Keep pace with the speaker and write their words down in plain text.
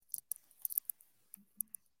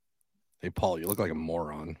Hey, Paul, you look like a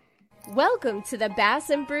moron. Welcome to the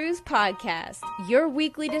Bass and Brews Podcast, your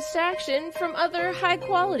weekly distraction from other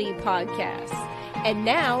high-quality podcasts. And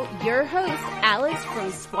now, your host, Alex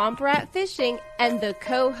from Swamp Rat Fishing, and the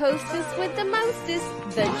co-hostess with the mostest,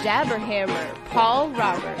 the Jabberhammer, Paul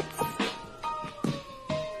Roberts.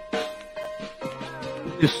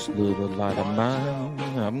 This little light of mine,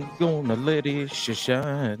 I'm gonna let it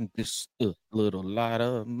shine. This little light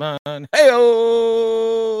of mine.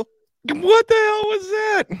 Hey-oh! What the hell was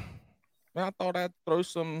that? I thought I'd throw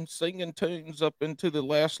some singing tunes up into the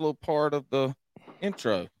last little part of the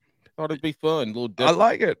intro. Thought it'd be fun. A little different. I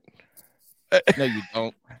like it. No, you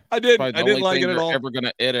don't. I didn't like it at all. Ever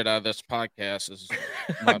gonna edit out of this podcast is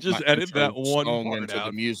I just edit that one part into out.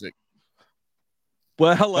 the music.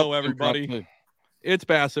 Well, hello everybody. It's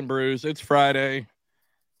Bass and Brews. It's Friday.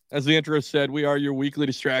 As the intro said, we are your weekly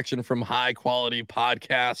distraction from high quality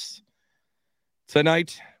podcasts.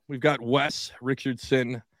 Tonight, we've got Wes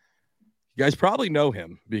Richardson. You guys probably know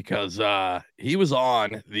him because he was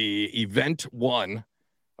on the event one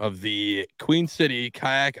of the Queen City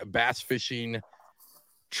Kayak Bass Fishing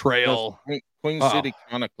Trail. Queen City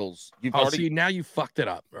Chronicles. Now you fucked it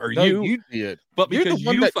up. You did. But because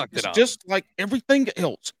you fucked it up. Just like everything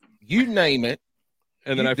else. You name it.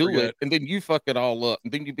 And then I forget it, and then you fuck it all up,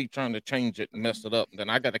 and then you be trying to change it and mess it up, and then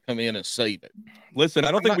I got to come in and save it. Listen,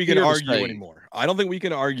 I don't think we can argue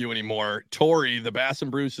anymore. Tori, the Bass and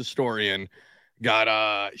Brews historian,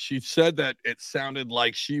 she said that it sounded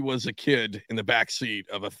like she was a kid in the back seat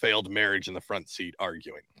of a failed marriage in the front seat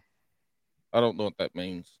arguing. I don't know what that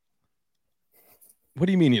means. What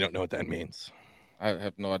do you mean you don't know what that means? I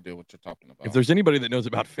have no idea what you're talking about. If there's anybody that knows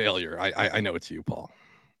about failure, I know it's you, Paul.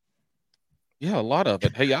 Yeah, a lot of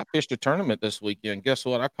it. Hey, I fished a tournament this weekend. Guess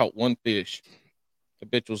what? I caught one fish. The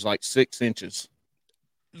bitch was like 6 inches.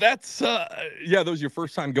 That's, that was your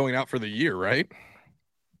first time going out for the year, right?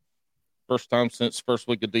 First time since first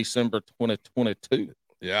week of December 2022.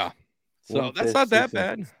 Yeah. So that's not that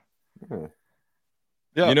bad.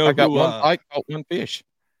 Yeah, I caught one fish.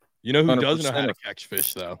 You know who does know how to catch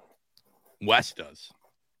fish, though? Wes does.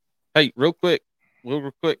 Hey, real quick,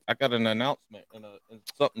 I got an announcement and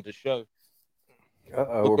something to show.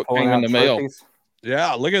 We're what pulling came out in the mail. trophies.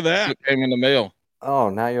 Yeah, look at that. It came in the mail. Oh,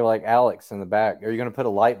 now you're like Alex in the back. Are you going to put a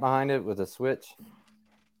light behind it with a switch?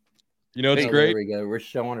 You know, it's great. There we go. We're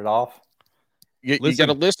showing it off. You got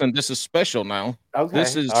to listen. This is special now. Okay.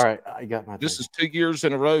 This is all right. I got my. This is 2 years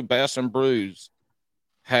in a row. Bass and Brews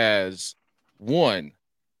has won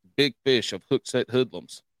big fish of Hookset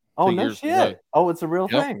Hoodlums. Oh, no shit. Oh, it's a real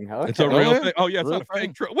thing. Okay. It's a real thing. Oh, yeah, it's not a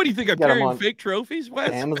fake trophy. What do you think? I'm carrying fake trophies,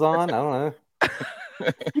 Wes? Amazon? I don't know.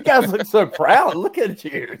 You guys look so proud. Look at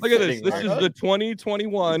you. Look at this. This is the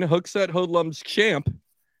 2021 Hookset Hoodlums champ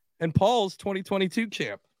and Paul's 2022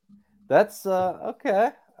 champ. That's okay.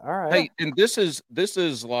 All right. Hey, and this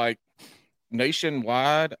is like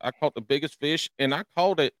nationwide. I caught the biggest fish, and I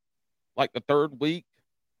caught it like the third week.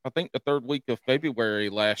 I think the third week of February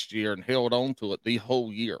last year, and held on to it the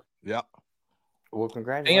whole year. Yeah. Well,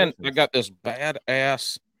 congratulations. And I got this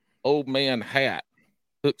badass old man hat,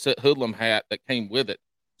 Hookset Hoodlum hat that came with it.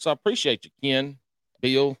 So I appreciate you, Ken,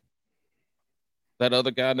 Bill, that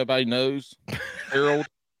other guy nobody knows, Harold.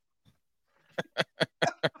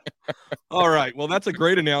 All right. Well, that's a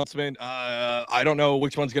great announcement. I don't know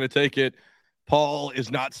which one's going to take it. Paul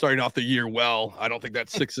is not starting off the year well. I don't think that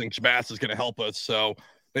 6-inch bass is going to help us. So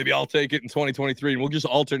maybe I'll take it in 2023, and we'll just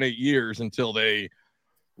alternate years until they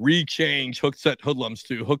rechange Hookset Hoodlums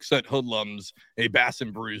to Hookset Hoodlums, a Bass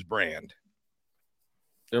and Brews brand.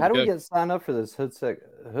 How do we get signed up for this Hookset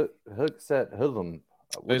Hoodlum?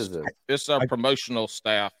 What is it? It's our promotional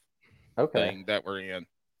staff thing that we're in.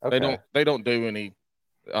 Okay. They don't do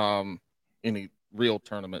any real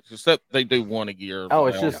tournaments, except they do one a year. Oh,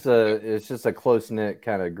 it's just a close knit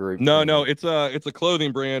kind of group. No, it's a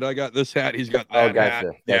clothing brand. I got this hat. He's got that hat.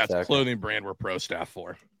 Yeah, it's a clothing brand we're pro staff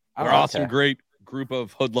for. They're awesome, great group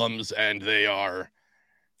of hoodlums, and they are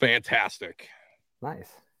fantastic. Nice.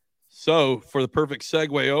 So, for the perfect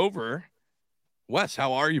segue over, Wes,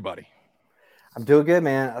 how are you, buddy? I'm doing good,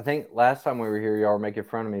 man. I think last time we were here, y'all were making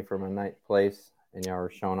fun of me for my night place, and y'all were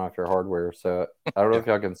showing off your hardware. So I don't know if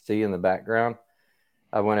y'all can see in the background.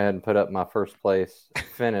 I went ahead and put up my first place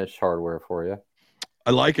finish hardware for you.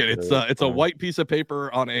 I like it. It's a white piece of paper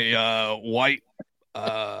on a white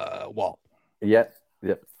wall. Yep.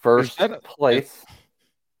 First place.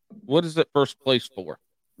 What is it first place for?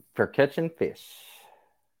 For catching fish.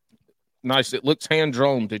 Nice. It looks hand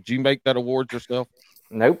drawn. Did you make that award yourself?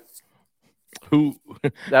 Nope. Who?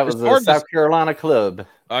 That was the South Carolina club.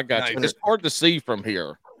 I got you. It's hard to see from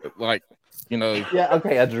here. Like You know. Yeah,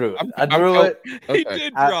 okay, I drew it. I drew it. Okay. He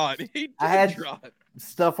did draw it. He did draw it.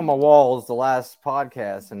 Stuff on my walls the last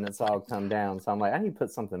podcast, and it's all come down. So I'm like, I need to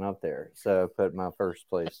put something up there. So I put my first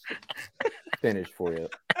place finish for you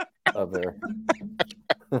up there.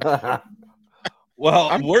 Well,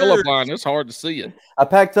 I'm colorblind. It's hard to see it. I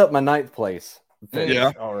packed up my 9th place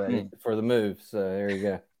Yeah. already for the move. So there you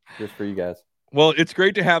go. Just for you guys. Well, it's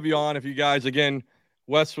great to have you on. If you guys, again,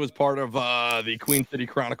 Wes was part of the Queen City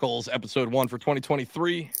Chronicles episode 1 for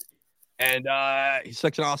 2023. And he's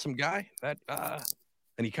such an awesome guy that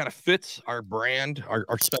and he kind of fits our brand, our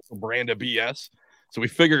special brand of BS. So we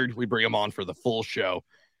figured we'd bring him on for the full show.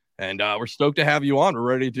 And we're stoked to have you on. We're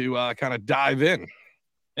ready to kind of dive in.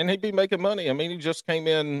 And he'd be making money. I mean, he just came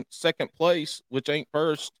in 2nd place, which ain't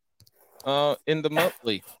first in the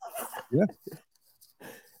monthly. Yeah.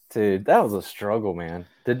 Dude, that was a struggle, man.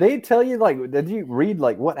 Did they tell you, like, did you read,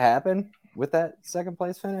 like, what happened with that 2nd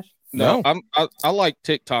place finish? No. I like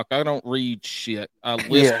TikTok. I don't read shit. I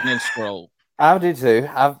listen and scroll. I do too.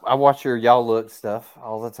 I watch your Y'all Look stuff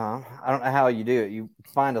all the time. I don't know how you do it. You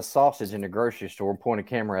find a sausage in the grocery store, point a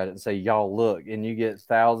camera at it, and say "Y'all Look," and you get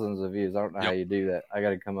thousands of views. I don't know how you do that. I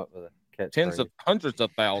got to come up with a catchphrase. Hundreds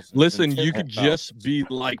of thousands. Listen, you could just be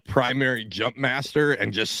like primary jump master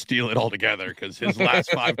and just steal it all together because his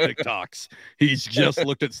last 5 TikToks, he's just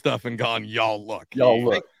looked at stuff and gone, "Y'all look, Y'all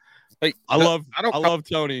look." Hey, I love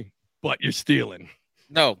Tony, but you're stealing.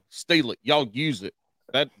 No, steal it. Y'all use it.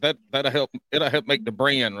 That'll help. It'll help make the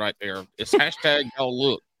brand right there. It's hashtag y'all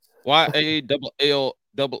look. YALLOOK.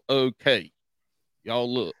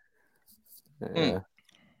 Y'all look. Yeah.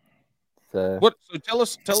 So tell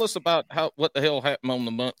us about what the hell happened on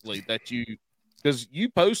the monthly that because you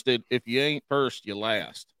posted if you ain't first, you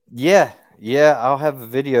last. Yeah. I'll have a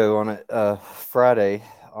video on it Friday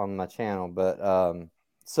on my channel. But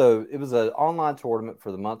so it was an online tournament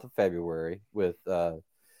for the month of February with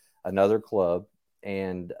another club.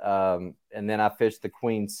 And then I fished the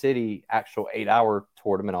Queen City actual 8-hour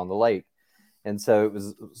tournament on the lake. And so it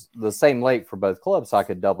was the same lake for both clubs, so I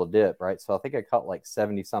could double dip, right? So I think I caught like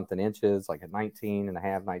 70-something inches, like a 19 and a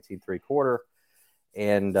half, 19.75.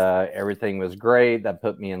 And everything was great. That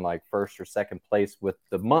put me in like 1st or 2nd place with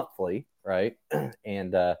the monthly, right?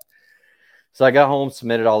 And so I got home,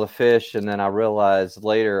 submitted all the fish, and then I realized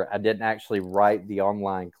later I didn't actually write the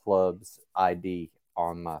online club's ID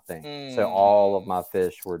on my thing. So all of my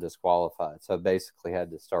fish were disqualified. So I basically had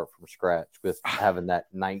to start from scratch with having that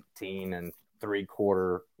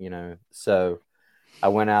 19.75, So I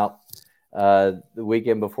went out the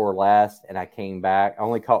weekend before last and I came back. I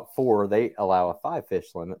only caught 4. They allow a 5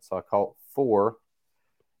 fish limit. So I caught 4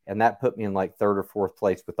 and that put me in like 3rd or 4th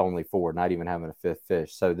place with only 4, not even having a 5th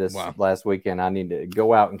fish. So this last weekend, I need to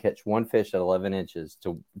go out and catch 1 fish at 11 inches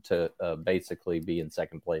to basically be in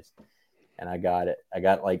 2nd place. And I got it. I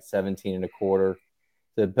got like 17.25.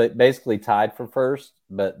 So basically tied for first,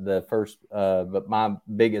 but but my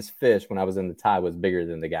biggest fish when I was in the tie was bigger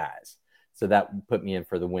than the guys. So that put me in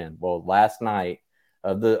for the win. Well, last night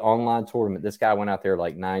of the online tournament, this guy went out there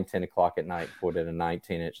like 9-10 o'clock at night, put in a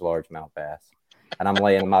 19-inch largemouth bass. And I'm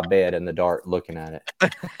laying in my bed in the dark looking at it.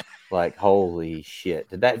 Like, holy shit.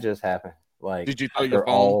 Did that just happen? Like, did you throw your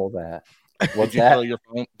phone? All that. Did you throw your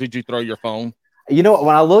phone? Did you throw your phone? You know,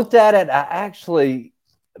 when I looked at it,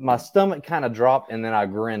 my stomach kind of dropped and then I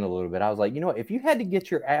grinned a little bit. I was like, if you had to get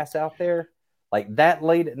your ass out there like that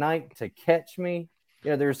late at night to catch me,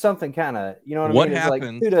 there's something kind of, what I mean? It's like,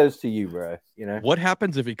 kudos to you, bro. What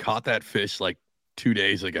happens if he caught that fish like 2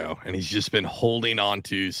 days ago and he's just been holding on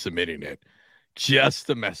to submitting it just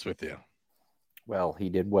to mess with you? Well, he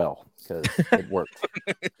did well because it worked.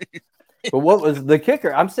 But what was the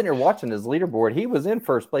kicker? I'm sitting here watching his leaderboard. He was in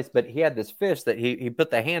 1st place, but he had this fish that he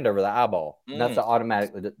put the hand over the eyeball. And that's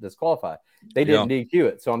automatically disqualified. They didn't DQ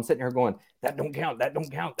it. So I'm sitting here going, that don't count, that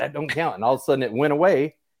don't count, that don't count. And all of a sudden it went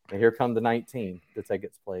away. And here come the 19 to take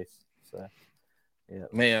its place. So, yeah.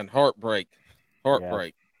 Man, heartbreak.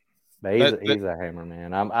 Yeah. But he's a hammer,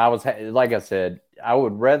 man. I was, like I said, I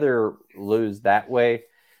would rather lose that way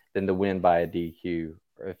than to win by a DQ,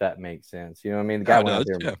 if that makes sense. You know what I mean? The guy went out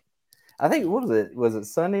there. Yeah. I think, what was it? Was it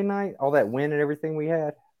Sunday night? All that wind and everything we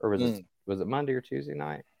had? Or was it Monday or Tuesday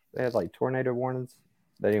night? They had like tornado warnings.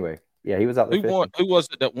 But anyway, yeah, he was out there. Who was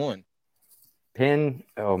it that won? Penn.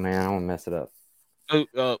 Oh, man, I want to mess it up.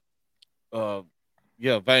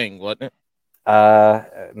 Yeah, Vang, wasn't it?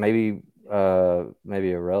 Maybe a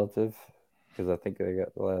relative, because I think they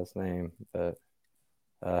got the last name. But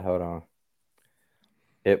hold on.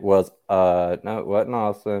 It was no, it wasn't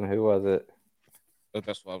Austin. Who was it?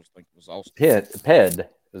 That's what I was thinking. It was Austin. Ped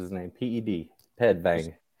is his name. Ped. Ped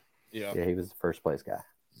Vang. Yeah, he was the 1st place guy.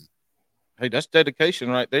 Hey, that's dedication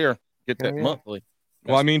right there. Get that monthly.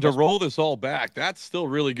 Well, I mean, to roll this all back, that's still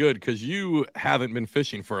really good because you haven't been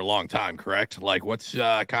fishing for a long time, correct? Like, what's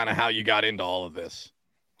kind of how you got into all of this?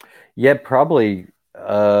 Yeah, probably.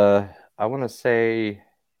 I want to say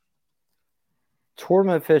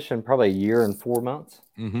tournament fishing probably a year and 4 months,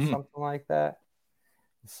 something like that.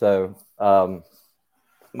 So,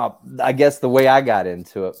 I guess the way I got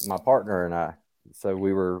into it, my partner and I. So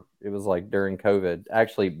it was like during COVID.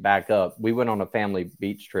 Actually, back up, we went on a family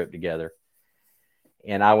beach trip together.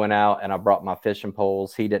 And I went out and I brought my fishing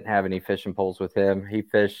poles. He didn't have any fishing poles with him. He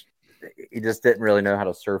fished. He just didn't really know how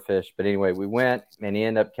to surf fish. But anyway, we went and he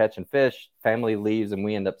ended up catching fish. Family leaves and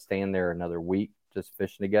we end up staying there another week just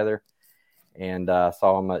fishing together. And I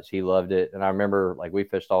saw how much he loved it. And I remember like we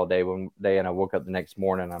fished all day one day and I woke up the next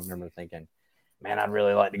morning. I remember thinking, man, I'd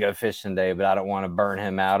really like to go fishing today, but I don't want to burn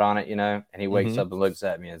him out on it, you know? And he wakes up and looks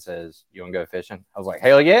at me and says, you want to go fishing? I was like,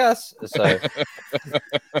 hell yes. So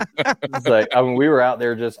it's like, I mean, we were out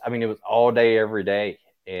there it was all day, every day.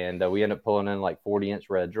 And we ended up pulling in like 40-inch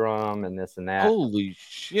red drum and this and that. Holy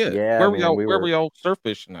shit. Yeah. Where were y'all surf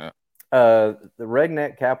fishing at? The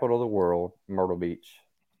redneck capital of the world, Myrtle Beach.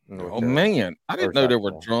 Oh, man. I didn't know there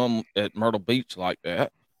were drum at Myrtle Beach like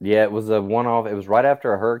that. Yeah, it was a one-off. It was right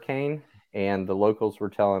after a hurricane. And the locals were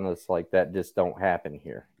telling us like that just don't happen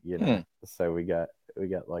here, you know. So we got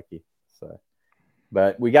lucky. So,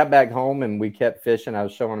 but we got back home and we kept fishing. I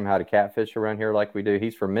was showing him how to catfish around here like we do.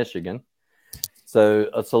 He's from Michigan, so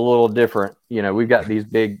it's a little different. You know, we've got these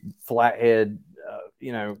big flathead,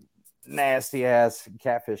 nasty ass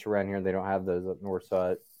catfish around here. They don't have those up north, so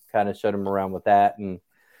I kind of showed him around with that and.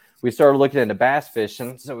 We started looking into bass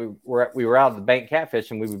fishing. So we were out at the bank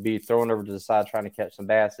catfishing. We would be throwing over to the side trying to catch some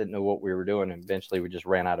bass. Didn't know what we were doing. And eventually we just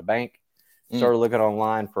ran out of bank. Started looking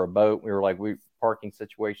online for a boat. We were like, parking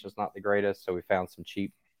situation is not the greatest. So we found some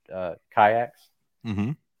cheap kayaks.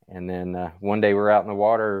 And then one day we were out in the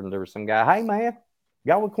water and there was some guy, hey man,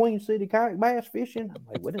 y'all with Queen City kayak bass fishing? I'm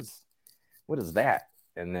like, what is that?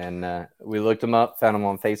 And then we looked them up, found them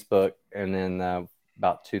on Facebook. And then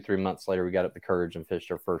about 2-3 months later, we got up the courage and fished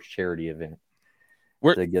our first charity event.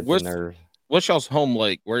 What's y'all's home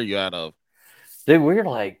lake? Where are you out of? Dude, we're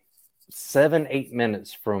like 7-8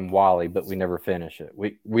 minutes from Wally, but we never finish it.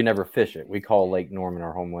 We never fish it. We call Lake Norman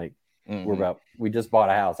our home lake. We just bought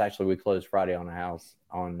a house. Actually, we closed Friday on a house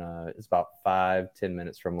it's about 5-10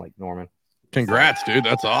 minutes from Lake Norman. Congrats, dude.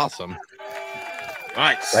 That's awesome.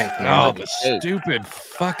 Nice. Thanks, man. No, the stupid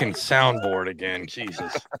fucking soundboard again.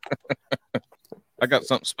 Jesus. I got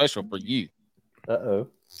something special for you. Uh-oh.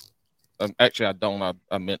 Actually, I don't.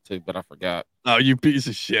 I meant to, but I forgot. Oh, you piece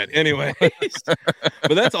of shit. Anyways.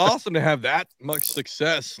 But that's awesome to have that much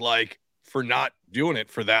success, like, for not doing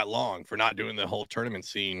it for that long, for not doing the whole tournament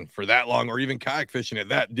scene for that long, or even kayak fishing at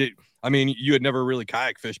that. I mean, you had never really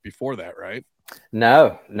kayak fished before that, right?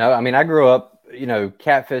 No. I mean, I grew up,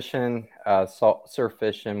 catfishing, surf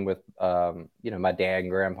fishing with, my dad and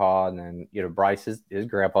grandpa. And then, Bryce, his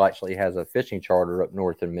grandpa actually has a fishing charter up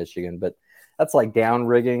north in Michigan. But that's like down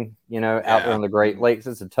rigging, out there on the Great Lakes.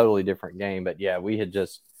 It's a totally different game. But, yeah, we had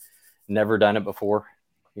just never done it before,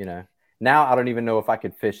 Now I don't even know if I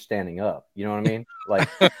could fish standing up. You know what I mean? Like,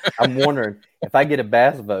 I'm wondering if I get a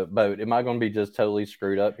bass boat, am I going to be just totally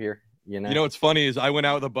screwed up here? You know what's funny is I went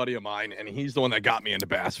out with a buddy of mine and he's the one that got me into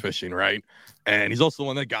bass fishing, right? And he's also the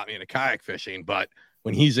one that got me into kayak fishing. But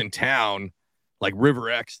when he's in town, like River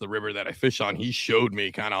X, the river that I fish on, he showed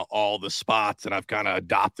me kind of all the spots, and I've kind of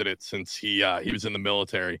adopted it since he was in the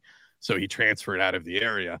military. So he transferred out of the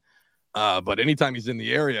area. But anytime he's in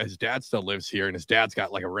the area, his dad still lives here, and his dad's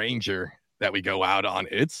got like a Ranger that we go out on.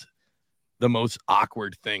 It's the most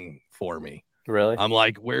awkward thing for me. Really? I'm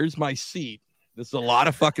like, where's my seat? This is a lot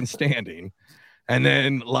of fucking standing. And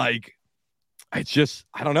then, like, I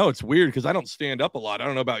don't know. It's weird because I don't stand up a lot. I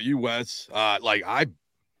don't know about you, Wes. I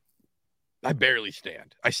barely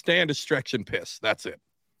stand. I stand to stretch and piss. That's it.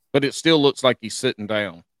 But it still looks like he's sitting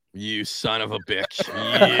down. You son of a bitch.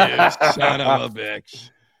 You son of a bitch.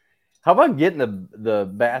 How about getting the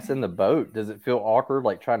bass in the boat? Does it feel awkward,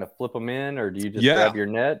 like trying to flip them in, or do you just grab your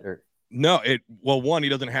net? Or no, one, he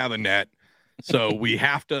doesn't have a net. So we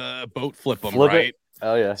have to boat flip them, flip right? It?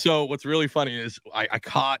 Oh, yeah. So what's really funny is I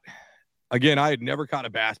caught, again, I had never caught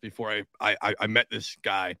a bass before I met this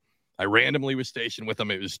guy. I randomly was stationed with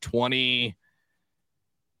him. It was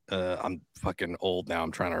I'm fucking old now.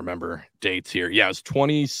 I'm trying to remember dates here. Yeah, it was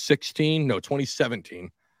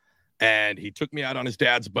 2017. And he took me out on his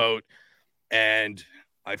dad's boat. And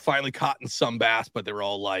I finally caught in some bass, but they were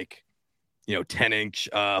all like, 10-inch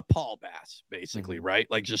Paul bass, basically, right?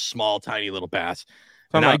 Like just small, tiny little bass.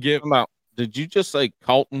 Did you just say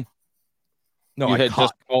Colton? No, you I had caught.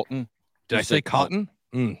 just cotton. Did I say cotton?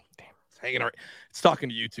 Damn, it's hanging around. It's talking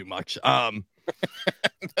to you too much. I've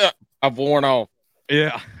worn off.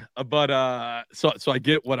 Yeah, but so I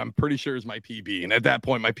get what I'm pretty sure is my PB, and at that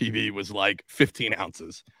point my PB was like 15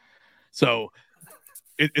 ounces. So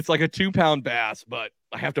it's like a 2-pound bass, but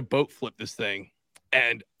I have to boat flip this thing.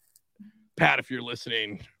 And Pat, if you're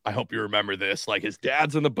listening, I hope you remember this. Like, his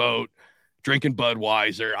dad's in the boat drinking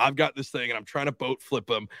Budweiser. I've got this thing and I'm trying to boat flip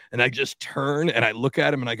him. And I just turn and I look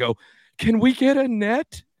at him and I go, "Can we get a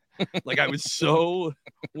net?" Like, I was so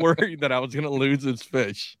worried that I was going to lose this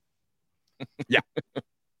fish. Yeah.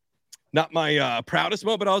 Not my proudest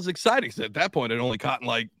moment, but I was excited because at that point I'd only caught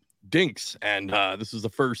like dinks. And this is the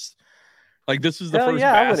first. Like, this is the first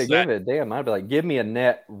yeah, bass I would have given it. Damn, I'd be like, give me a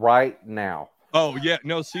net right now. Oh, yeah.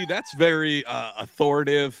 No, see, that's very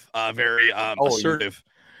authoritative, very assertive.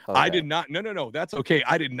 Okay. I did not. No. That's okay.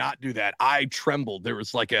 I did not do that. I trembled. There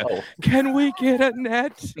was like can we get a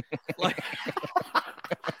net? Like,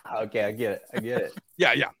 okay, I get it.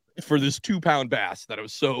 Yeah. For this 2-pound bass that I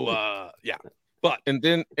was so, yeah. But and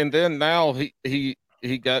then now he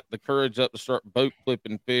got the courage up to start boat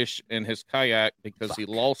flipping fish in his kayak because he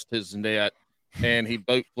lost his net and he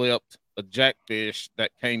boat flipped a jackfish that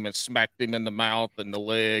came and smacked him in the mouth and the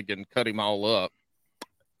leg and cut him all up.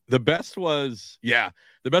 The best was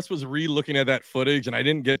re-looking at that footage, and I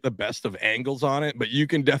didn't get the best of angles on it, but you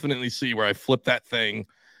can definitely see where I flipped that thing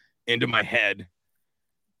into my head.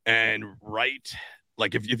 And right,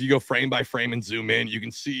 like if you go frame by frame and zoom in, you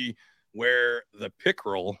can see where the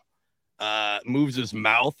pickerel moves his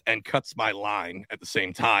mouth and cuts my line at the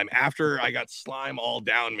same time after I got slime all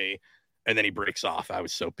down me, and then he breaks off. I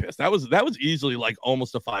was so pissed. That was easily like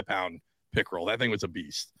almost a 5-pound pickerel. That thing was a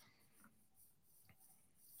beast.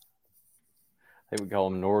 I think we call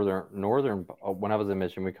them northern. When I was in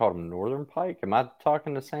Michigan, we called them northern pike. Am I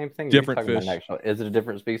talking the same thing? Different fish. Is it a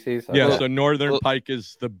different species? Okay. Yeah. So northern pike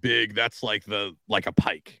is the big. That's like a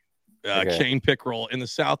pike. Chain pickerel. In the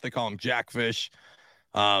South, they call them jackfish.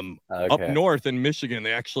 Up north in Michigan,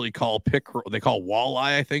 they actually call pickerel. They call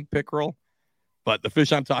walleye, I think, pickerel. But the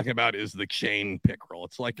fish I'm talking about is the chain pickerel.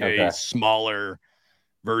 It's like a smaller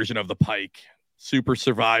version of the pike. Super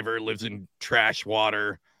survivor, lives in trash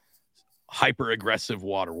water. Hyper aggressive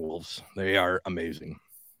water wolves. They are amazing.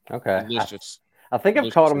 Okay. Delicious. I think I've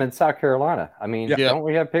caught them in South Carolina. I mean, don't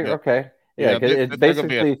we have pickerel? Yeah. Okay. Yeah, it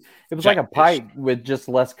basically it was like a pike with just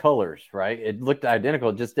less colors, right? It looked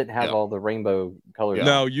identical, it just didn't have all the rainbow colors.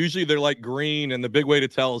 No, usually they're like green, and the big way to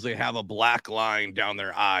tell is they have a black line down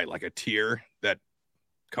their eye, like a tear that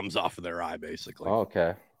comes off of their eye, basically. Oh,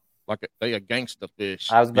 okay. Like they a gangster fish.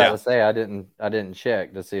 I was about to say I didn't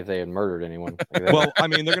check to see if they had murdered anyone. Well, I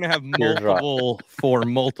mean, they're gonna have multiple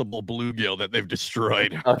bluegill that they've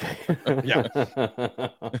destroyed. Okay. Yeah.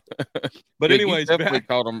 But anyways, definitely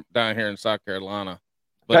caught them down here in South Carolina.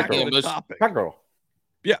 But back to the topic. Pickerel.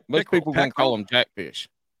 Yeah, most people won't call them jackfish.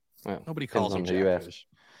 Well, nobody calls them jackfish.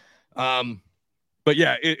 But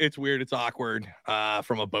yeah, it's weird. It's awkward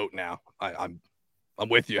from a boat now. I'm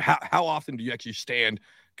with you. How often do you actually stand?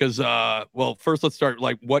 Because, well, first let's start.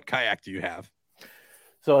 Like, what kayak do you have?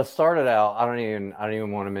 So I started out. I don't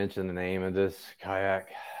even want to mention the name of this kayak.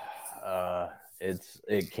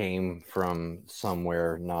 It came from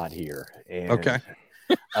somewhere not here. And, okay.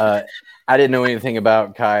 I didn't know anything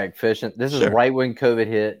about kayak fishing. This is right when COVID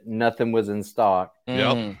hit. Nothing was in stock.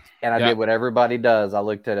 Yep. And I did what everybody does. I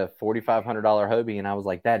looked at a $4,500 Hobie and I was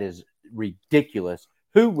like, that is ridiculous.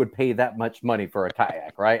 Who would pay that much money for a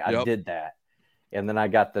kayak, right? I did that. And then I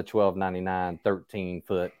got the $12.99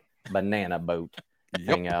 13-foot banana boat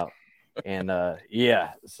thing out. And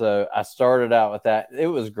so I started out with that. It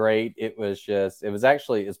was great.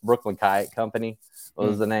 It's Brooklyn Kayak Company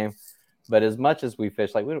was the name. But as much as we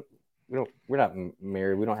fish, like we're not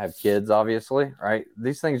married, we don't have kids, obviously, right?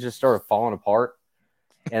 These things just started falling apart.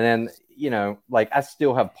 And then, like I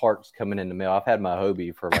still have parts coming in the mail. I've had my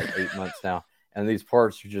Hobie for like 8 months now. And these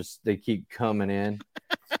parts they keep coming in,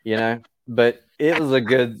 But it was a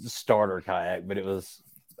good starter kayak, but it was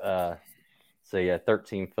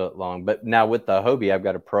 13-foot long. But now with the Hobie, I've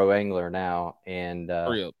got a pro angler now, and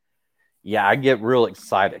I get real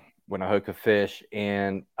excited when I hook a fish.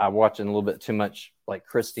 And I'm watching a little bit too much like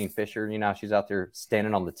Christine Fisher. She's out there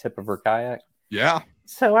standing on the tip of her kayak. Yeah.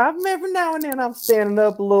 So every now and then I'm standing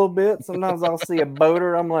up a little bit. Sometimes I'll see a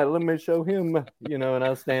boater. I'm like, let me show him, and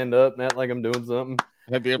I stand up and act like I'm doing something.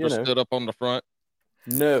 Have you ever stood up on the front?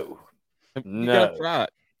 No. You gotta try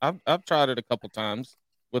it. I've tried it a couple times.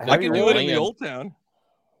 I can do it in the Old Town.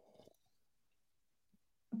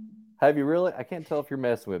 Have you really? I can't tell if you're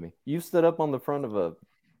messing with me. You stood up on the front of a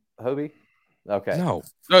Hobie? Okay. No,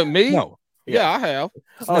 me? No. Yeah, I have.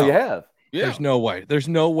 Oh, No. you have? Yeah. There's no way. There's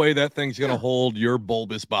no way that thing's going to hold your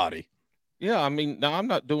bulbous body. Yeah, I mean, now I'm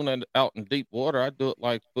not doing it out in deep water. I do it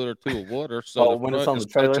like a foot or two of water, so when the it's front on is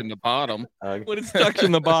the trailer? touching the bottom. When it's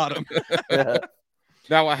touching the bottom. Yeah.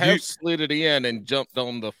 Now I have slid it in and jumped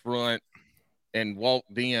on the front and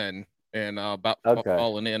walked in and about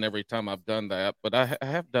falling in every time I've done that. But I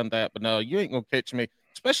have done that. But no, you ain't gonna catch me.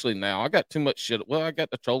 Especially now, I got too much shit. Well, I got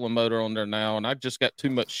the trolling motor on there now, and I just got too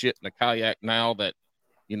much shit in the kayak now that,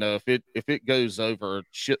 you know, if it goes over,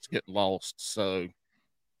 shit's getting lost. So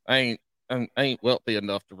I ain't wealthy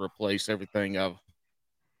enough to replace everything I've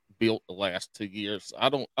built the last 2 years. I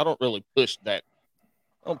don't really push that.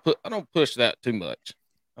 I don't push that too much.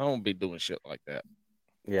 I don't be doing shit like that.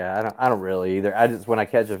 Yeah, I don't really either. I just, when I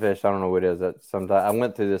catch a fish, I don't know what it is. That sometimes I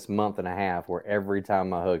went through this month and a half where every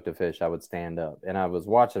time I hooked a fish, I would stand up. And I was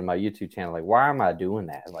watching my YouTube channel, like, why am I doing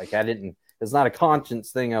that? Like, it's not a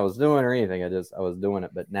conscience thing I was doing or anything. I was doing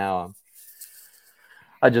it. But now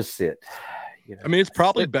I just sit. You know? I mean, it's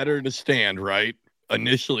probably better to stand, right?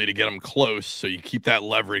 Initially to get them close. So you keep that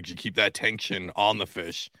leverage, you keep that tension on the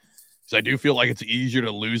fish. Because I do feel like it's easier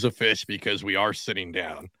to lose a fish because we are sitting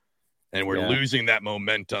down. And we're losing that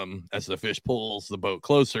momentum as the fish pulls the boat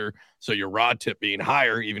closer. So your rod tip being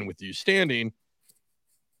higher, even with you standing,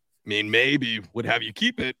 I mean, maybe would have you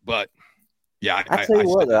keep it. But, yeah. I tell you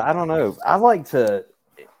what, though, I don't know. I like to –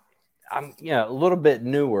 I'm a little bit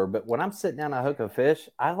newer. But when I'm sitting down to hook a fish,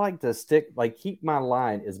 I like to keep my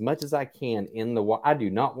line as much as I can in the water. I do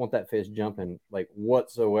not want that fish jumping, like,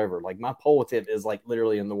 whatsoever. Like, my pole tip is, like,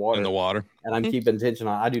 literally in the water. In the water. And I'm keeping tension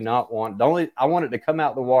on. I do not want – I want it to come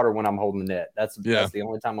out the water when I'm holding the net. That's the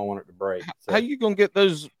only time I want it to break. So. How you gonna get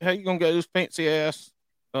those fancy ass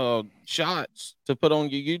shots to put on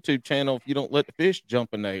your YouTube channel if you don't let the fish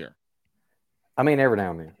jump in there? I mean, every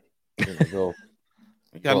now and then.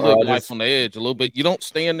 You got a little life on the edge a little bit. You don't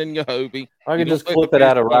stand in your Hobie. I can just clip it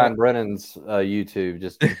out of Ryan Brennan's YouTube.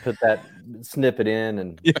 Just put that snippet in,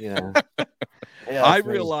 and you know. Yeah, I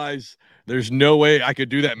realize there's no way I could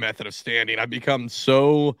do that method of standing. I've become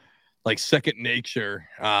so like second nature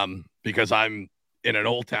because I'm in an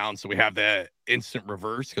old town, so we have the instant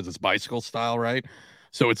reverse because it's bicycle style, right?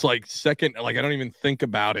 So it's like second. Like I don't even think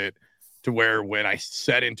about it to where when I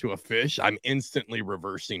set into a fish, I'm instantly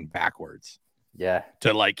reversing backwards. Yeah.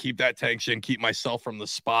 To like keep that tension, keep myself from the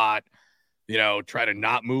spot, you know, try to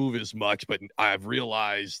not move as much. But I've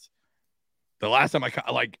realized the last time I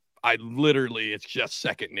literally, it's just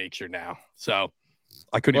second nature now. So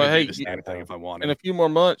I couldn't even do the same thing if I wanted. In a few more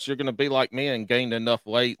months, you're going to be like me and gain enough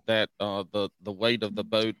weight that the weight of the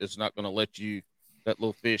boat is not going to let that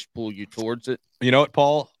little fish pull you towards it. You know what,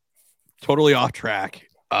 Paul? Totally off track.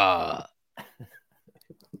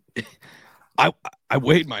 I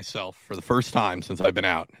weighed myself for the first time since I've been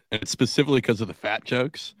out, and it's specifically because of the fat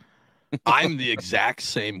jokes. I'm the exact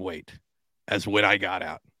same weight as when I got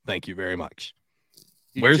out. Thank you very much.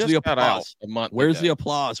 Where's the applause? Where's the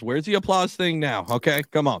applause? Where's the applause thing now? Okay,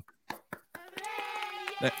 come on.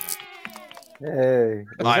 Hey,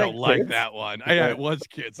 I don't like that one. Yeah, it was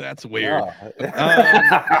kids. That's weird.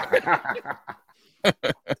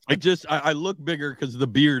 I look bigger because the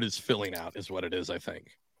beard is filling out, is what it is, I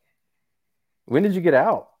think. When did you get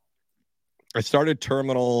out? I started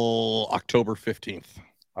terminal October 15th.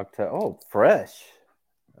 Oh, fresh.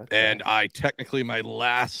 Okay. And I technically, my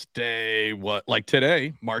last day,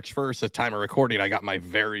 today, March 1st, at time of recording, I got my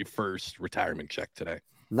very first retirement check today.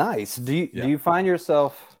 Nice. Do you find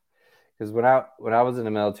yourself, because when I was in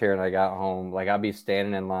the military and I got home, like I'd be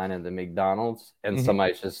standing in line at the McDonald's and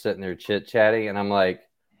somebody's just sitting there chit-chatting and I'm like,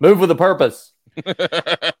 move with a purpose.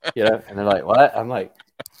 You know, and they're like, what? I'm like,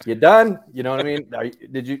 you done? You know what I mean?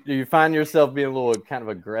 Do you find yourself being a little kind of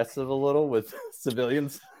aggressive with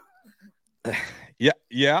civilians?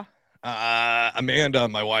 Yeah. Amanda,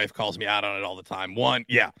 my wife, calls me out on it all the time.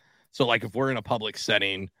 So like if we're in a public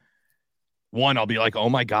setting, I'll be like, oh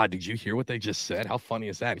my God, did you hear what they just said? How funny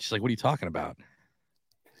is that? And she's like, what are you talking about?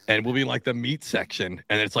 And we'll be in like the meat section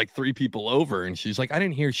and it's like 3 people over. And she's like, I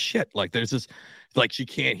didn't hear shit. Like there's this, like she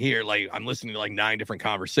can't hear, like I'm listening to like 9 different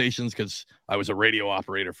conversations because I was a radio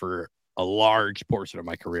operator for a large portion of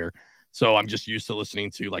my career. So I'm just used to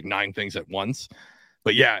listening to like 9 things at once.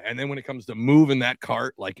 But yeah, and then when it comes to moving that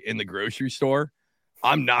cart, like in the grocery store,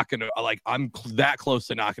 I'm that close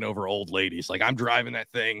to knocking over old ladies. Like I'm driving that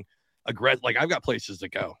thing aggressive. Like I've got places to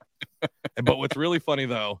go. But what's really funny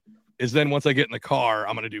though, is then once I get in the car,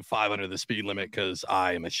 I'm going to do 5 under the speed limit because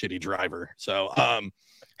I am a shitty driver. So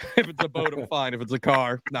if it's a boat, I'm fine. If it's a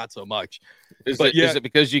car, not so much. Is it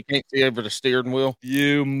because you can't see over the steering wheel?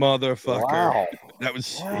 You motherfucker. Wow.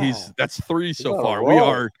 That's 3 so far. Whoa. We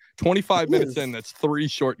are 25 minutes in. That's 3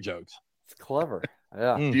 short jokes. It's clever.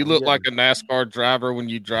 Yeah. Do you look like a NASCAR driver when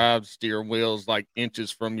you drive? Steering wheels like inches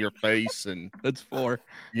from your face, and that's 4.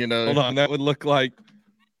 Hold on, that would look like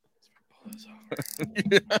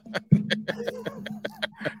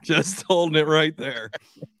just holding it right there.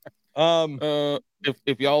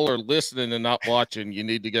 If y'all are listening and not watching, you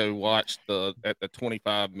need to go watch at the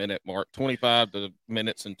 25-minute mark, 25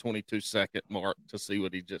 minutes and 22-second mark to see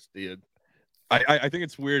what he just did. I think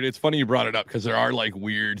it's weird. It's funny you brought it up because there are like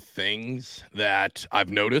weird things that I've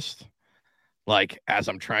noticed, like as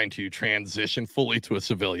I'm trying to transition fully to a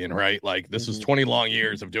civilian, right? Like this is 20 long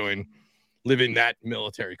years of living that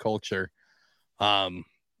military culture.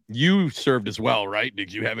 You served as well, right?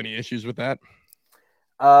 Did you have any issues with that?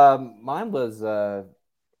 Mine was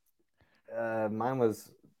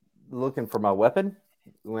looking for my weapon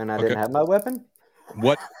when I didn't have my weapon.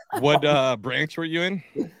 What branch were you in?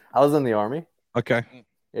 I was in the Army. Okay.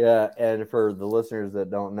 Yeah, and for the listeners that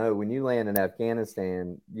don't know, when you land in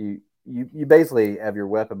Afghanistan, you basically have your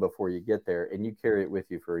weapon before you get there, and you carry it with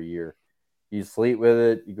you for a year. You sleep with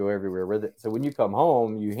it, you go everywhere with it. So when you come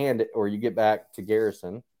home, you hand it, or you get back to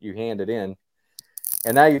garrison, you hand it in,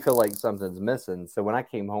 and now you feel like something's missing. So when I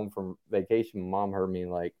came home from vacation, Mom heard me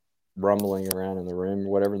like rumbling around in the room or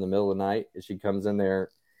whatever in the middle of the night. And she comes in there,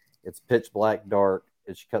 it's pitch black, dark,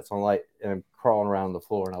 and she cuts on light, and I'm crawling around the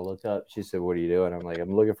floor. And I look up. She said, "What are you doing?" I'm like,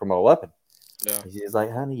 "I'm looking for my weapon." Yeah. She's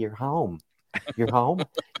like, "Honey, you're home. You're home.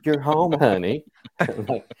 You're home, honey." I'm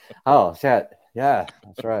like, "Oh shit, yeah,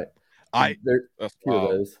 that's right." I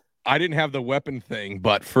didn't have the weapon thing,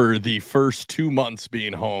 but for the first 2 months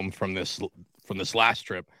being home from this last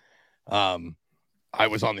trip, I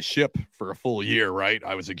was on the ship for a full year, right?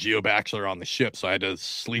 I was a geo-bachelor on the ship, so I had to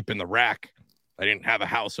sleep in the rack. I didn't have a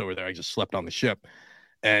house over there. I just slept on the ship.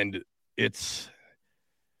 And it's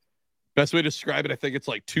best way to describe it, I think it's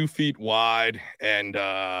like 2 feet wide and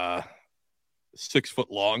 6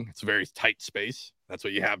 foot long. It's a very tight space. That's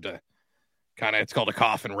what you have to it's called a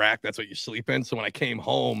coffin rack. That's what you sleep in. So when I came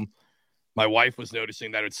home, my wife was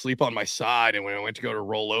noticing that I would sleep on my side. And when I went to go to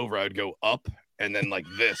roll over, I would go up and then like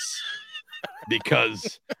this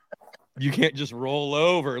because you can't just roll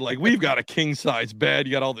over. Like we've got a king size bed.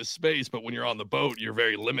 You got all this space, but when you're on the boat, you're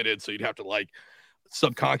very limited. So you'd have to like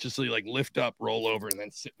subconsciously like lift up, roll over, and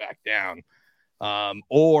then sit back down.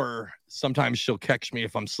 Or sometimes she'll catch me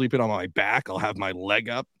if I'm sleeping on my back. I'll have my leg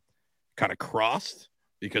up kind of crossed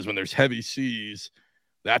because when there's heavy seas,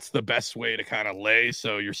 that's the best way to kind of lay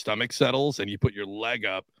so your stomach settles, and you put your leg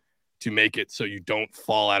up to make it so you don't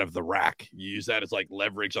fall out of the rack. You use that as like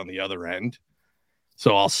leverage on the other end.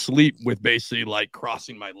 So I'll sleep with basically like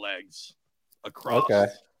crossing my legs across. Okay.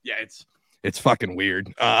 Yeah, it's fucking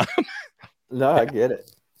weird. No, I get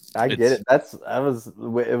it. I get it. I was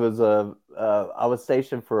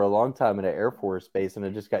stationed for a long time in an Air Force base, and I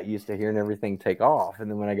just got used to hearing everything take off.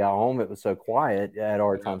 And then when I got home, it was so quiet. I had a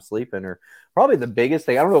hard time sleeping. Or probably the biggest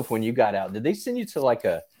thing, I don't know if when you got out, did they send you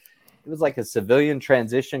to it was like a civilian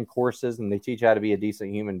transition courses, and they teach you how to be a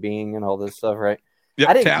decent human being and all this stuff, right? Yep,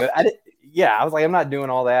 I was like, I'm not doing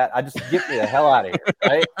all that. I just get me the hell out of here,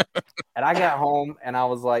 right? And I got home, and I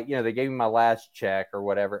was like, they gave me my last check or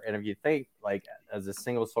whatever. And if you think, like, as a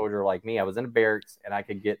single soldier like me, I was in a barracks, and I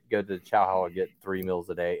could go to the chow hall and get 3 meals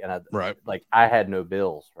a day. And I had no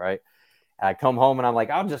bills, right? And I come home, and I'm like,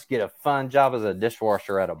 I'll just get a fun job as a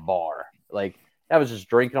dishwasher at a bar. Like, I was just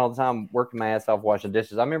drinking all the time, working my ass off, washing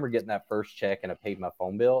dishes. I remember getting that first check, and I paid my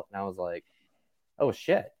phone bill, and I was like, oh,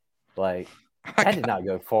 shit. Like, I did not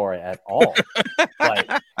go far at all.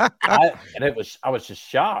 I was just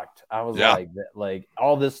shocked. I was like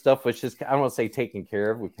all this stuff was just, I don't want to say taken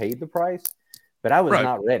care of. We paid the price, but I was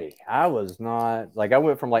not ready. I was not I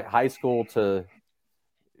went from like high school to,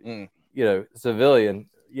 civilian,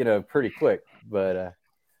 pretty quick, but I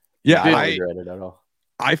didn't regret it at all.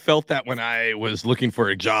 I felt that when I was looking for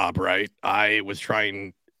a job, right? I was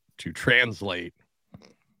trying to translate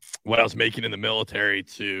what I was making in the military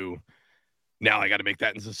to now I got to make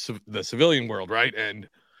that in the civilian world, right? And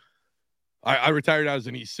I retired. I was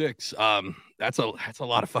an E6. That's a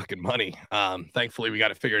lot of fucking money. Thankfully, we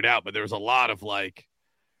got it figured out. But there was a lot of when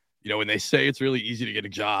they say it's really easy to get a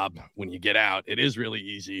job when you get out, it is really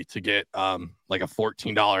easy to get like a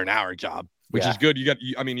 $14 an hour job, which is good. You got to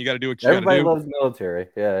do what you got to do. Everybody loves military.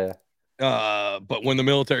 Yeah. But when the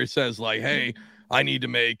military says like, hey, I need to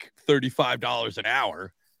make $35 an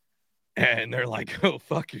hour. And they're like, oh,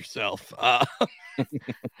 fuck yourself.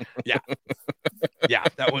 Yeah. Yeah,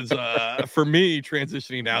 that was for me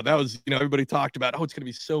transitioning now. That was, everybody talked about, it's going to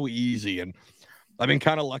be so easy. And I've been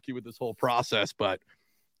kind of lucky with this whole process, but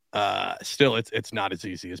still it's not as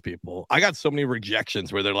easy as people. I got so many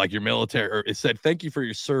rejections where they're like, your military, or it said, thank you for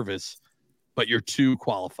your service, but you're too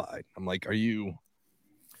qualified. I'm like, are you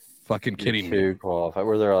fucking kidding me? Too qualified.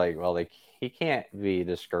 Where they're like, well, he can't be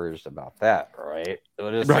discouraged about that, right?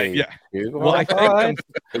 Right, yeah. Well, I thanked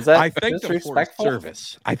them for his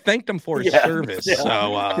service. I thanked them for his service,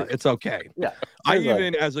 so it's okay. Yeah. I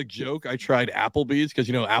even, as a joke, I tried Applebee's because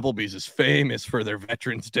Applebee's is famous for their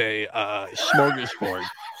Veterans Day smorgasbord.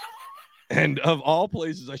 And of all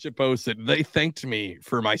places I should post it, they thanked me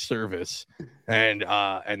for my service, and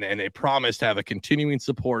they promised to have a continuing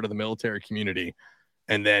support of the military community,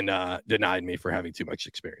 and then denied me for having too much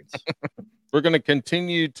experience. We're going to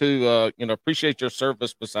continue to appreciate your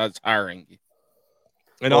service besides hiring you.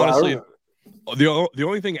 And honestly, the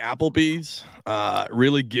only thing Applebee's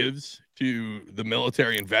really gives to the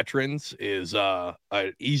military and veterans is an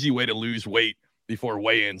easy way to lose weight before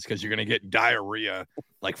weigh-ins, because you're going to get diarrhea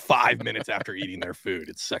like 5 minutes after eating their food.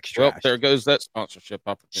 It's sex trash. Well, there goes that sponsorship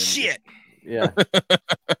opportunity. Shit. Yeah.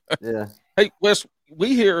 Yeah. Hey, Wes,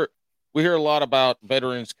 we hear a lot about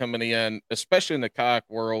veterans coming in, especially in the kayak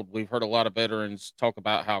world. We've heard a lot of veterans talk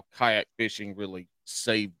about how kayak fishing really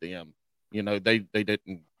saved them. They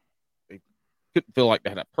couldn't feel like they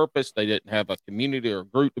had a purpose. They didn't have a community or a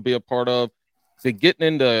group to be a part of. Did getting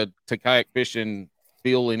into kayak fishing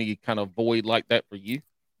feel any kind of void like that for you?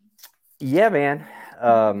 Yeah, man.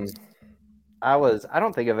 I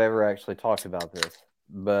don't think I've ever actually talked about this,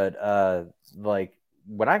 but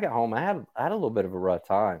when I got home, I had a little bit of a rough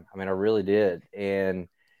time. I mean, I really did. And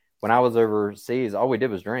when I was overseas, all we did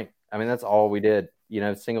was drink. I mean, that's all we did.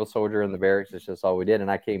 Single soldier in the barracks, it's just all we did. And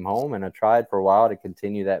I came home and I tried for a while to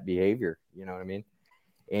continue that behavior. You know what I mean?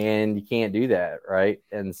 And you can't do that, right?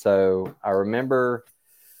 And so I remember,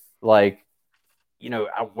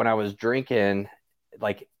 when I was drinking,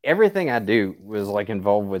 everything I do was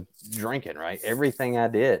involved with drinking, right? Everything I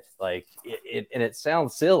did, and it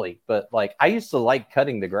sounds silly, but I used to like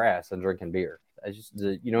cutting the grass and drinking beer. I just,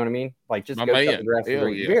 you know what I mean? Just go cut the grass and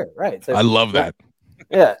drink beer, right? So I love that.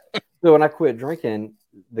 Yeah. So when I quit drinking,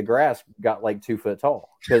 the grass got 2 foot tall,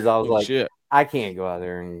 because I was shit. I can't go out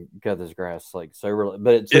there and cut this grass soberly.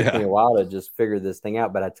 But it took me a while to just figure this thing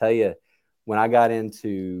out. But I tell you, when I got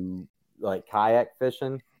into kayak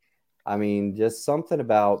fishing, I mean, just something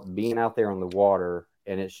about being out there on the water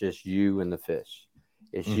and it's just you and the fish.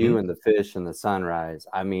 It's you and the fish and the sunrise.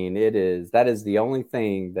 I mean, that is the only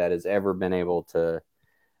thing that has ever been able to,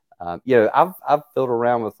 I've fiddled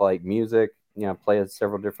around with music, play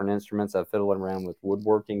several different instruments. I've fiddled around with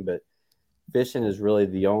woodworking, but fishing is really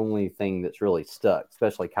the only thing that's really stuck,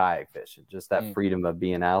 especially kayak fishing, just that freedom of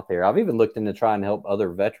being out there. I've even looked into trying to help other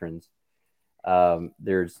veterans.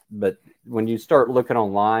 But when you start looking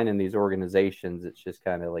online in these organizations, it's just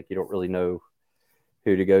kind of you don't really know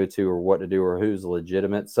who to go to or what to do or who's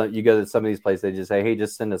legitimate. So you go to some of these places, they just say, hey,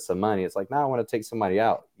 just send us some money. It's no, I want to take somebody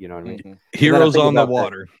out. You know what I mean? Heroes on the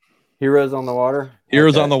Water. Heroes on the Water?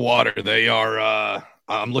 Heroes on the Water. They are,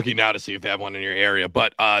 I'm looking now to see if they have one in your area,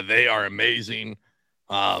 but they are amazing.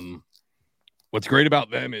 What's great about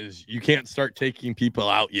them is you can't start taking people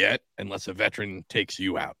out yet unless a veteran takes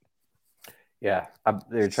you out. Yeah,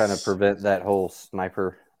 they're trying to prevent that whole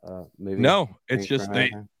sniper movie. No, it's just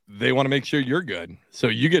they want to make sure you're good. So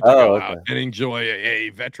you get to go out and enjoy a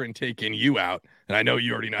veteran taking you out. And I know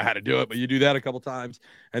you already know how to do it, but you do that a couple times.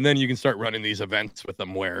 And then you can start running these events with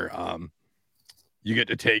them where you get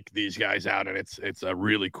to take these guys out, and it's a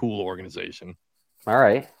really cool organization. All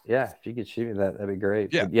right. Yeah, if you could shoot me that'd be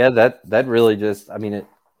great. Yeah, but yeah, that really just, I mean, it,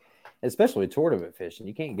 especially with tournament fishing,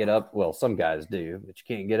 you can't get up. Well, some guys do, but you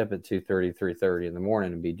can't get up at 2:30, 3:30 in the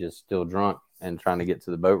morning and be just still drunk and trying to get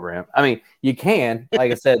to the boat ramp. I mean, you can,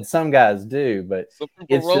 like I said, some guys do, but some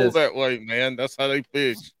people roll that way, man. That's how they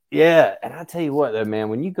fish. Yeah, and I tell you what, though, man,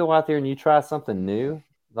 when you go out there and you try something new,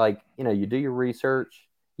 you do your research,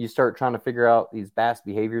 you start trying to figure out these bass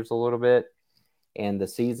behaviors a little bit and the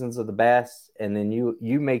seasons of the bass, and then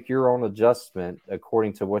you make your own adjustment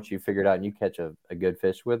according to what you figured out, and you catch a good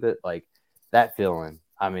fish with it, like that feeling.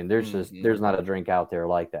 I mean, there's not a drink out there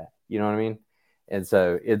like that. You know what I mean? And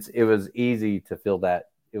so it was easy to fill that.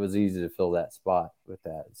 It was easy to fill that spot with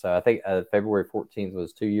that. So I think February 14th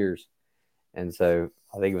was 2 years. And so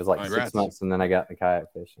I think it was 6 months, and then I got into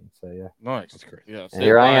kayak fishing. So yeah, nice. That's great. Yeah, and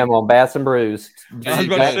here I am on Bass and Brews. I was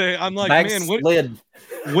about to say, I'm like, man,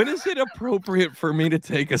 when is it appropriate for me to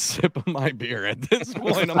take a sip of my beer? At this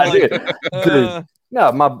point, I'm like, No,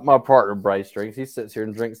 my partner Bryce drinks. He sits here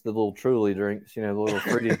and drinks the little Truly drinks, the little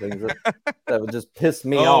fruity things that would just piss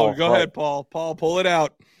me off. Go ahead, Paul. Paul, pull it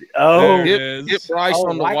out. Oh, get Bryce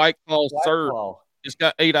on the White Claw syrup. Claw. It's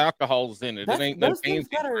got 8 alcohols in it. It ain't no fancy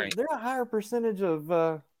drink. They're a higher percentage of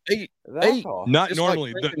 8. alcohol. Not Just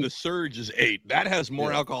normally. like the Surge is 8. That has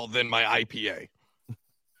more alcohol than my IPA.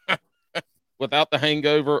 Without the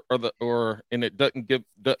hangover and it doesn't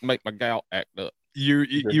make my gout act up.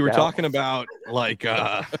 You were talking about like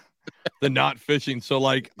the not fishing. So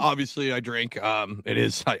like obviously I drink I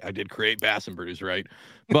did create Bass and Brews, right?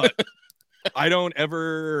 But I don't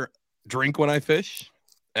ever drink when I fish,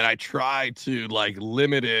 and I try to like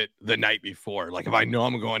limit it the night before. Like if I know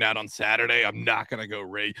I'm going out on Saturday, I'm not gonna go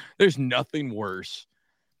rate. There's nothing worse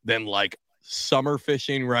than like summer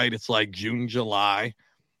fishing, right? It's like June, July,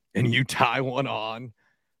 and you tie one on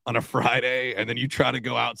a Friday, and then you try to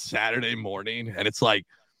go out Saturday morning, and it's like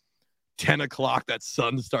 10 o'clock, that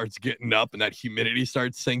sun starts getting up and that humidity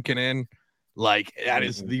starts sinking in. Like that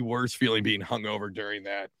is the worst feeling, being hungover during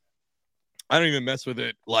that. I don't even mess with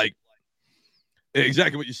it. Like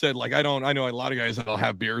exactly what you said. Like I know a lot of guys that'll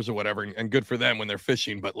have beers or whatever, and good for them when they're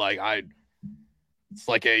fishing, but like it's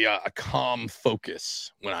like a calm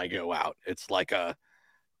focus when I go out. It's like a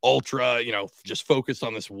ultra, just focus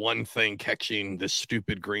on this one thing, catching this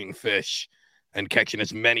stupid green fish and catching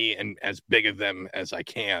as many and as big of them as I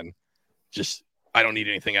can. Just, I don't need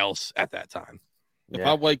anything else at that time. If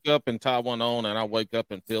I wake up and tie one on and I wake up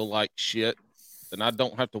and feel like shit, then I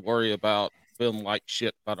don't have to worry about feeling like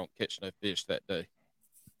shit if I don't catch no fish that day.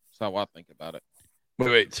 That's how I think about it.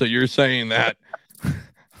 Wait. So you're saying that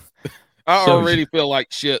I already feel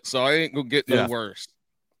like shit, so I ain't gonna get no worse.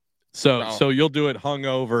 So you'll do it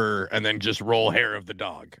hungover and then just roll hair of the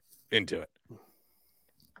dog into it.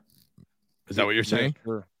 Is that what you're saying?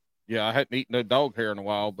 Sure. Yeah, I hadn't eaten no dog hair in a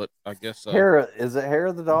while, but I guess is it hair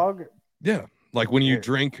of the dog? Yeah, like when you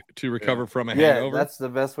drink to recover from a hangover. Yeah, that's the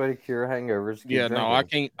best way to cure hangovers. Yeah, no, I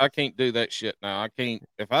can't do that shit now. I can't.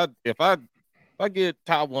 If I get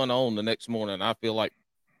tie one on the next morning, I feel like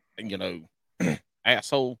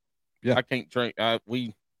asshole. Yeah, I can't drink.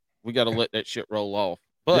 We got to let that shit roll off.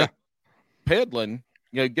 But pedaling,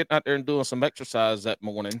 getting out there and doing some exercise that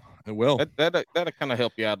morning, it will. That'll kind of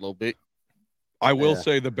help you out a little bit. I will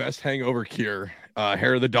say the best hangover cure,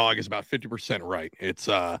 hair of the dog, is about 50% right. It's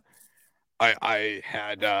I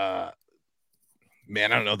had I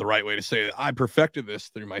don't know the right way to say it. I perfected this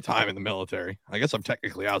through my time in the military. I guess I'm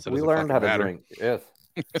technically out. We learned how to drink. Yes.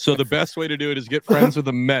 So the best way to do it is get friends with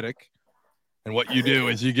a medic. And what you do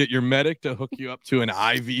is you get your medic to hook you up to an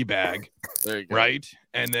IV bag, right?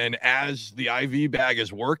 And then as the IV bag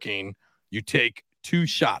is working, you take 2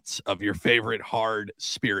 shots of your favorite hard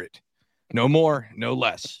spirit. No more, no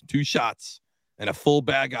less. 2 shots and a full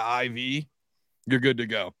bag of IV, you're good to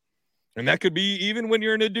go. And that could be even when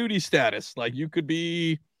you're in a duty status. Like you could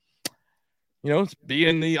be,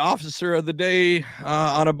 being the officer of the day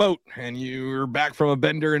on a boat, and you're back from a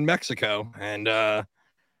bender in Mexico, and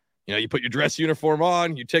you put your dress uniform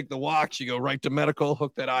on, you take the watch, you go right to medical,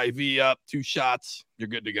 hook that IV up, 2 shots, you're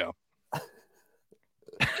good to go.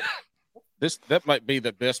 That might be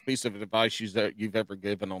the best piece of advice you've ever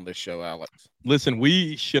given on this show, Alex. Listen,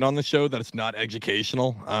 we shit on the show that it's not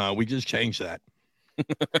educational. We just changed that.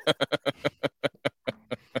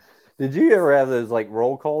 Did you ever have those like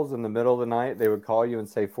roll calls in the middle of the night? They would call you and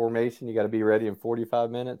say formation, you got to be ready in 45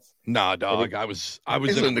 minutes. Nah, dog. I was in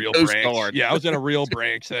a real branch. Yeah, I was in a real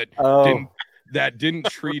branch that didn't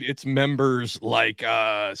treat its members like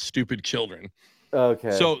stupid children.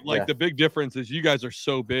 Okay. So the big difference is you guys are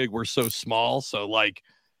so big, we're so small. So like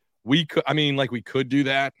we could do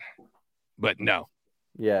that, but no.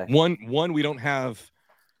 Yeah. One we don't have.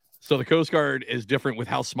 So the Coast Guard is different with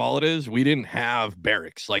how small it is. We didn't have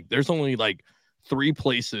barracks. Like there's only like 3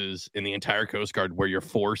 places in the entire Coast Guard where you're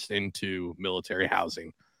forced into military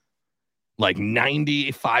housing. Like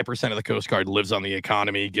 95% of the Coast Guard lives on the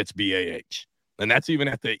economy, gets BAH. And that's even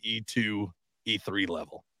at the E2, E3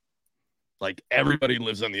 level. Like everybody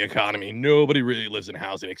lives on the economy. Nobody really lives in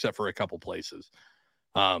housing except for a couple places.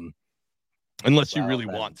 Unless you really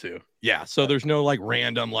want to. Yeah. So there's no like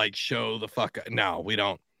random like show the fuck. No, we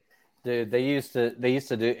don't. Dude, they used to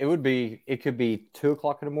do it could be 2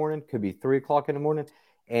 o'clock in the morning, could be 3 o'clock in the morning.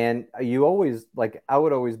 And you always I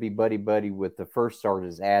would always be buddy with the first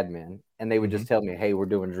sergeant's admin, and they would just tell me, hey, we're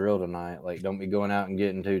doing drill tonight. Like, don't be going out and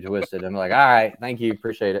getting too twisted. I'm like, all right, thank you,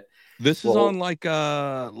 appreciate it. This is on like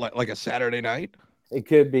a Saturday night. It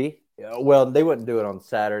could be. Well, they wouldn't do it on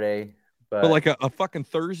Saturday, but like a fucking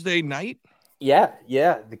Thursday night. Yeah,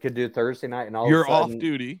 they could do Thursday night, and all you're of a sudden, off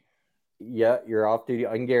duty. Yeah, you're off duty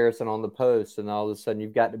in garrison on the post, and all of a sudden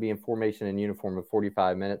you've got to be in formation and uniform in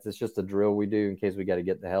 45 minutes. It's just a drill we do in case we got to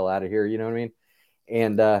get the hell out of here. You know what I mean?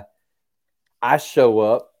 And I show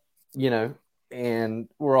up, and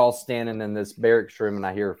we're all standing in this barracks room, and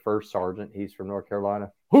I hear a first sergeant. He's from North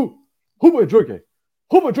Carolina. Who been drinking?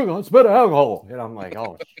 Who been drinking? It's better alcohol. And I'm like,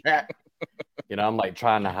 oh shit. I'm like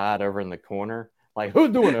trying to hide over in the corner. Like,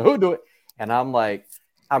 who's doing it? Who do it? And I'm like,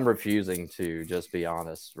 I'm refusing to just be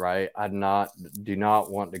honest, right? I do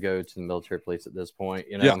not want to go to the military police at this point.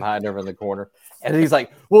 I'm hiding over in the corner. And he's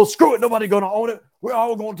like, well, screw it. Nobody going to own it. We're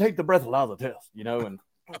all going to take the breath out of the test, And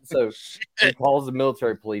so he calls the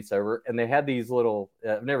military police over, and they had these little,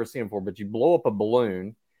 I've never seen them before, but you blow up a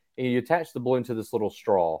balloon and you attach the balloon to this little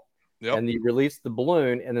straw. Yep. And you release the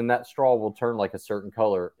balloon, and then that straw will turn like a certain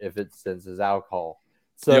color if it senses alcohol.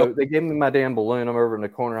 So They gave me my damn balloon. I'm over in the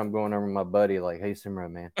corner. I'm going over to my buddy, like, hey,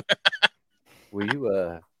 Simran, man, will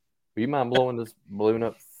you mind blowing this balloon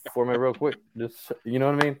up for me real quick? Just, you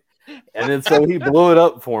know what I mean? And then so he blew it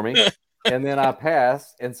up for me, and then I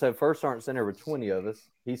passed. And so First Sergeant sent over 20 of us.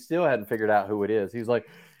 He still hadn't figured out who it is. He's like,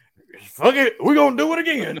 fuck it, we're going to do it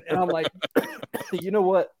again. And I'm like, you know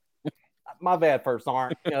what? My bad, First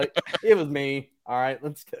Sergeant. It was me. All right,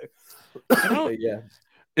 let's go. Yeah.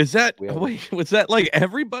 Was that like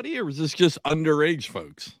everybody, or was this just underage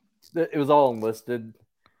folks? It was all enlisted.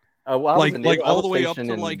 Like all the way up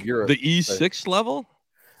to like Europe, the E6 level?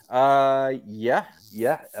 Yeah.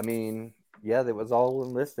 I mean, yeah, it was all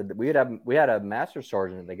enlisted. We had a master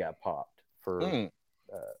sergeant that got popped for.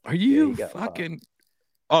 Are you fucking? Popped.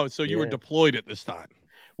 Oh, so you were deployed at this time?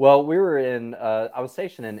 Well, we were in. I was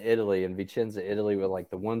stationed in Italy, in Vicenza, Italy, with like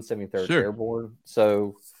the 173rd Airborne.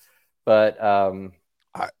 So, but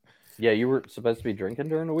yeah, you were supposed to be drinking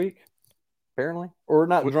during the week, apparently, or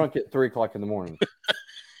not drunk at 3:00 in the morning.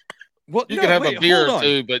 Well, you can have a beer or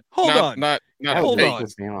two, but not hold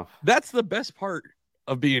on. That's the best part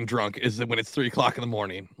of being drunk, is that when it's 3:00 in the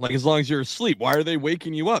morning. Like, as long as you're asleep, why are they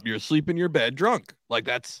waking you up? You're asleep in your bed, drunk. Like,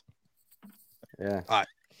 that's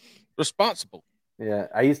responsible. Yeah,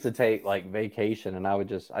 I used to take like vacation, and I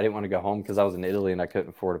didn't want to go home because I was in Italy and I couldn't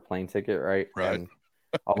afford a plane ticket, right? And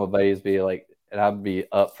all my buddies be like, and I'd be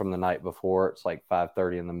up from the night before. It's like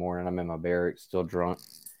 5:30 in the morning. I'm in my barracks, still drunk,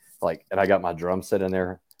 and I got my drum set in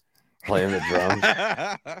there, playing the drums,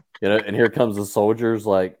 and here comes the soldiers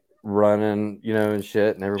like running, and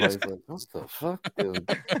shit, and everybody's like, what the fuck is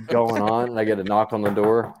going on? And I get a knock on the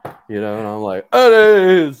door, and I'm like, it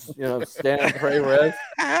is, stand pray rest,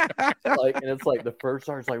 and it's like the first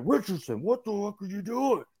sergeant's like, Richardson, what the fuck are you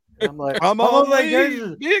doing? And I'm like, I'm on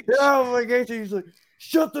vacation. Yeah, I'm on vacation. He's like,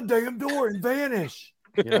 shut the damn door and vanish.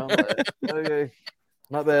 I'm like, okay,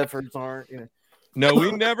 not bad, First Sergeant. No,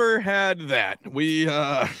 we never had that. We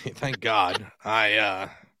thank God. I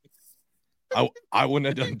wouldn't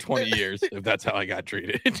have done 20 years if that's how I got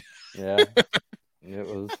treated. Yeah, it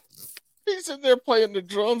was. He's in there playing the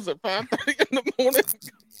drums at 5:30 in the morning.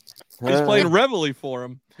 He's playing Reveille for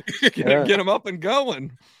him. Get him up and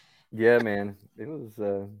going. Yeah, man. It was.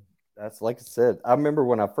 That's like I said. I remember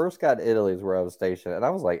when I first got to Italy, is where I was stationed, and I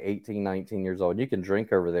was like 18, 19 years old. You can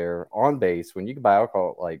drink over there on base when you can buy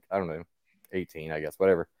alcohol. Like, I don't know, 18, I guess,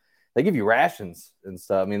 whatever. They give you rations and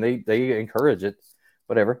stuff. I mean, they encourage it.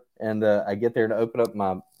 Whatever. And I get there to open up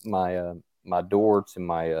my door to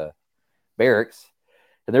my barracks,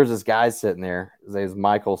 and there's this guy sitting there. His name is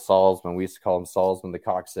Michael Salzman. We used to call him Salzman, the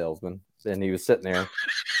cock salesman. And he was sitting there,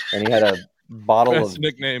 and he had a bottle of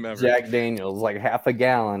nickname ever. Jack Daniels, like half a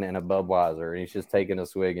gallon, and a Budweiser, and he's just taking a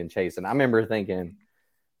swig and chasing. I remember thinking,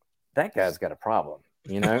 that guy's got a problem.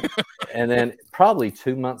 And then probably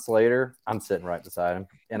 2 months later, I'm sitting right beside him,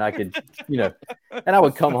 and I could, and I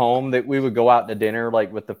would come home, that we would go out to dinner,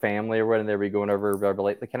 like with the family or whatever. They'd be going over,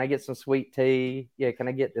 like, can I get some sweet tea? Yeah. Can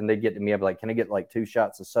I get, and they'd get to me. I'd be like, can I get like 2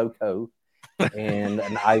 shots of SoCo and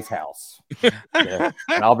an ice house? Yeah.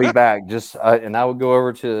 And I'll be back. And I would go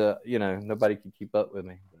over to, nobody could keep up with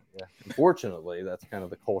me. But yeah. Unfortunately, that's kind of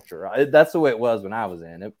the culture. That's the way it was when I was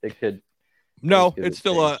in. It could. No, it's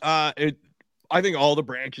still I think all the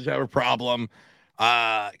branches have a problem.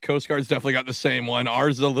 Coast Guard's definitely got the same one.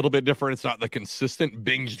 Ours is a little bit different. It's not the consistent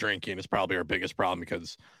binge drinking is probably our biggest problem,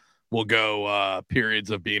 because we'll go periods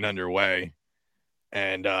of being underway.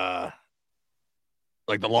 And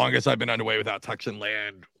like the longest I've been underway without touching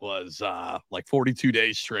land was like 42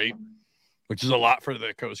 days straight, which is a lot for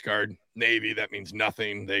the Coast Guard. Navy, that means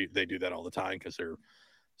nothing. They do that all the time because they're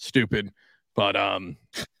stupid. But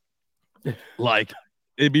like,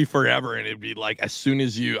 it'd be forever, and it'd be like, as soon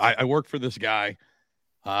as I worked for this guy,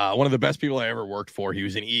 one of the best people I ever worked for. He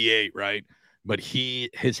was an E8, right? But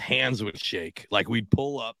his hands would shake. Like, we'd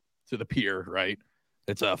pull up to the pier, right?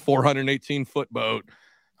 It's a 418-foot boat,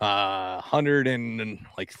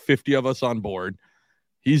 150 of us on board.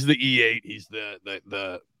 He's the E8. He's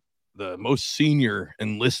the most senior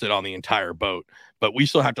enlisted on the entire boat, but we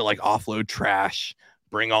still have to like offload trash,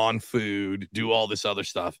 bring on food, do all this other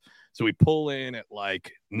stuff. So we pull in at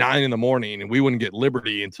like 9 a.m, and we wouldn't get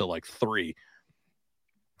liberty until like 3.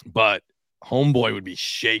 But homeboy would be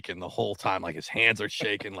shaking the whole time. Like his hands are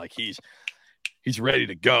shaking. Like he's ready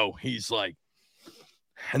to go. He's like,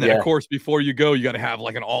 and then of course, before you go, you got to have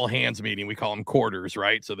like an all hands meeting. We call them quarters,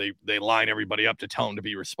 right? So they line everybody up to tell them to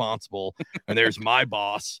be responsible. And there's my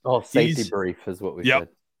boss. Oh, safety brief is what we said.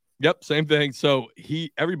 Yep. Same thing. So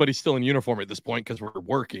everybody's still in uniform at this point because we're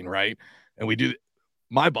working, right? And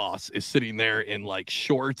my boss is sitting there in like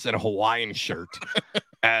shorts and a Hawaiian shirt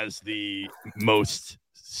as the most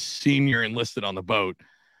senior enlisted on the boat.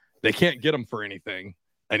 They can't get him for anything.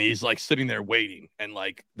 And he's like sitting there waiting, and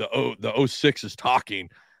like the 06 is talking,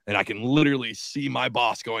 and I can literally see my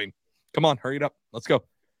boss going, "Come on, hurry it up. Let's go.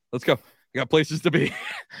 We got places to be."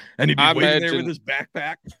 And he'd be waiting there with his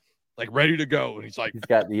backpack, like ready to go. And he's like, he's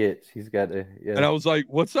got the itch. He's got to. Yeah. And I was like,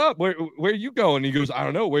 "What's up? Where are you going?" He goes, "I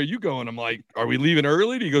don't know. Where are you going?" I'm like, "Are we leaving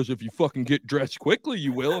early?" And he goes, "If you fucking get dressed quickly,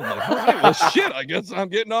 you will." I'm like, "All right, well, shit. I guess I'm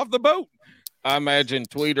getting off the boat." I imagine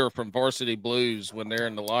Tweeter from Varsity Blues when they're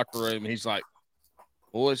in the locker room. He's like,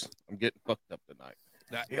 "Boys, I'm getting fucked up tonight."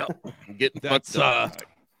 I'm getting fucked up tonight.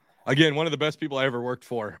 Again, one of the best people I ever worked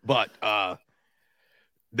for, but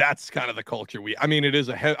that's kind of the culture it is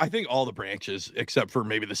I think all the branches except for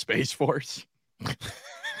maybe the Space Force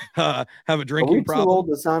have a drinking problem. Too old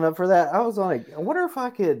to sign up for that? I was like, I wonder if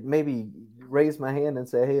I could maybe raise my hand and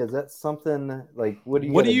say, "Hey, is that something like what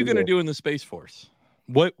are you going to do in the Space Force?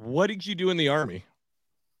 What did you do in the Army?"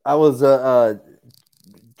 I was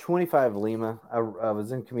 25 Lima. I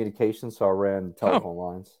was in communications, so I ran telephone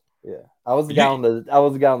lines. Yeah, I was the guy on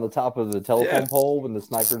the top of the telephone pole when the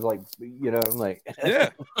sniper's like, I'm like,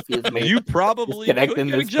 excuse me, you probably connecting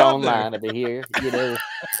this phone line over here.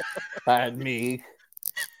 Find me,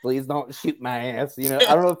 please don't shoot my ass. I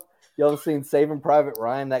don't know if y'all have seen Saving Private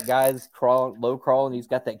Ryan. That guy's low crawling. He's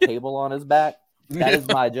got that cable on his back. That is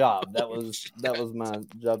my job. That was my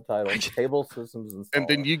job title. Cable systems installer. And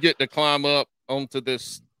then you get to climb up onto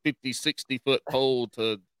this 50-60 foot pole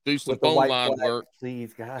to do some phone line work.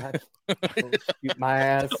 Please, God, shoot my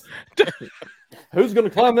ass. Who's gonna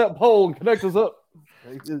climb that pole and connect us up?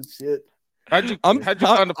 Shit. How'd you find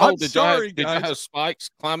the pole? Did you have spikes,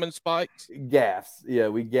 climbing spikes? Gaffs. Yeah,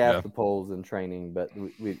 we gaffed the poles in training, but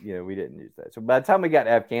we didn't use that. So by the time we got to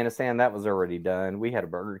Afghanistan, that was already done. We had a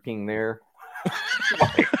Burger King there.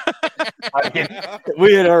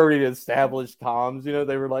 We had already established comms.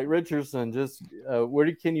 They were like, "Richardson, just what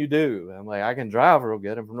can you do?" I'm like, "I can drive real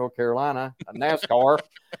good. I'm from North Carolina. A NASCAR."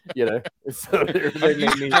 So they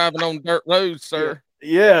made me driving on dirt roads, sir.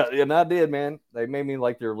 Yeah, and I did, man. They made me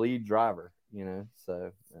like their lead driver.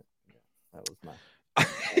 So that was my.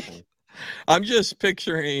 I'm just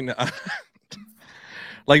picturing.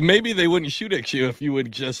 Like maybe they wouldn't shoot at you if you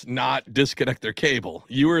would just not disconnect their cable.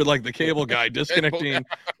 You were like the cable guy disconnecting.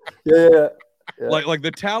 Yeah. Like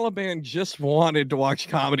the Taliban just wanted to watch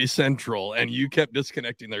Comedy Central and you kept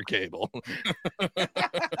disconnecting their cable.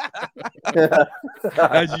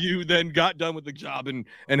 As you then got done with the job and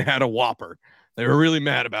had a Whopper. They were really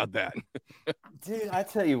mad about that. Dude, I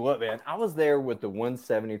tell you what, man, I was there with the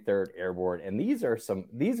 173rd Airborne, and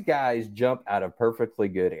these guys jump out of perfectly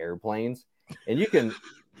good airplanes. And you can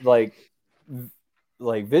like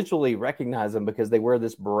visually recognize them because they wear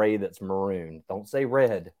this beret that's maroon. Don't say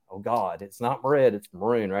red. Oh God, it's not red, it's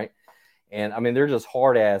maroon, right? And they're just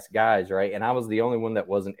hard ass guys, right? And I was the only one that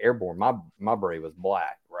wasn't airborne. My beret was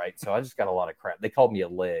black, right? So I just got a lot of crap. They called me a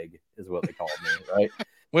leg, is what they called me, right?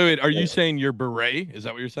 Wait, are you saying your beret? Is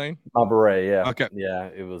that what you're saying? My beret, yeah. Okay. Yeah,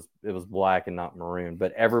 it was black and not maroon.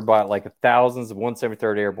 But everybody, like thousands of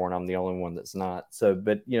 173rd Airborne, I'm the only one that's not. So,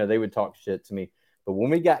 but they would talk shit to me. But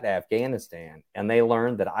when we got to Afghanistan and they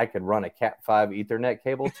learned that I could run a Cat5 Ethernet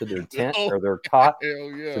cable to their tent or their cot,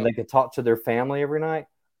 and they could talk to their family every night.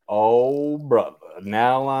 Oh, brother,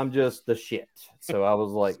 now I'm just the shit. So I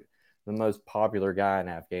was like the most popular guy in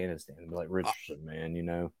Afghanistan. Like, Richardson,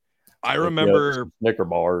 man, I remember Snicker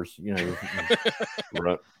bars,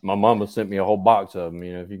 my mama sent me a whole box of them,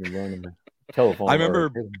 if you can run them telephone. I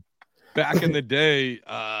remember back in the day,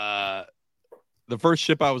 the first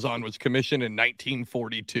ship I was on was commissioned in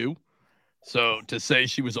 1942. So to say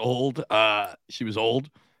she was old, she was old.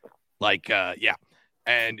 Like, yeah.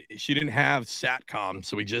 And she didn't have SATCOM.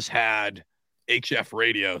 So we just had HF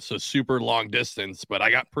radio. So super long distance, but I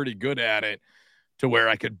got pretty good at it to where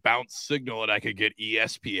I could bounce signal and I could get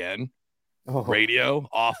ESPN radio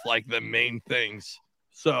off like the main things.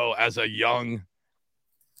 So as a young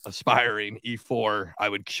aspiring E4, I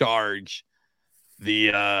would charge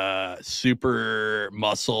the super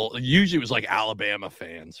muscle. Usually it was like Alabama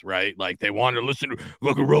fans, right? Like they wanted to listen to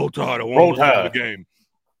look at Roll Tide. I want to listen to the game.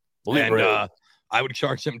 And I would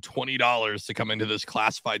charge them $20 to come into this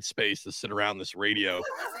classified space to sit around this radio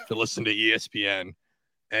to listen to ESPN.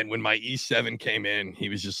 And when my E7 came in, he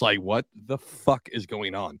was just like, what the fuck is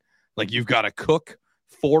going on? Like, you've got a cook,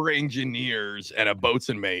 4 engineers, and a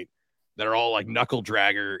boatswain mate that are all like knuckle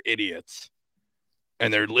dragger idiots.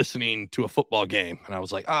 And they're listening to a football game. And I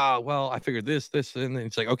was like, well, I figured this. And then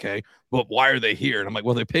it's like, okay, but why are they here? And I'm like,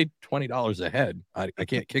 well, they paid $20 a head. I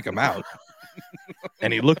can't kick them out.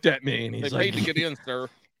 And he looked at me and he's like, they paid to get in, sir.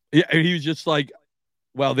 Yeah. And he was just like,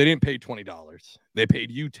 well, they didn't pay $20. They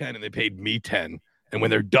paid you 10 and they paid me 10. And when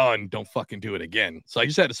they're done, don't fucking do it again. So I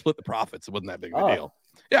just had to split the profits. It wasn't that big of a deal.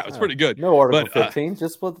 Yeah, it was pretty good. No Article 15,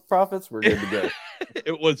 just split the profits. We're good to go.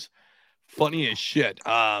 It was funny as shit.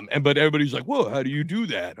 But everybody's like, whoa, how do you do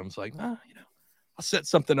that? I was like, I'll set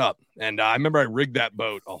something up. And I remember I rigged that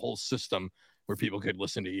boat, a whole system where people could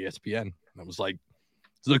listen to ESPN. And I was like,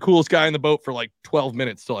 this is the coolest guy in the boat for like 12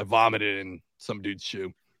 minutes till I vomited in some dude's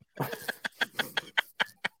shoe.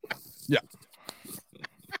 Yeah.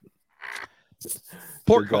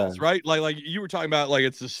 Port calls, right? Like you were talking about, like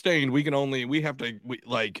it's sustained.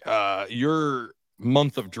 Your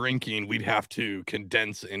month of drinking, we'd have to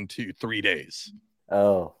condense into 3 days.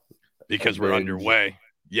 Oh, because we're underway.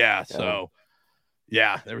 Yeah. So,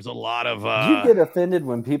 there was a lot of. Do you get offended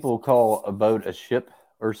when people call a boat a ship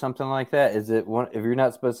or something like that? Is it one if you're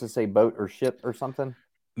not supposed to say boat or ship or something?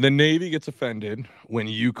 The Navy gets offended when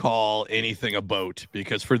you call anything a boat,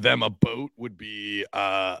 because for them a boat would be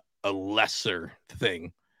a lesser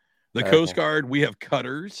thing. The Coast Guard, we have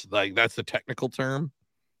cutters, like that's the technical term.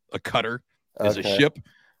 A cutter is a ship,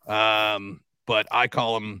 but I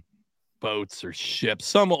call them boats or ships.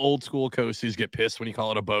 Some old school coasties get pissed when you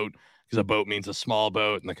call it a boat, because a boat means a small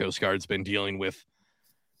boat, and the Coast Guard's been dealing with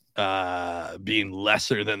being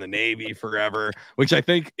lesser than the Navy forever, which I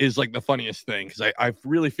think is like the funniest thing, because I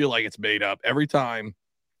really feel like it's made up. Every time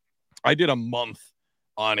I did a month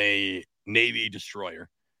on a Navy destroyer,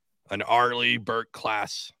 an Arleigh Burke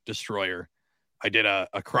class destroyer, I did a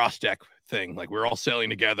cross deck thing. Like, we're all sailing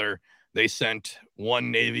together. They sent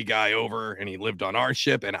one Navy guy over and he lived on our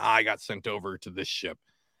ship, and I got sent over to this ship.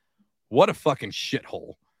 What a fucking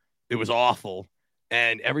shithole. It was awful.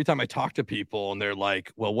 And every time I talk to people and they're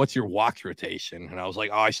like, well, what's your watch rotation? And I was like,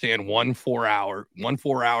 I stand one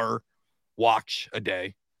 4-hour watch a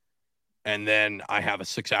day. And then I have a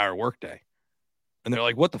 6-hour work day. And they're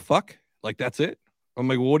like, what the fuck? Like, that's it? I'm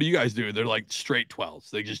like, well, what do you guys do? They're like straight 12s.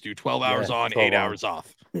 They just do 12 hours on, 8 hours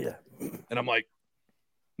off. Yeah. And I'm like,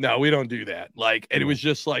 no, we don't do that. Like, and it was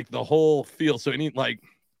just like the whole feel. So I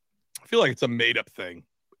feel like it's a made up thing,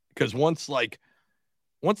 because once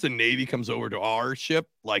the Navy comes over to our ship,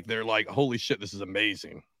 like, they're like, holy shit, this is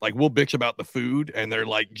amazing. Like, we'll bitch about the food and they're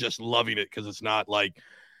like just loving it, because it's not like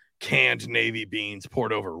canned Navy beans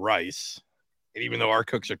poured over rice. And even though our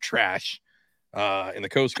cooks are trash in the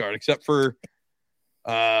Coast Guard, except for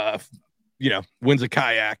wins a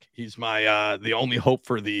kayak. He's my the only hope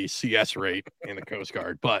for the CS rate in the Coast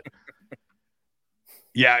Guard. But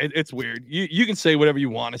yeah, it's weird. You can say whatever you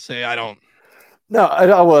want to say. I don't. No,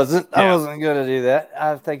 I wasn't. Yeah. I wasn't going to do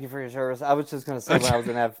that. Thank you for your service. I was just going to say when I was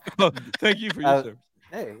in thank you for your service.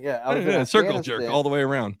 Hey, yeah, I was in circle jerk all the way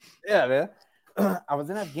around. Yeah, man. I was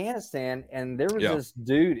in Afghanistan, and there was this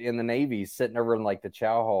dude in the Navy sitting over in like the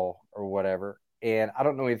chow hall or whatever. And I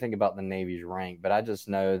don't know anything about the Navy's rank, but I just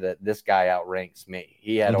know that this guy outranks me.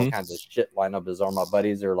 He had all kinds of shit lined up his arm. My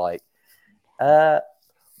buddies are like,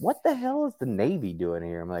 what the hell is the Navy doing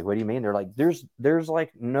here? I'm like, what do you mean? They're like, there's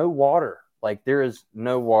like no water. Like, there is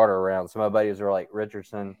no water around. So my buddies are like,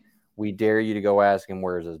 Richardson, we dare you to go ask him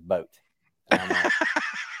where's his boat. And I'm like,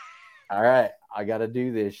 all right, I got to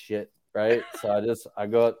do this shit, right? So I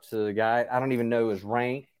go up to the guy. I don't even know his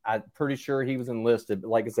rank. I'm pretty sure he was enlisted, but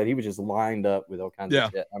like I said, he was just lined up with all kinds of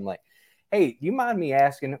shit. I'm like, hey, do you mind me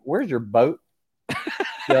asking, where's your boat?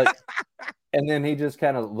 And then he just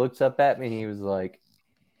kind of looks up at me and he was like,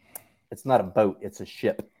 it's not a boat, it's a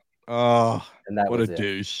ship. Oh, and that what was a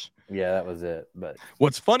douche. Yeah, that was it. But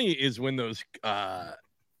what's funny is when those the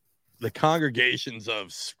congregations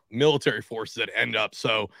of military forces that end up.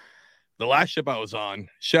 So the last ship I was on,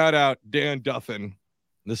 shout out Dan Duffin.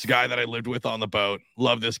 This guy that I lived with on the boat.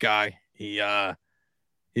 Love this guy. He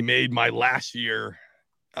made my last year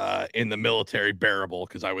in the military bearable,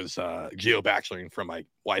 because I was geo-bacheloring from my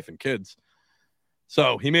wife and kids.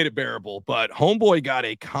 So he made it bearable, but homeboy got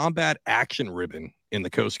a combat action ribbon in the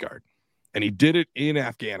Coast Guard, and he did it in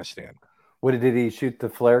Afghanistan. What did he shoot the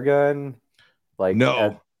flare gun?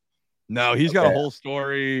 No, he's got a whole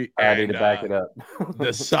story. I need to back it up.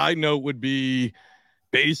 The side note would be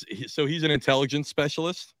so he's an intelligence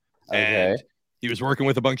specialist. Okay. And he was working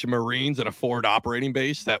with a bunch of Marines at a forward operating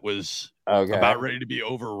base that was about ready to be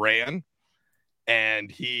overran. And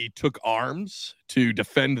he took arms to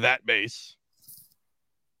defend that base.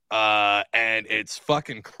 And it's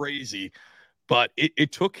fucking crazy. But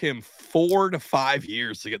it took him 4 to 5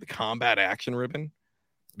 years to get the combat action ribbon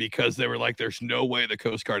because they were like, there's no way the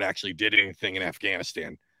Coast Guard actually did anything in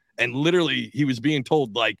Afghanistan. And literally, he was being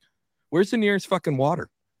told, like, where's the nearest fucking water?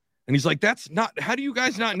 And he's like, that's not, how do you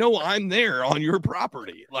guys not know I'm there on your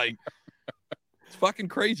property? Like, it's fucking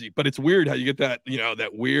crazy. But it's weird how you get that, that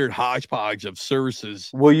weird hodgepodge of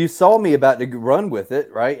services. Well, you saw me about to run with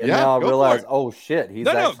it, right? And now I realize, oh shit, he's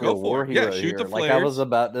actually a war hero shoot here. The like I was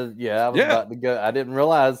about to, about to go. I didn't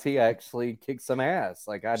realize he actually kicked some ass.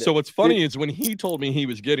 So what's funny is when he told me he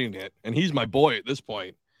was getting it, and he's my boy at this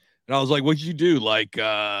point, and I was like, what'd you do? Like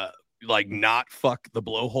not fuck the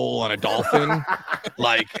blowhole on a dolphin?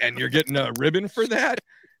 And you're getting a ribbon for that?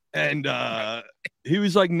 And he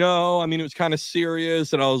was like, no, I mean, it was kind of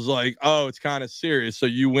serious. And I was like, oh, it's kind of serious. So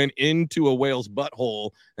you went into a whale's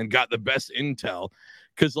butthole and got the best intel.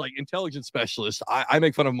 Because intelligence specialists, I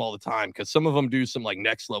make fun of them all the time because some of them do some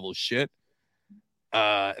next level shit.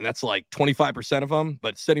 And that's 25% of them,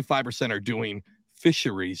 but 75% are doing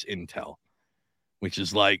fisheries intel, which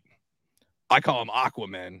is I call them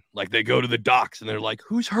Aquaman. They go to the docks and they're like,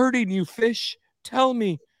 who's hurting you, fish? Tell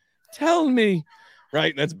me.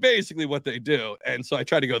 Right. And that's basically what they do. And so I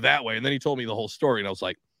tried to go that way. And then he told me the whole story. And I was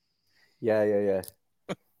like, yeah.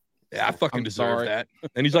 Yeah, I fucking deserve that.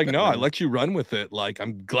 And he's like, no, I let you run with it.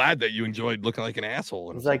 I'm glad that you enjoyed looking like an asshole.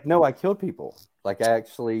 And he's like, no, I killed people. I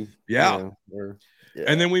actually. Yeah.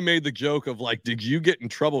 And then we made the joke of did you get in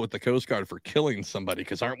trouble with the Coast Guard for killing somebody?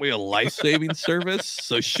 Because aren't we a life-saving service?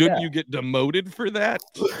 So shouldn't you get demoted for that?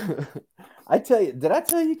 Did I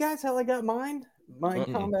tell you guys how I got mine? My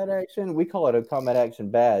combat action, we call it a combat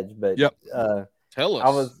action badge, but tell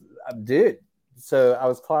us. So I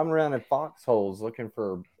was climbing around in foxholes looking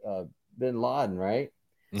for bin Laden, right?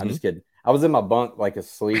 Mm-hmm. I'm just kidding. I was in my bunk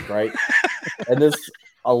asleep, right? And this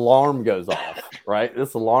alarm goes off, right?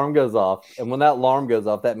 This alarm goes off, and when that alarm goes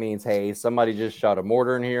off, that means, hey, somebody just shot a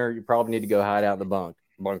mortar in here. You probably need to go hide out in the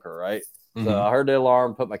bunker, right? Mm-hmm. So I heard the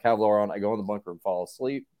alarm, put my Kevlar on, I go in the bunker and fall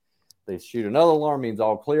asleep. They shoot another alarm, means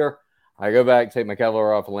all clear. I go back, take my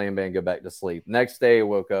Kevlar off, land band, go back to sleep. Next day, I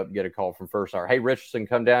woke up, get a call from First Hour. Hey, Richardson,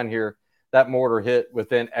 come down here. That mortar hit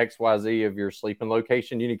within XYZ of your sleeping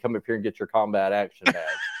location. You need to come up here and get your combat action badge.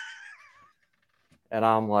 And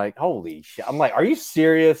I'm like, holy shit. I'm like, are you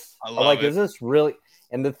serious? I love it. Is this really?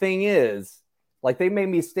 And the thing is, they made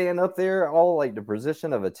me stand up there, all the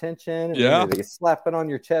position of attention. And they slap it on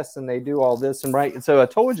your chest and they do all this. And so I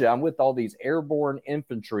told you, I'm with all these airborne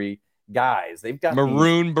infantry guys. They've got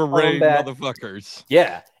maroon beret motherfuckers.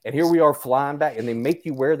 Yeah. And here we are flying back, and they make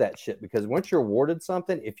you wear that shit because once you're awarded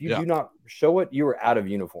something, if you do not show it, you are out of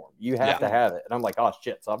uniform. You have to have it. And I'm like, oh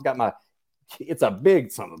shit. So I've got it's a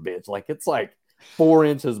big son of a bitch. It's 4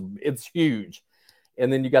 inches. It's huge.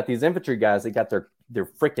 And then you got these infantry guys. They got their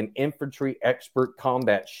freaking infantry expert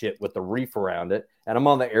combat shit with the reef around it. And I'm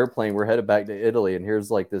on the airplane. We're headed back to Italy. And here's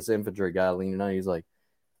this infantry guy leaning on. He's like,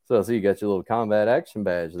 so I see you got your little combat action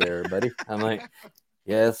badge there, buddy. I'm like,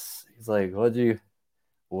 yes. He's like, what'd you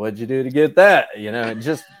do to get that? And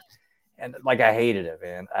I hated it,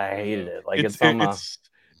 man. I hated it.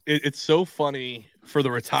 It's so funny for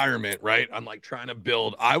the retirement, right? I'm trying to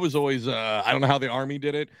build. I was always, I don't know how the Army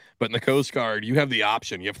did it, but in the Coast Guard, you have the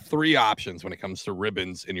option. You have 3 options when it comes to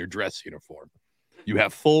ribbons in your dress uniform. You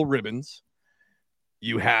have full ribbons,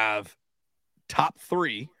 you have top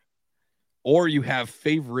 3, or you have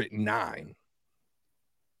favorite 9,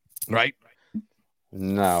 right?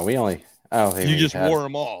 No, we only. You just wore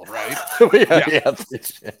them all, right? yeah.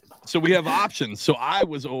 So we have options. So I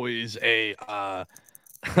was always a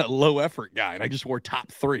low effort guy, and I just wore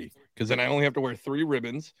top 3 because then I only have to wear 3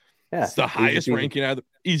 ribbons. Yeah, it's the highest ranking out of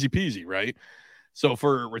easy peasy, right? So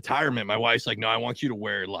for retirement, my wife's like, no, I want you to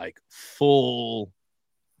wear full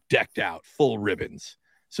decked out, full ribbons.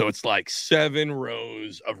 So it's 7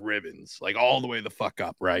 rows of ribbons, all the way the fuck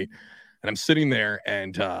up, right? And I'm sitting there,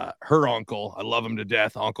 and her uncle, I love him to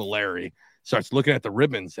death, Uncle Larry, starts looking at the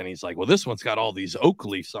ribbons, and he's like, well, this one's got all these oak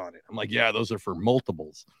leaves on it. I'm like, yeah, those are for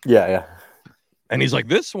multiples. Yeah. And he's like,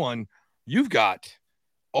 this one, you've got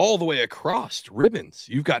all the way across ribbons.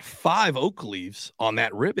 You've got 5 oak leaves on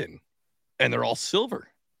that ribbon. and they're all silver.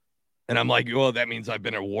 And I'm like, well, that means I've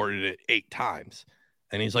been awarded it 8 times.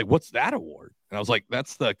 And he's like, what's that award? And I was like,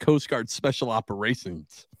 that's the Coast Guard Special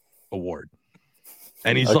Operations Award.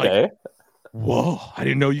 And he's like, whoa, I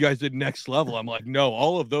didn't know you guys did next level. I'm like, no,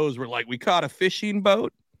 all of those were like, we caught a fishing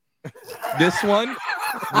boat. This one,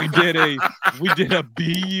 we did a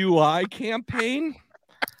BUI campaign.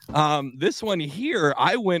 This one here,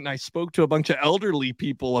 I went and I spoke to a bunch of elderly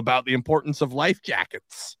people about the importance of life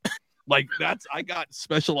jackets. Like I got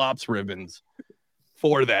special ops ribbons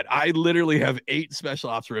for that. I literally have 8 special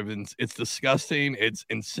ops ribbons. It's disgusting. It's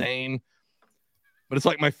insane, but it's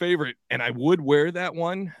like my favorite. And I would wear that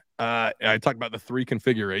one. I talked about the 3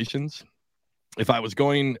 configurations. If I was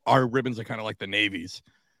going, our ribbons are kind of like the Navy's.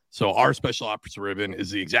 So our special ops ribbon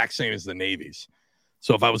is the exact same as the Navy's.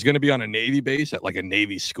 So if I was going to be on a Navy base at like a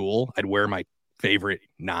Navy school, I'd wear my favorite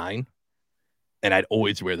 9. And I'd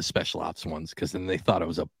always wear the special ops ones because then they thought I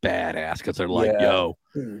was a badass because they're like, yo,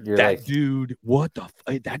 that dude,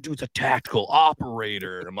 that dude's a tactical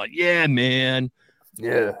operator. And I'm like, yeah, man.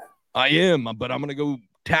 Yeah, I am. But I'm going to go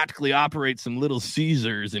tactically operate some Little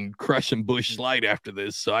Caesars and crush some Bush Light after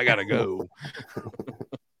this. So I got to go.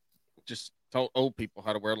 Just tell old people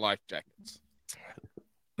how to wear life jackets.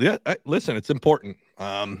 Yeah. Listen, it's important.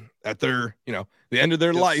 At their, the end of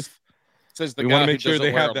their life. Says the we guy want to make sure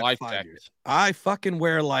they have that life 5 jacket. years. I fucking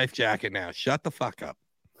wear a life jacket now. Shut the fuck up.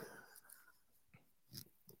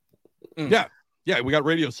 Yeah. We got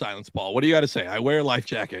radio silence, Paul. What do you got to say? I wear a life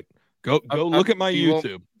jacket. Go look at my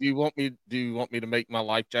YouTube. Do you want me to make my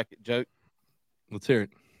life jacket joke? Let's hear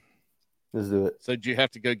it. Let's do it. So do you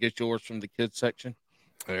have to go get yours from the kids section?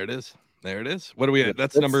 There it is. What are we at?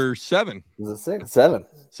 That's number 7. Is it 6? 7.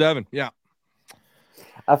 7. Yeah.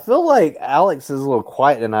 I feel like Alex is a little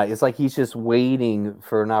quiet tonight. It's like he's just waiting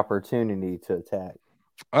for an opportunity to attack.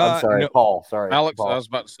 I'm sorry, no. Paul. Sorry, Alex. Paul. I was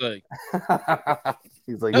about to say.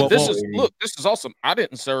 He's like, no, this is awesome. I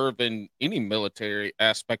didn't serve in any military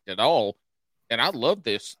aspect at all, and I love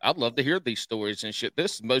this. I'd love to hear these stories and shit.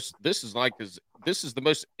 This is the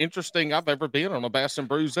most interesting I've ever been on a Bass and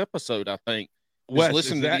Brews episode. I think. Just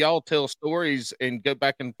listen to y'all tell stories and go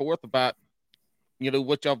back and forth about,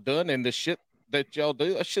 what y'all done and the shit that y'all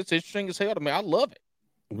do. That shit's interesting as hell to me. I love it.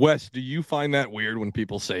 Wes, do you find that weird when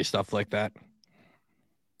people say stuff like that?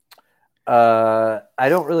 I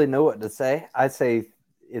don't really know what to say. I say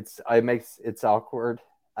it's awkward.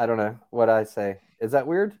 I don't know what I say. Is that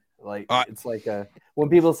weird? Like it's like when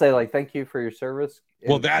people say like thank you for your service.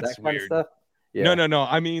 Well, that's that kind weird. Of stuff. Yeah. No.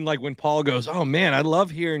 I mean, like when Paul goes, "Oh man, I love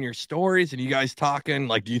hearing your stories and you guys talking."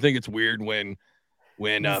 Like, do you think it's weird when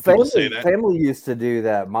people say that? Family used to do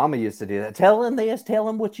that. Mama used to do that. Tell him this. Tell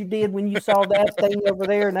him what you did when you saw that thing over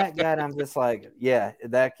there and that guy. And I'm just like, yeah,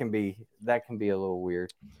 that can be a little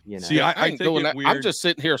weird. See, I think doing that. I'm just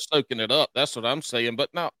sitting here soaking it up. That's what I'm saying.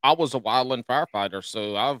 But no, I was a wildland firefighter,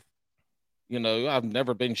 so I've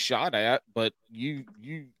never been shot at. But you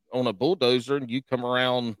on a bulldozer and you come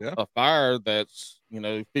around a fire that's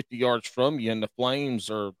 50 yards from you and the flames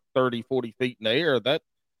are 30, 40 feet in the air. That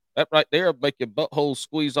right there will make your butthole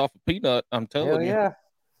squeeze off a peanut. I'm telling you. Yeah.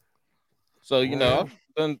 So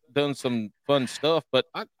I've done some fun stuff, but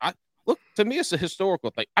I look, to me it's a historical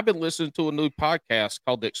thing. I've been listening to a new podcast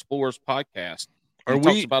called the Explorers Podcast.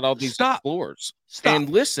 Talks about all these explorers. Stop. And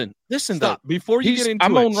listen. Stop. Before you get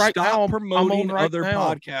into stop promoting other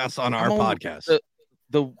podcasts on our podcast.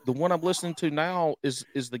 The one I'm listening to now is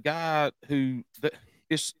the guy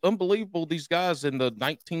it's unbelievable. These guys in the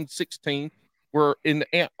 1916 were in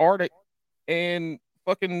the Antarctic and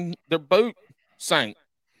fucking their boat sank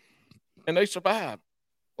and they survived.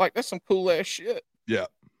 Like, that's some cool ass shit. Yeah.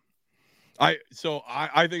 I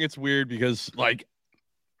think it's weird because like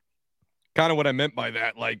kind of what I meant by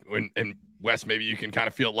that, like and Wes, maybe you can kind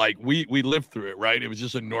of feel like we lived through it, right? It was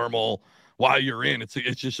just a normal while you're in, it's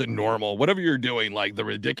just a normal, whatever you're doing, like the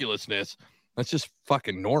ridiculously, that's just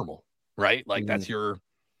fucking normal, right? Like that's your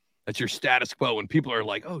status quo. And people are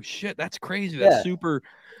like, oh shit, that's crazy. That's super.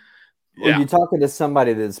 Well, you're talking to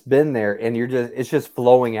somebody that's been there and it's just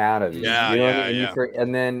flowing out of you.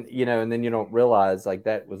 And then you don't realize like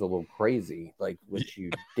that was a little crazy, like what you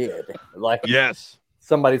did. Like, yes.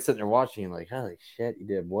 Somebody's sitting there watching like, holy shit, you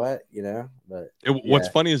did what? But what's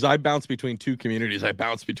funny is I bounce between two communities. I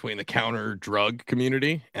bounce between the counter drug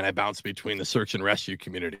community and I bounce between the search and rescue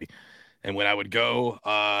community. And when I would go,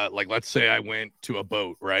 like, let's say I went to a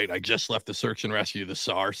boat, right? I just left the search and rescue, the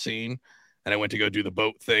SAR scene, and I went to go do the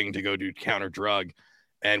boat thing to go do counter drug.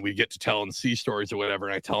 And we get to tell them sea stories or whatever.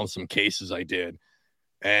 And I tell them some cases I did.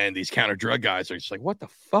 And these counter drug guys are just like, what the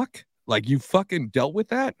fuck? Like, you fucking dealt with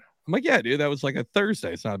that? I'm like, yeah, dude, that was like a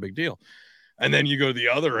Thursday. It's not a big deal. And then you go to the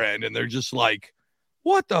other end and they're just like,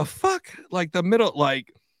 what the fuck? Like the middle,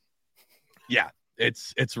 like, yeah,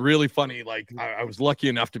 it's really funny. Like I was lucky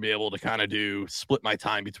enough to be able to kind of split my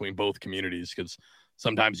time between both communities, because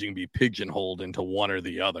sometimes you can be pigeonholed into one or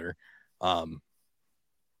the other.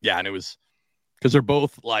 Yeah, and it was because they're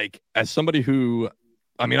both like, as somebody who,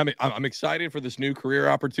 I mean, I'm excited for this new career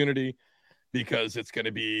opportunity because it's going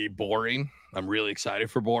to be boring. I'm really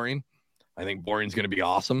excited for boring. I think boring's going to be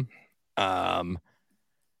awesome. But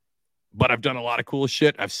I've done a lot of cool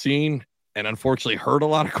shit. I've seen and unfortunately heard a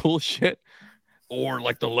lot of cool shit, or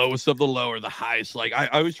like the lowest of the low or the highest. Like I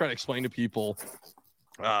always try to explain to people,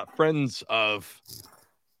 friends of,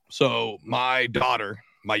 so my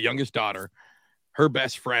youngest daughter, her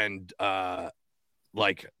best friend,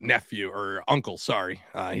 like nephew or uncle, sorry.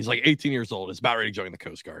 He's like 18 years old. Is about ready to join the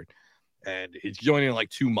Coast Guard. And he's joining in like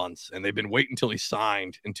 2 months. And they've been waiting until he's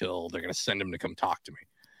signed until they're going to send him to come talk to me,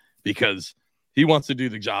 because he wants to do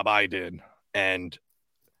the job I did. And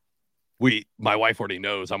my wife already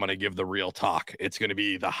knows I'm going to give the real talk. It's going to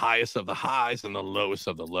be the highest of the highs and the lowest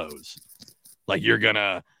of the lows. Like, you're going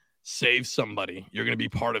to save somebody. You're going to be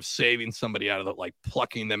part of saving somebody out of the, like,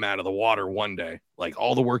 plucking them out of the water one day. Like,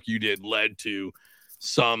 all the work you did led to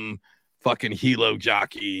some fucking helo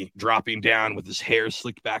jockey dropping down with his hair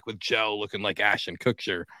slicked back with gel, looking like Ashton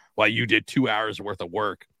Kutcher, while you did 2 hours worth of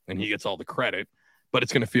work, and he gets all the credit. But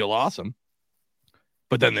it's going to feel awesome.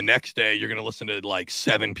 But then the next day, you're going to listen to like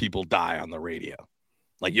 7 people die on the radio.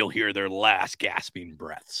 Like, you'll hear their last gasping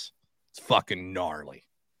breaths. It's fucking gnarly.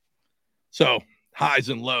 So highs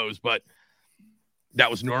and lows, but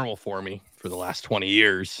that was normal for me for the last 20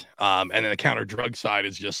 years. And then the counter drug side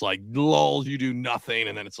is just like, lulls, you do nothing.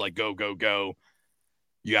 And then it's like, go, go, go.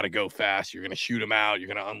 You got to go fast. You're going to shoot them out.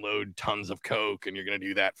 You're going to unload tons of coke, and you're going to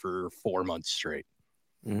do that for 4 months straight.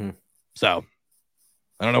 Mm-hmm. So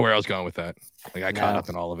I don't know where I was going with that. I got caught up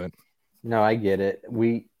in all of it. No, I get it.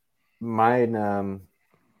 My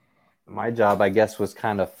job, I guess, was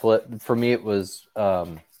kind of flipped. For me, it was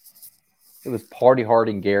party hard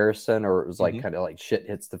in garrison, or it was like kind of like shit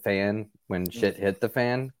hits the fan when shit hit the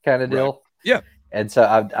fan kind of deal. Right. Yeah. And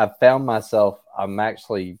so I've found myself, I'm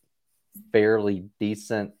actually fairly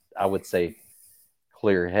decent, I would say,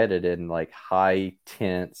 clear-headed in like high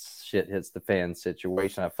tense shit hits the fan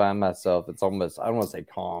situation. I find myself, it's almost, I don't want to say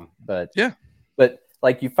calm, but yeah, but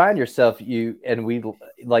like you find yourself, we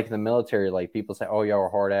like in the military, like people say, oh, y'all are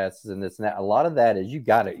hard asses and this and that. A lot of that is you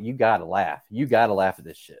gotta laugh. You gotta laugh at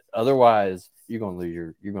this shit. Otherwise you're gonna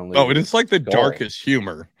lose and it's like the darkest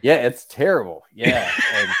humor. Yeah, it's terrible. Yeah.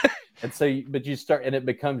 And so, but you start, and it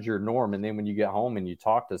becomes your norm. And then when you get home and you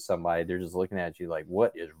talk to somebody, they're just looking at you like,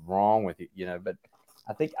 what is wrong with you? You know, but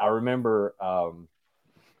I think I remember I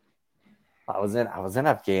was in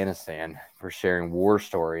Afghanistan for sharing war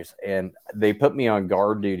stories, and they put me on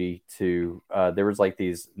guard duty to there was like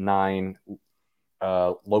these 9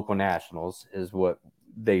 local nationals is what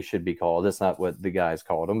they should be called. That's not what the guys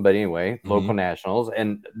called them, but anyway, local nationals,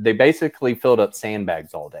 and they basically filled up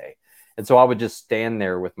sandbags all day. And so I would just stand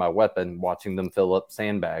there with my weapon watching them fill up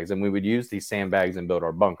sandbags, and we would use these sandbags and build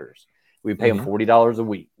our bunkers. We'd pay them $40 a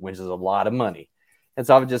week, which is a lot of money. And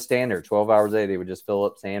so I would just stand there 12 hours a day. They would just fill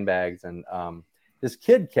up sandbags. And this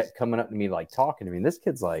kid kept coming up to me, like talking to me. And this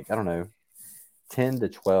kid's like, I don't know, 10 to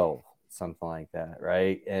 12, something like that.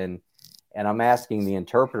 Right. And I'm asking the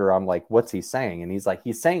interpreter, I'm like, what's he saying? And he's like,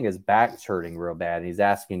 he's saying his back's hurting real bad. And he's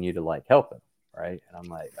asking you to like help him. Right. And I'm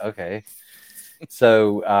like, okay.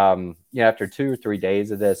 So, after 2 or 3 days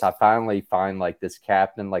of this, I finally find like this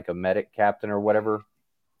captain, like a medic captain or whatever.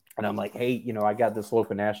 And I'm like, hey, I got this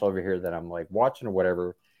local national over here that I'm like watching or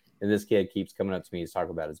whatever. And this kid keeps coming up to me. He's talking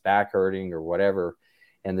about his back hurting or whatever.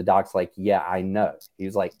 And the doc's like, yeah, I know.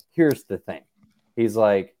 He's like, here's the thing. He's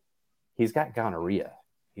like, he's got gonorrhea.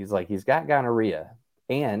 He's like, he's got gonorrhea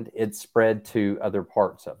and it's spread to other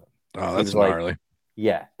parts of him. Oh, that's gnarly. Like,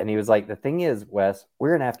 yeah. And he was like, the thing is, Wes,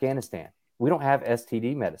 we're in Afghanistan. We don't have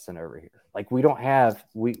STD medicine over here. Like we don't have,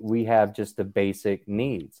 we have just the basic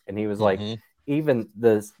needs. And he was like, even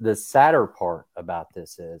the sadder part about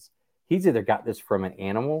this is he's either got this from an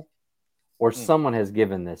animal or someone has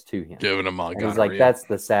given this to him. Giving him all. He's like, that's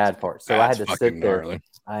the sad part. So that's I had to sit there. Gnarly.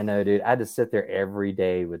 I know, dude. I had to sit there every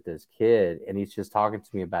day with this kid, and he's just talking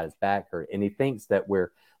to me about his back hurt. And he thinks that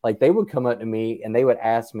we're like, they would come up to me and they would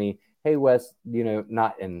ask me, hey, Wes, they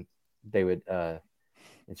would,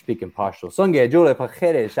 and speaking Pashto,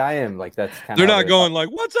 I am like, that's kind of. They're not going like,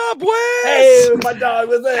 "What's up, Wes? Hey, my dog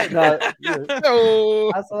was it?" No,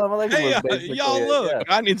 hey, y'all look. Yeah.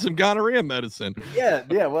 I need some gonorrhea medicine.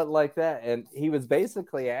 Yeah, what like that? And he was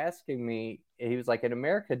basically asking me. He was like, "In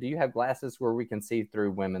America, do you have glasses where we can see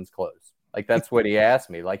through women's clothes?" Like, that's what he asked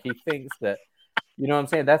me. Like, he thinks that, you know what I'm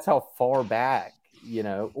saying? That's how far back,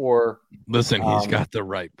 or listen, he's got the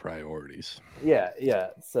right priorities. Yeah.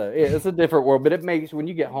 So it's a different world, but it makes, when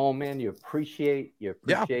you get home, man, you appreciate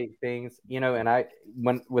things, and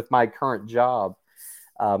with my current job,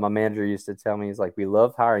 my manager used to tell me, he's like, we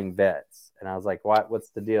love hiring vets. And I was like, what's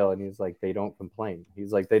the deal? And he's like, they don't complain.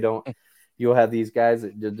 He's like, you'll have these guys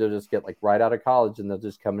that they'll just get like right out of college, and they'll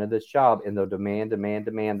just come into this job, and they'll demand.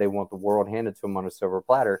 They want the world handed to them on a silver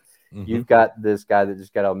platter. Mm-hmm. You've got this guy that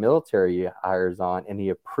just got out of military hires on, and he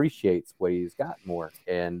appreciates what he's got more,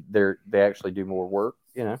 and they actually do more work,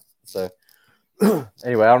 So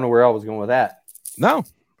anyway, I don't know where I was going with that. No,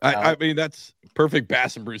 I mean, that's perfect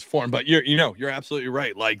Bass and Bruce form, but you're absolutely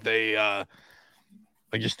right. Like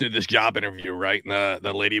I just did this job interview, right? And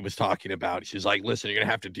the lady was talking about, she's like, listen, you're going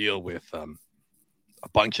to have to deal with a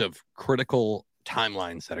bunch of critical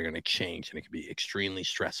timelines that are going to change, and it can be extremely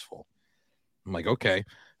stressful. I'm like, okay.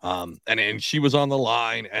 And she was on the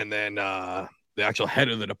line, and then the actual head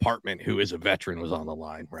of the department, who is a veteran, was on the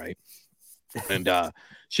line, right? And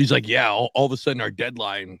she's like, yeah, all of a sudden our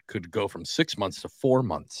deadline could go from 6 months to 4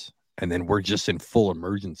 months, and then we're just in full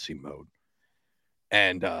emergency mode.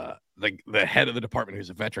 And the head of the department, who's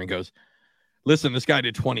a veteran, goes, listen, this guy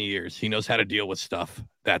did 20 years. He knows how to deal with stuff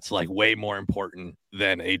that's like way more important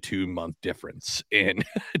than a 2-month difference in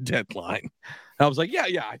deadline. And I was like, yeah,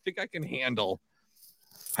 I think I can handle.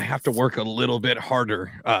 I have to work a little bit harder,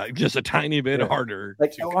 just a tiny bit harder.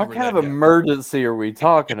 Like, what kind of emergency are we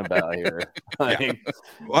talking about here? Like,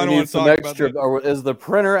 I don't want to talk extra, about or is the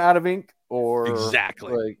printer out of ink, or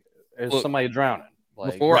exactly, like, is somebody drowning?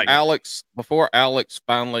 Like, before Alex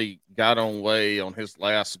finally got on way on his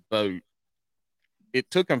last boat, it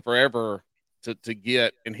took him forever to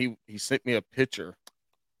get, and he sent me a picture,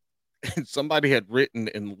 and somebody had written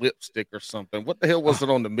in lipstick or something. What the hell was it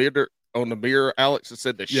on the mirror? On the mirror, Alex, it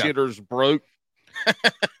said the shitter's broke.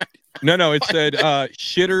 No, it said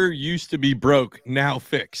shitter used to be broke, now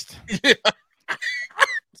fixed. Yeah.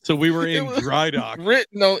 So we were in dry dock,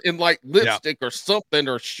 written in like lipstick or something,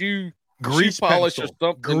 or grease polish pencil, or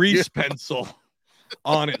something. Grease pencil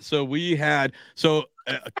on it. So we had a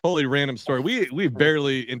totally random story. We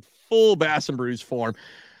barely in full Bass and Brews form.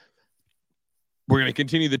 We're going to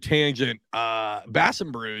continue the tangent. Bass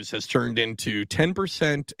and Brews has turned into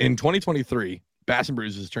 10% in 2023. Bass and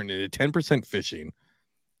Brews has turned into 10% fishing,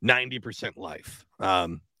 90% life.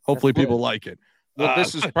 Hopefully people like it. Well,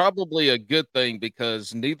 this is probably a good thing,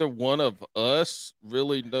 because neither one of us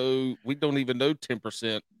really know. We don't even know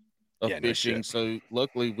 10% of fishing. No, so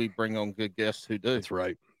luckily we bring on good guests who do. That's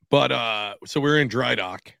right. But so we're in dry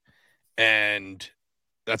dock, and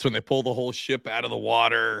that's when they pull the whole ship out of the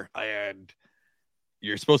water, and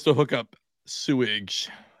you're supposed to hook up sewage,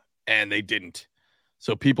 and they didn't.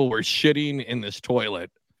 So people were shitting in this toilet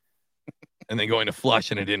and then going to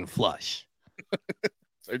flush, and it didn't flush.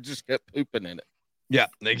 They just kept pooping in it. Yeah,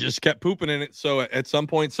 they just kept pooping in it. So at some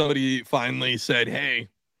point, somebody finally said, hey,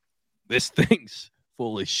 this thing's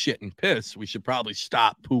full of shit and piss. We should probably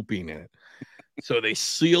stop pooping in it. So they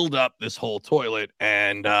sealed up this whole toilet,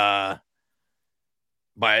 and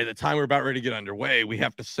by the time we're about ready to get underway, we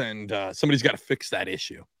have to send somebody's got to fix that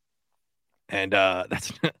issue. And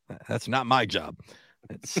that's not my job.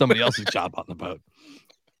 It's somebody else's job on the boat.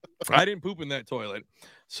 I didn't poop in that toilet.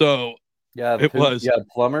 So it was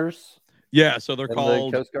plumbers. Yeah, so they're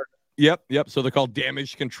called the Coast Guard. Yep. So they're called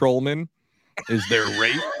damage controlmen is their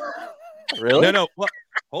rate. Really? No. Well,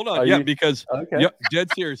 hold on. Because dead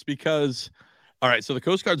serious, because all right, so the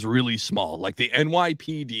Coast Guard's really small. Like the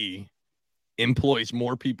NYPD employs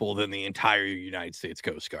more people than the entire United States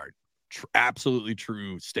Coast Guard. Absolutely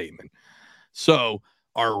true statement. So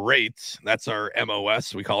our rates, that's our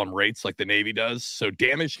MOS. We call them rates like the Navy does. So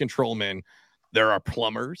damage controlmen, there are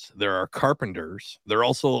plumbers, there are carpenters. There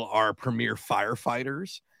also are premier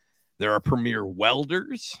firefighters. There are premier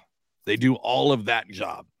welders. They do all of that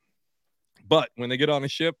job. But when they get on a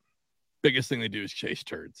ship, biggest thing they do is chase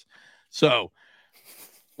turds. So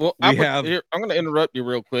I'm going to interrupt you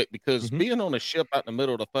real quick, because being on a ship out in the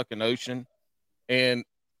middle of the fucking ocean, and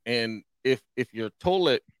if your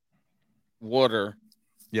toilet water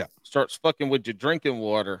starts fucking with your drinking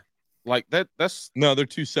water, like that's no, they're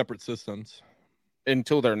two separate systems.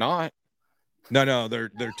 Until they're not. No, they're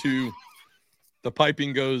two. The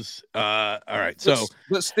piping goes all right. So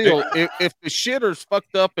but still, if the shitter's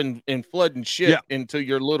fucked up and flooding shit into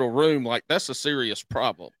your little room, like that's a serious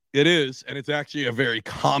problem. It is, and it's actually a very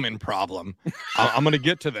common problem. I'm going to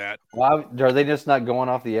get to that. Well, are they just not going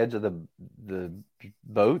off the edge of the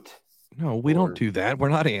boat? No, we don't do that. We're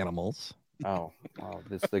not animals. Oh,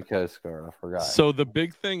 this is the Coast Guard. I forgot. So the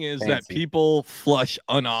big thing is that people flush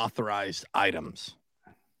unauthorized items.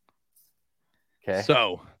 Okay.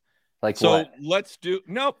 So what? let's do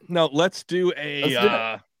let's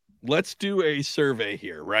do a survey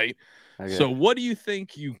here, right? Okay. So what do you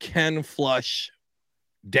think you can flush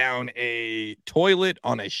down a toilet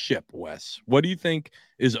on a ship, Wes? What do you think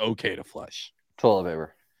is okay to flush? Toilet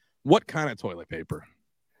paper. What kind of toilet paper?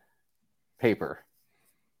 Paper.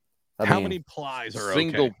 How many plies are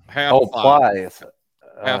single okay? Half plies.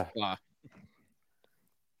 Half ply.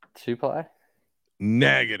 2 ply?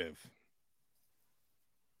 Negative.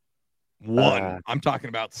 1. I'm talking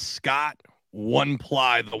about Scott 1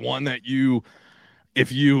 ply, the one that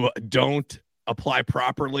if you don't apply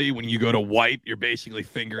properly when you go to wipe, you're basically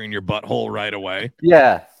fingering your butthole right away.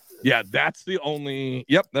 Yeah. Yeah, that's the only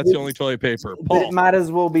toilet paper. Paul. It might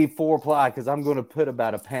as well be 4 ply because I'm going to put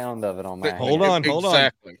about a pound of it on my hand. Hold on.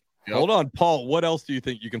 Exactly. Yep. Hold on, Paul. What else do you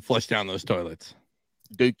think you can flush down those toilets?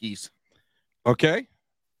 Dookies. Okay.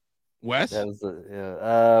 Wes? That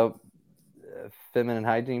was feminine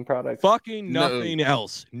hygiene products. Fucking nothing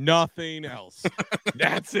else. Nothing else.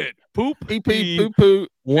 That's it. Poop, pee, poo, poo,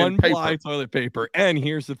 1 ply toilet paper. And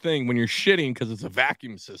here's the thing: when you're shitting, because it's a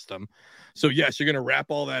vacuum system, so yes, you're gonna wrap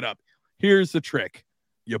all that up. Here's the trick: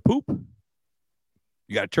 you poop,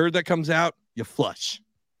 you got a turd that comes out, you flush.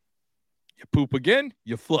 You poop again,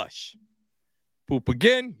 you flush. Poop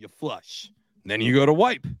again, you flush. And then you go to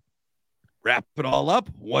wipe. Wrap it all up,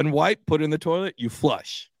 1 wipe, put it in the toilet, you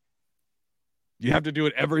flush. You have to do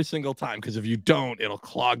it every single time because if you don't, it'll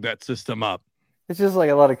clog that system up. It's just like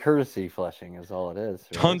a lot of courtesy flushing is all it is.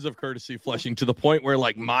 Right? Tons of courtesy flushing to the point where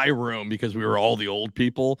like my room, because we were all the old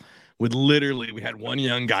people, we had one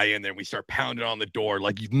young guy in there. We start pounding on the door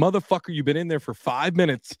like, you motherfucker, you've been in there for 5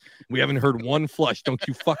 minutes. We haven't heard 1 flush. Don't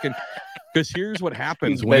you fucking... Because here's what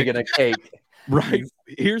happens. He's making a cake. Right.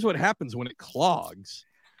 Here's what happens when it clogs.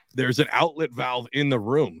 There's an outlet valve in the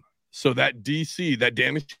room. So that DC, that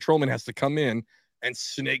damage controlman, has to come in and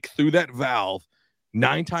snake through that valve.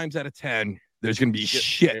 9 times out of 10, there's going to be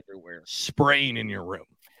shit everywhere spraying in your room.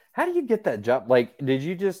 How do you get that job? Like, did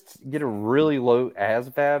you just get a really low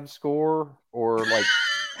ASVAB score? Or, like,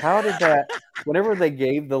 how did that, whenever they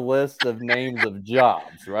gave the list of names of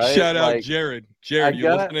jobs, right? Shout out Jared. Jared, you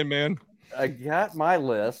listening, man? I got my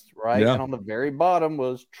list, right? Yeah. And on the very bottom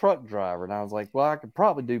was truck driver. And I was like, well, I could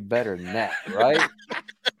probably do better than that, right?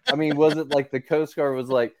 I mean, was it like the Coast Guard was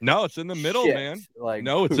like, no, it's in the middle, man. Like,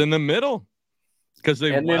 no, it's in the middle. Because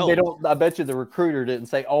then they don't. I bet you the recruiter didn't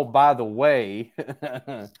say, "Oh, by the way."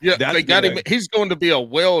 Yeah, they got him. He's going to be a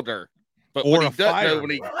welder, but or what he doesn't know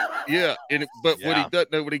when he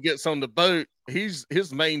doesn't know when he gets on the boat,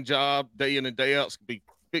 his main job day in and day out is to be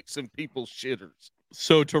fixing people's shitters.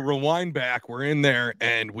 So to rewind back, we're in there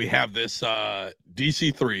and we have this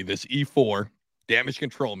DC3, this E4 damage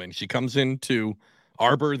controlman. She comes into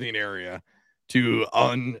our berthing area to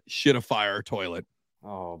unshitify our toilet.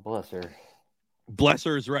 Oh, bless her. Bless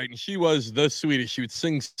her is right. And she was the sweetest. She would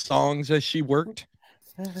sing songs as she worked.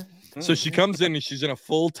 So she comes in and she's in a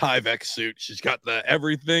full Tyvek suit. She's got the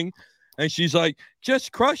everything. And she's like,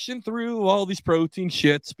 just crushing through all these protein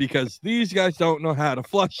shits because these guys don't know how to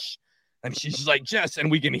flush. And she's like, Jess,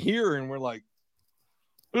 and we can hear her. And we're like,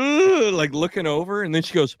 like looking over. And then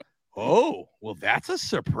she goes, oh, well, that's a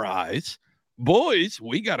surprise. Boys,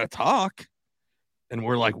 we got to talk. And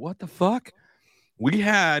we're like, what the fuck? We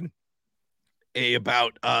had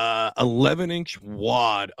about 11-inch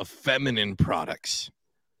wad of feminine products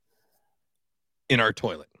in our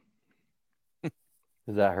toilet.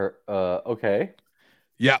 Is that her? Okay.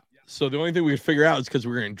 Yeah. So the only thing we could figure out is because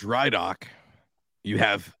we were in dry dock. You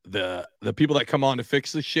have the people that come on to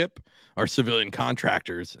fix the ship are civilian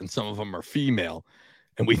contractors, and some of them are female.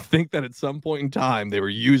 And we think that at some point in time they were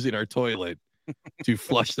using our toilet to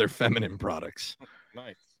flush their feminine products.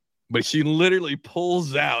 Nice. But she literally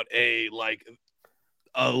pulls out a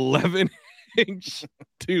 11-inch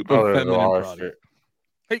tube of feminine product.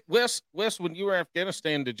 Hey, Wes, when you were in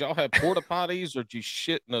Afghanistan, did y'all have porta potties or did you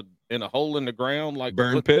shit in a hole in the ground? Like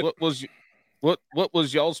burn pit? What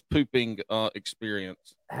was y'all's pooping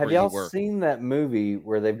experience? Have y'all seen that movie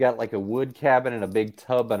where they've got like a wood cabin and a big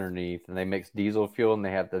tub underneath, and they mix diesel fuel and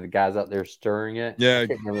they have the guys out there stirring it? Yeah, I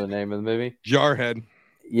can't remember the name of the movie. Jarhead.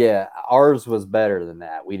 Yeah, ours was better than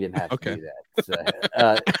that. We didn't have to do that. So,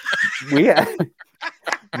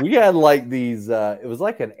 we had like these. It was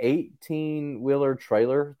like an 18-wheeler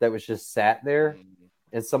trailer that was just sat there,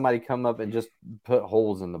 and somebody come up and just put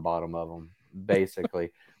holes in the bottom of them.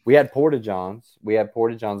 Basically, we had porta-johns.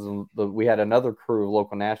 And we had another crew of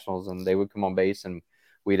local nationals, and they would come on base, and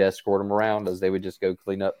we'd escort them around as they would just go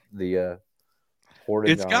clean up the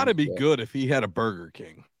It's got to be good if he had a Burger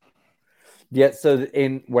King. Yeah. So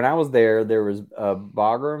when I was there was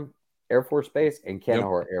Bagram Air Force Base and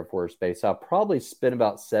Kandahar Air Force Base. So I probably spent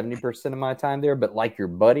about 70% of my time there. But like your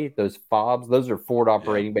buddy, those FOBs, those are forward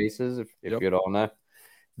operating bases. If you don't know,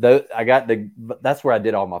 that's where I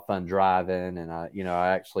did all my fun driving, and I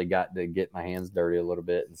actually got to get my hands dirty a little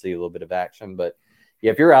bit and see a little bit of action. But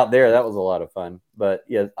yeah, if you're out there, that was a lot of fun. But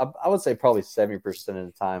yeah, I would say probably 70% of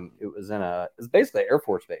the time it's basically an Air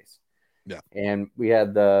Force base. Yeah, and we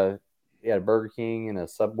had a Burger King and a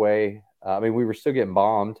Subway. I mean, we were still getting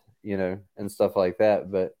bombed, and stuff like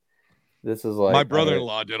that. But this is like my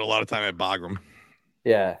brother-in-law did a lot of time at Bagram.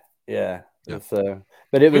 Yeah. So,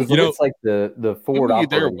 but it was it's like the forward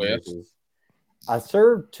operating bases. I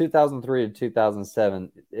served 2003 to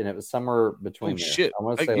 2007, and it was somewhere between. Oh shit! I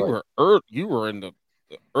want to say you were in the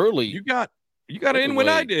early. You got in when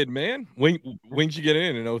I did, man. When did you get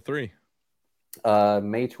in 2003?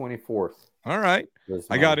 May 24th. All right.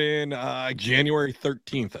 I got in January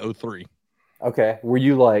 13th, 2003. Okay. Were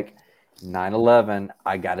you like 9/11?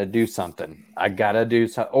 I got to do something.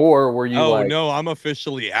 Or were you Oh, no, I'm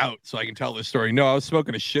officially out, so I can tell this story. No, I was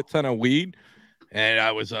smoking a shit ton of weed, and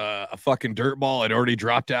I was a fucking dirtball. I'd already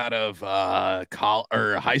dropped out of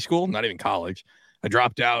high school, not even college. I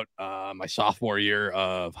dropped out my sophomore year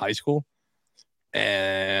of high school,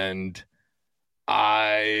 and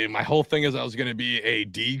my whole thing is I was going to be a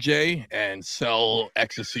DJ and sell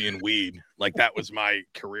ecstasy and weed. Like, that was my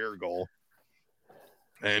career goal.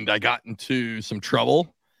 And I got into some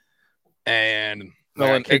trouble, and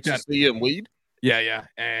ecstasy and weed. Yeah.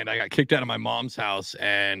 And I got kicked out of my mom's house,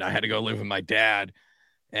 and I had to go live with my dad.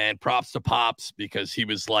 And props to Pops, because he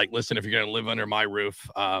was like, listen, if you're going to live under my roof,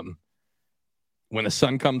 when the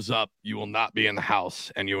sun comes up, you will not be in the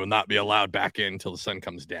house, and you will not be allowed back in until the sun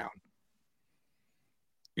comes down.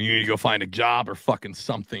 You need to go find a job or fucking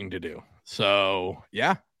something to do. So,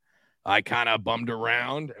 yeah, I kind of bummed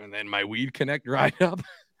around, and then my weed connect dried up.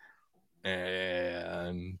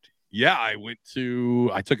 And, yeah, I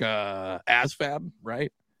took a ASFAB,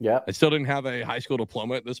 right? Yeah. I still didn't have a high school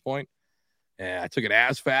diploma at this point. And I took an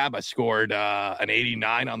ASFAB. I scored an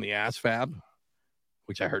 89 on the ASFAB,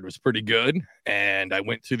 which I heard was pretty good. And I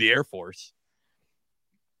went to the Air Force.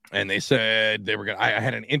 And they said I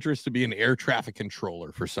had an interest to be an air traffic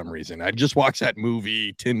controller for some reason. I just watched that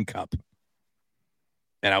movie Tin Cup.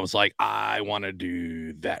 And I was like, I want to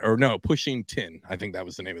do that. Or no, Pushing Tin. I think that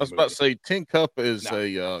was the name of the movie. I was about to say Tin Cup is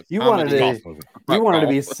you wanted to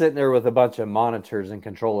be sitting there with a bunch of monitors and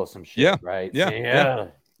control of some shit, right? Yeah.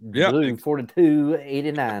 Blue 42,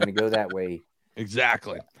 89 to go that way.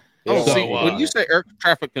 Exactly. Oh, so, when you say air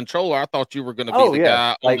traffic controller, I thought you were going to be the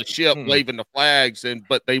guy on the ship waving the flags,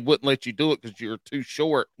 but they wouldn't let you do it because you're too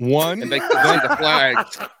short. And they couldn't see the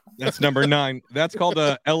flags. That's number 9. That's called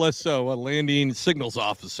a LSO, a landing signals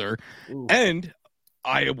officer. Ooh. And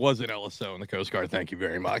I was an LSO in the Coast Guard. Thank you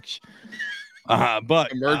very much.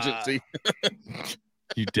 But emergency.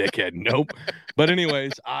 You dickhead. Nope. But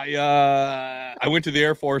anyways, I went to the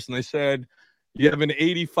Air Force, and they said, you have an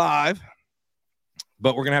 85.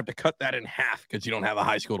 But we're going to have to cut that in half because you don't have a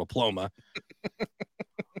high school diploma.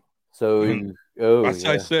 So,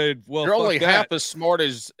 I said, well, you're only half as smart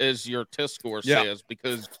as your test score says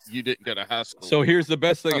because you didn't go to high school. So here's the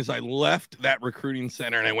best thing is I left that recruiting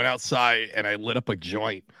center and I went outside and I lit up a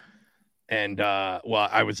joint. And,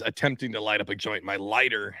 I was attempting to light up a joint. My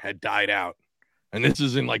lighter had died out. And this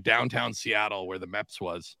is in like downtown Seattle where the MEPS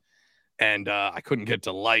was. And I couldn't get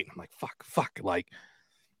to light. I'm like, fuck.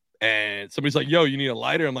 And somebody's like, yo, you need a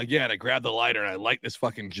lighter? I'm like, yeah. And I grabbed the lighter and I light this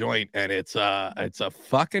fucking joint. And it's a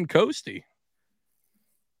fucking Coastie.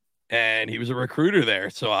 And he was a recruiter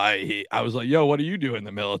there. So I was like, yo, what do you do in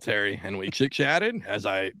the military? And we chit-chatted as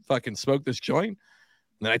I fucking smoked this joint.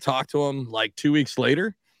 And then I talked to him like 2 weeks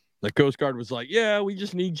later. The Coast Guard was like, yeah, we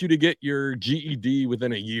just need you to get your GED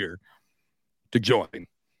within a year to join.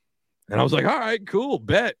 And I was like, all right, cool,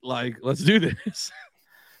 bet. Like, let's do this.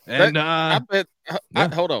 And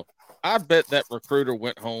hold on. I bet that recruiter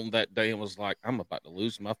went home that day and was like, I'm about to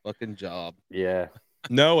lose my fucking job. Yeah.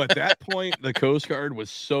 No, at that point, the Coast Guard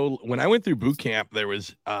was when I went through boot camp, there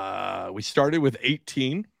was, we started with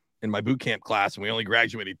 18 in my boot camp class and we only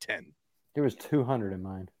graduated 10. There was 200 in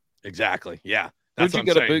mine. Exactly. Yeah. Where'd you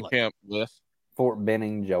go to boot camp with? Fort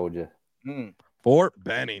Benning, Georgia. Fort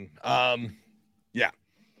Benning. Yeah.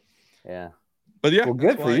 Yeah. But yeah. Well,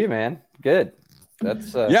 good for you, man. Good.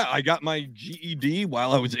 That's I got my GED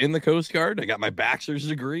while I was in the Coast Guard. I got my bachelor's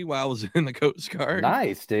degree while I was in the Coast Guard.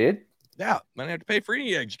 Nice, dude. Yeah, I didn't have to pay for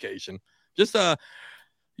any education. Just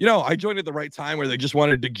I joined at the right time where they just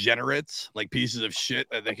wanted degenerates, like pieces of shit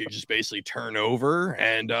that they could just basically turn over,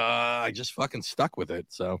 and I just fucking stuck with it.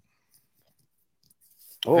 So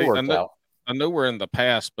it worked out. I know we're in the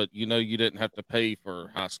past, but you didn't have to pay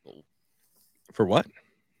for high school. For what?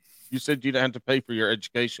 You said you didn't have to pay for your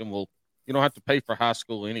education. Well, you don't have to pay for high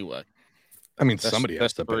school anyway. I mean, somebody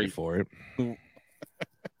has to pay for it. Look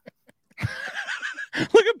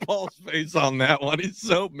at Paul's face on that one. He's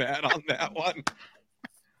so mad on that one.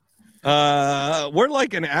 We're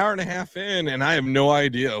like an hour and a half in, and I have no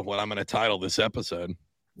idea what I'm going to title this episode.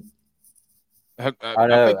 I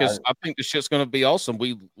think this shit's going to be awesome.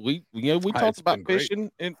 We talked about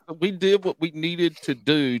fishing, and we did what we needed to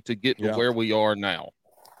do to get to where we are now.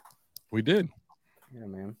 We did. Yeah,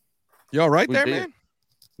 man. You all right there, man?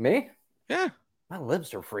 Me? Yeah. My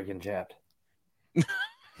lips are freaking chapped.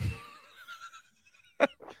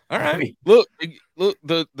 All right. Look,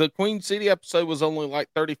 the Queen City episode was only like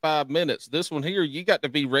 35 minutes. This one here, you got to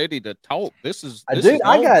be ready to talk. I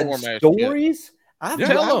got stories. Shit.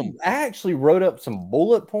 I actually wrote up some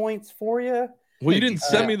bullet points for you. Well, you didn't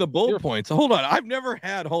send me the bullet points. Hold on. I've never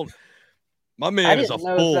had my man is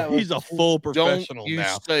he's a full professional now.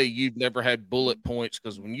 Don't say you've never had bullet points,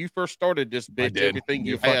 because when you first started this bitch, everything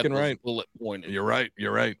you had was bullet pointed. You're right.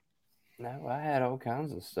 No, I had all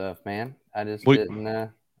kinds of stuff, man. I just didn't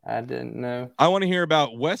know. I want to hear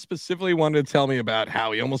about Wes specifically wanted to tell me about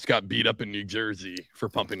how he almost got beat up in New Jersey for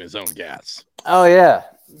pumping his own gas. Oh, yeah.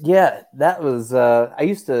 Yeah, that was, I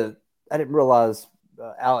didn't realize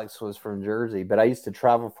Alex was from Jersey, but I used to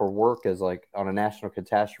travel for work as like on a national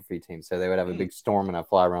catastrophe team. So they would have a big storm and I'd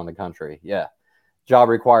fly around the country. Yeah. Job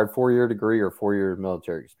required 4-year degree or 4 years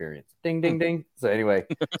military experience. Ding, ding, ding. So anyway,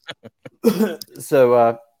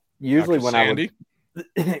 usually Dr. when Sandy?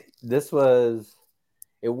 it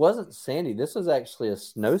wasn't Sandy. This was actually a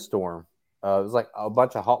snowstorm. It was like a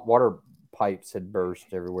bunch of hot water pipes had burst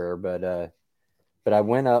everywhere. But I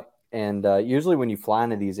went up, and usually when you fly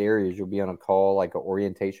into these areas, you'll be on a call, like an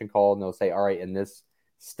orientation call, and they'll say, all right, in this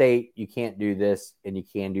state, you can't do this and you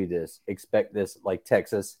can do this. Expect this, like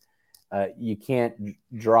Texas. You can't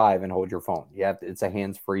drive and hold your phone. It's a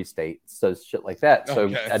hands-free state. So shit like that.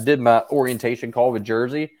 So I did my orientation call with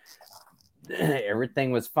Jersey.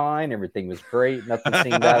 Everything was fine. Everything was great. Nothing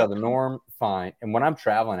seemed out of the norm. Fine. And when I'm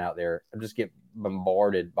traveling out there, I just get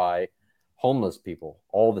bombarded by homeless people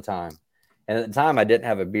all the time. And at the time, I didn't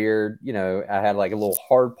have a beard. I had like a little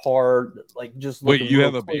hard part, like just. Wait, you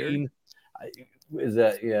have a beard? Is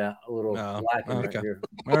that a little black right here?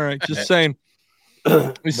 All right, just saying.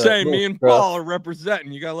 Me and Paul are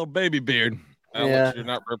representing. You got a little baby beard. Alex, you're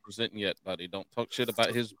not representing yet, buddy. Don't talk shit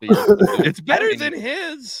about his beard. It's better than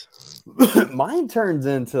his. Mine turns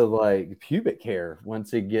into like pubic hair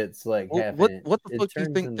once it gets like half. What the fuck do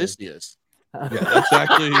you think this is?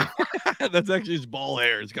 Yeah, that's actually his ball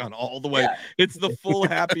hair. It's gone all the way. Yeah. It's the full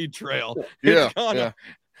happy trail. The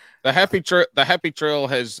happy trail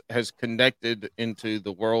has connected into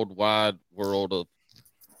the worldwide world of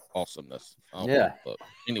awesomeness. But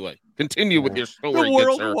anyway, continue with your story. The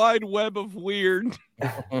World Wide Web of weird.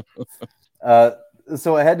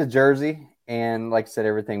 So I head to Jersey, and like I said,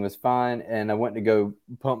 everything was fine. And I went to go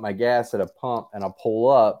pump my gas at a pump, and I pull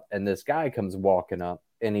up, and this guy comes walking up,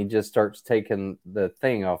 and he just starts taking the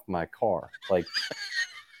thing off my car. Like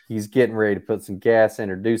he's getting ready to put some gas in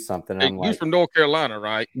or do something. And I'm like, you're from North Carolina,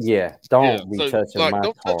 right? Yeah. Don't be touching my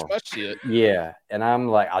don't car. Touch my shit. Yeah. And I'm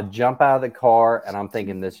like, I jump out of the car, and I'm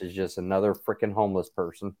thinking this is just another freaking homeless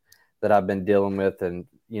person that I've been dealing with. And,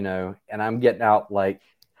 and I'm getting out like,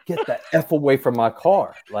 get the F away from my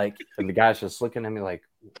car. Like, and the guy's just looking at me like,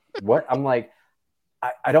 what? I'm like,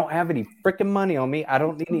 I don't have any freaking money on me. I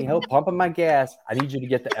don't need any help pumping my gas. I need you to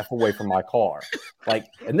get the F away from my car. Like,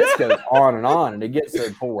 and this goes on, and it gets to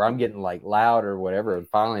the point where I'm getting like loud or whatever. And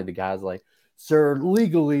finally the guy's like, sir,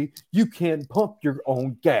 legally, you can't pump your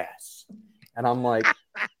own gas. And I'm like,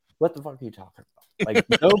 what the fuck are you talking about? Like,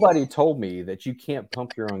 nobody told me that you can't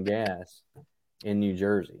pump your own gas in New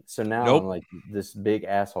Jersey. So now I'm like this big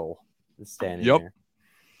asshole that's standing there,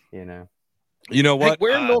 You know what? Hey,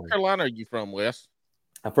 where in North Carolina are you from, Wes?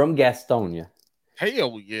 I'm from Gastonia.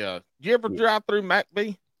 Hell yeah. You ever drive through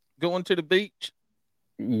McBee going to the beach?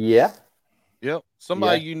 Yeah. Yep.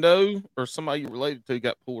 Somebody you know or somebody you related to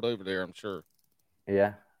got pulled over there, I'm sure.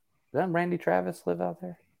 Yeah. Doesn't Randy Travis live out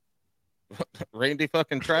there? Randy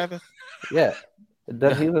fucking Travis? Yeah.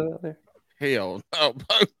 Does he live out there? Hell no.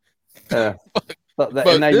 But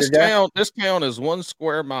this town is 1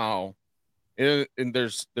 square mile. And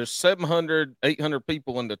there's 700, 800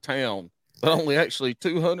 people in the town. But only actually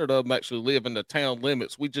 200 of them actually live in the town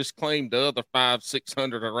limits. We just claimed the other 500,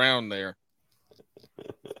 600 around there.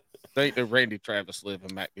 Think that Randy Travis live in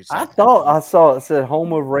McBee. I thought I saw it said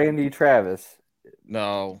home of Randy Travis.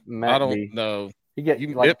 No, McBee. I don't know. You get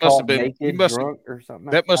You- like it must have caught been- naked, you must- drunk or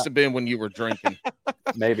something. That must have been when you were drinking.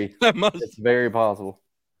 Maybe. It's very possible.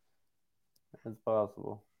 It's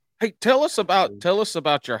possible. Hey, tell us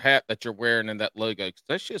about your hat that you're wearing and that logo, because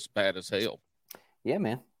that's just bad as hell. Yeah,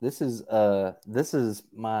 man. This is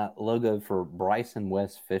my logo for Bryson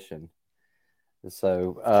West Fishing.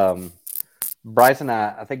 So Bryce and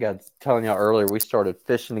I think I was telling y'all earlier, we started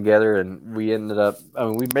fishing together, and we ended up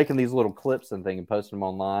we making these little clips and things and posting them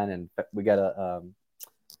online, and we got a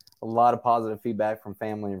lot of positive feedback from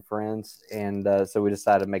family and friends, and so we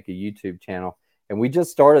decided to make a YouTube channel. And we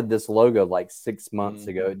just started this logo like 6 months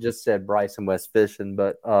ago. It just said Bryson West Fishing,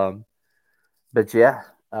 but yeah,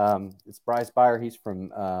 it's Bryce Beyer. He's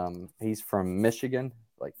from Michigan,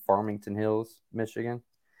 like Farmington Hills, Michigan.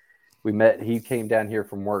 We met. He came down here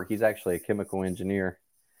from work. He's actually a chemical engineer,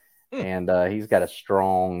 and he's got a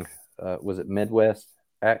strong, was it Midwest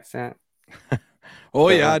accent? Oh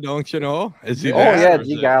yeah, don't you know? Is he? Oh yeah,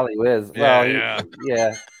 gee golly whiz. Well, Yeah.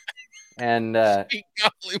 yeah. And Gee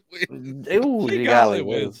golly whiz. gee golly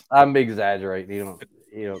whiz. I'm exaggerating,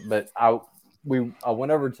 but I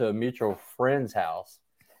went over to a mutual friend's house,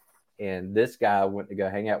 and this guy I went to go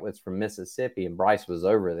hang out with from Mississippi, and Bryce was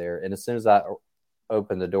over there. And as soon as I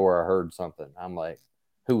opened the door, I heard something. I'm like,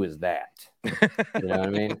 who is that? You know what I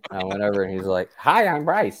mean? I went over and he's like, hi, I'm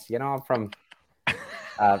Bryce. I'm from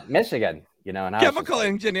Michigan. And I Chemical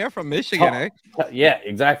engineer from Michigan, eh? Yeah,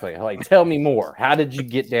 exactly. Like, tell me more. How did you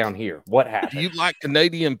get down here? What happened? Do you like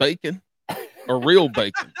Canadian bacon or real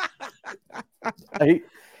bacon?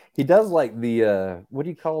 He does like the what do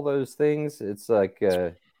you call those things? It's like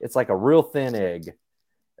a real thin egg,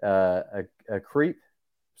 a crepe,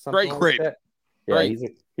 something Great like crepe. that. Yeah, Right. he's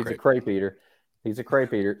a crepe eater. He's a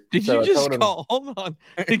crepe eater. Did So you I just told him call? Hold on.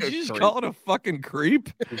 Did you just call it a fucking creep?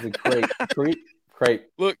 he's a crepe?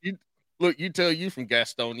 Look, you tell you from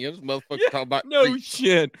Gastonia. This motherfucker Yeah, talking about No creep.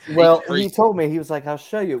 shit. Well, crepe. he told me, he was like, I'll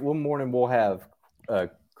show you. One morning we'll have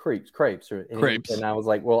crepes. Crepes. And I was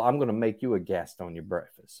like, well, I'm going to make you a Gastonia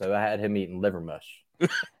breakfast. So I had him eating liver mush.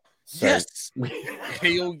 So- Yes.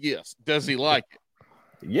 Hell yes. Does he like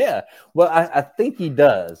it? Yeah. Well, I think he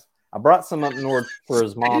does. I brought some up north for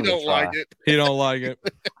his mom. He don't to try. like it. He don't like it.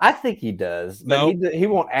 I think he does. But Nope. he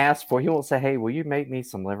won't ask for. He won't say, "Hey, will you make me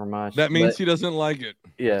some liver mush?" That means But, he doesn't like it.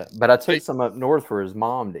 yeah. But I took Hey. some up north for his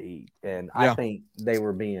mom to eat, and Yeah. I think they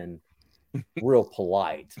were being real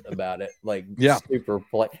polite about it. Like, Yeah. super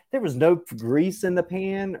polite. There was no grease in the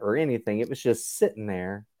pan or anything. It was just sitting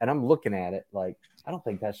there, and I'm looking at it like, I don't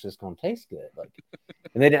think that's just going to taste good. Like,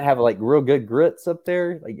 and they didn't have like real good grits up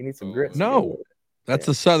there. Like, you need some grits. to No. go with it. That's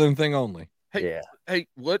a southern thing only. Hey, Yeah. Hey,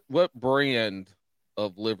 what brand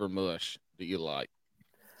of liver mush do you like?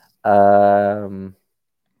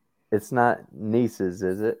 It's not Niece's,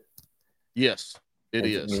 is it? Yes, it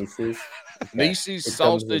Is is. Niece's? Nieces It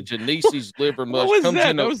comes sausage and Nieces liver mush What was comes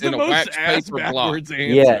that? in That a, was the in a most wax ass paper block. backwards answer.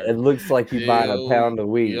 Yeah, it looks like you buying a Ew. pound of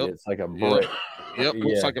weed. Yep. It's like a Yep. brick. Yep,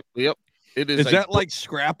 looks Yeah. like a yep. It is. Is a that brick- like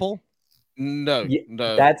Scrapple? no, Yeah,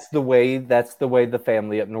 no? That's the way the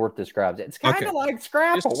family up north describes it. It's kind of Okay. like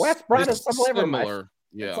Scrapple. Wes brought us some liver mush. similar.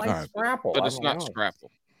 Yeah, It's like All right. Scrapple, but I it's don't not know.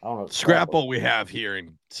 Scrapple. I don't know. Scrapple we have here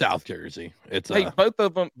in South Jersey. It's Hey, both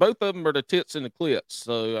of them are the tits and the clits.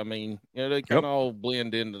 So I mean, they kind of all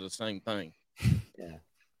blend into the same thing. Yeah.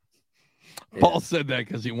 Paul said that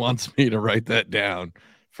because he wants me to write that down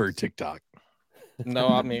for TikTok. No,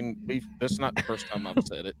 I mean, that's not the first time I've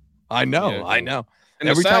said it. I know, Yeah. I know. And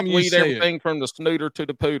Every the South time you we eat say everything from the snooter to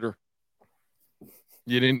the pooter.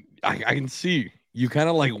 You didn't. I can see you kind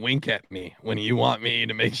of like wink at me when you want me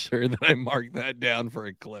to make sure that I mark that down for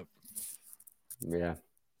a clip. Yeah.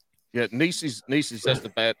 Yeah, Nieces,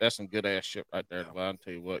 that's some good ass shit right there. I'll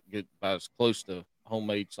tell you what, get about as close to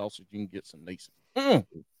homemade sausage you can get some Nieces.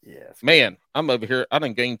 Yes. Man, I'm over here. I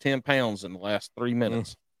done gained 10 pounds in the last 3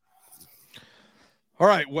 minutes. All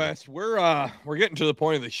right, Wes, we're getting to the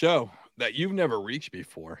point of the show that you've never reached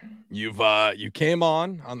before. You came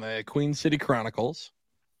on the Queen City Chronicles,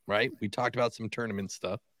 right? We talked about some tournament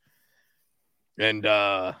stuff, and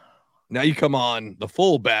now you come on the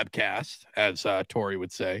full Babcast, as Tori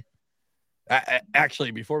would say.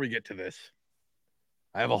 Actually, before we get to this,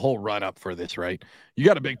 I have a whole run up for this. Right, you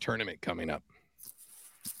got a big tournament coming up.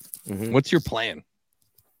 Mhm. What's your plan?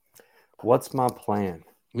 What's my plan?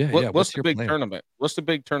 Yeah, What's the your big plan? tournament? What's the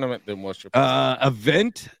big tournament? Then what's your plan?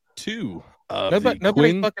 Event 2 of Nobody the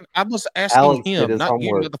Queen. fucking. I was asking Alex did him, his not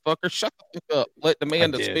homework. you, motherfucker. Shut the fuck up. Let the man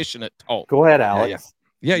I that's did. fishing it talk. Go ahead, Alex.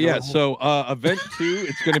 Yeah. Go ahead. So event 2,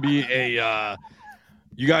 it's going to be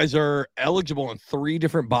You guys are eligible in 3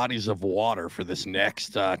 different bodies of water for this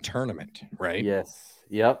next tournament, right? Yes.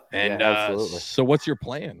 Yep. And absolutely. So what's your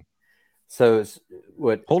plan? So it's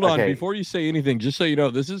what? Hold on, before you say anything, just so you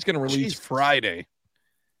know, this is going to release Friday.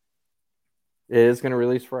 It is going to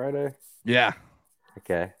release Friday? Yeah.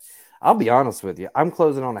 Okay. I'll be honest with you. I'm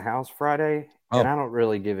closing on the house Friday, and I don't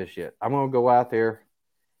really give a shit. I'm going to go out there,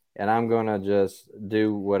 and I'm going to just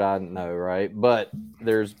do what I know, right? But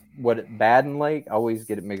there's Baden Lake. I always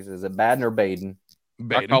get it mixed. Is it Baden or Baden?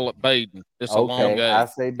 I call it Baden. It's a long game. I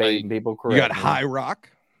say Baden. People correct You got me. High Rock?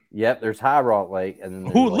 Yep, there's High Rock Lake. And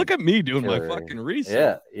then look at me doing my fucking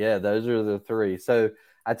research. Yeah, those are the 3. So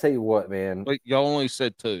I tell you what, man. Wait, y'all only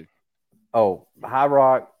said 2. Oh, High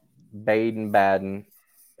Rock, Baden, and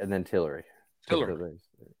then Tillery.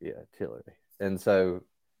 Yeah, Tillery. And so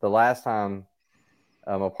the last time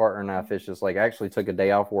my partner and I fished this lake, I actually took a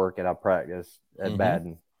day off work and I practiced at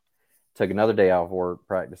Baden. Took another day off work,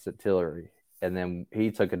 practiced at Tillery. And then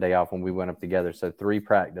he took a day off when we went up together. So 3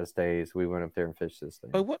 practice days, we went up there and fished this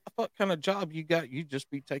thing. But what the fuck kind of job you got? You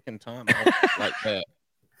just be taking time off like that.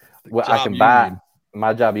 Well, I can buy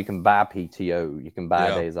my job. You can buy PTO. You can buy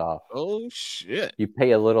days off. Oh shit! You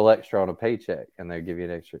pay a little extra on a paycheck, and they give you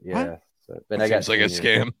an extra. Yeah. What? So, but that seems like a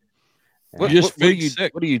scam. Yeah. What do you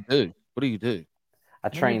do? What do you do? I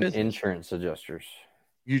train insurance adjusters.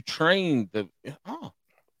 You train the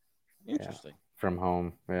interesting from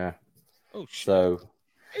home. Yeah. Oh shit. So,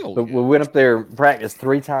 we went up there and practiced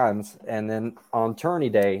 3 times, and then on tourney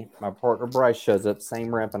day, my partner Bryce shows up,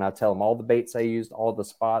 same ramp, and I tell him all the baits I used, all the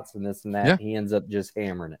spots, and this and that. Yeah. He ends up just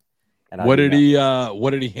hammering it. And what did he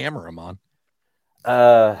hammer him on?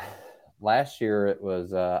 Last year it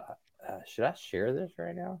was. Should I share this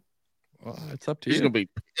right now? Well, it's up to you. He's gonna be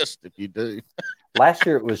pissed if you do. Last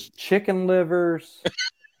year it was chicken livers,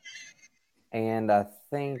 and I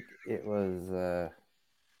think it was.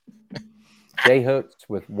 J hooks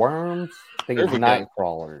with worms. I think it's night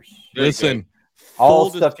crawlers. Listen,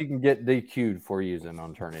 all stuff you can get DQ'd for using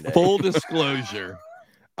on tourney day. Full disclosure,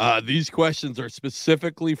 these questions are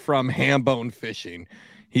specifically from Hambone Fishing.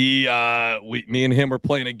 Me and him were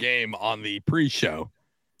playing a game on the pre-show.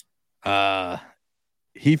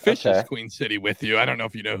 He fishes Queen City with you. I don't know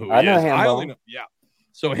if you know who he is. I only know. Yeah.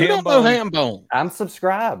 So Hambone. I'm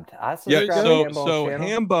subscribed. So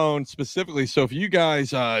Hambone specifically. So if you guys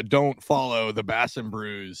don't follow the Bass and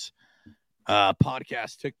Brews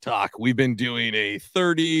podcast TikTok, we've been doing a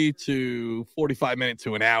 30 to 45 minute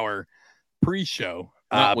to an hour pre-show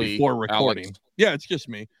before recording. Alex. Yeah, it's just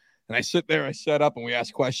me. And I sit there, I set up, and we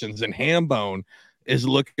ask questions. And Hambone is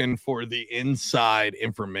looking for the inside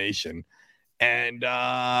information. And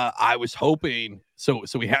I was hoping. So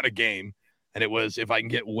we had a game. And it was, if I can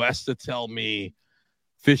get Wes to tell me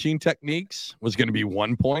fishing techniques, was going to be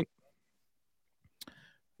 1 point.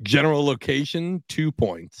 General location, 2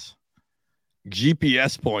 points.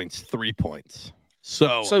 GPS points, 3 points.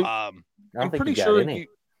 So I'm pretty sure I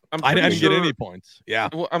didn't get any points. Yeah.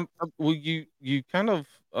 Well, you kind of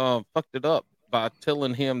fucked it up by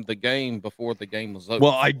telling him the game before the game was over.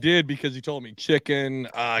 Well, I did, because he told me chicken.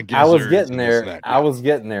 I was getting there. I was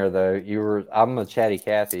getting there though. I'm a chatty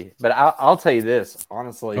Cathy, but I'll tell you this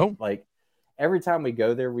honestly. Like every time we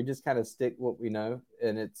go there, we just kind of stick what we know,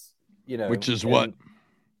 and it's which is what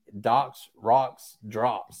docks, rocks,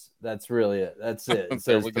 drops. That's really it. That's it.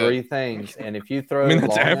 So there's 3 things, and if you throw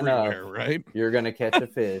that's everywhere, right? You're gonna catch a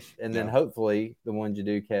fish, and then hopefully the ones you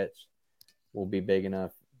do catch will be big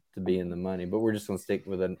enough to be in the money, but we're just going to stick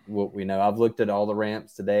with what we know. I've looked at all the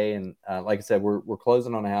ramps today, and like I said, we're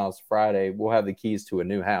closing on a house Friday. We'll have the keys to a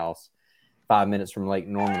new house 5 minutes from Lake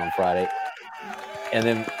Norman on Friday, and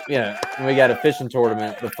then we got a fishing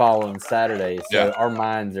tournament the following Saturday. So our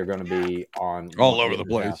minds are going to be on all over the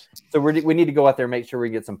place. House. So we need to go out there and make sure we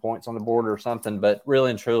get some points on the board or something. But really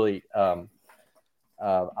and truly,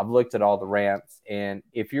 I've looked at all the ramps, and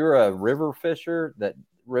if you're a river fisher,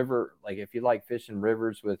 if you like fishing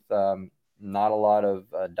rivers with not a lot of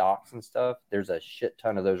docks and stuff, there's a shit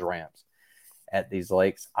ton of those ramps at these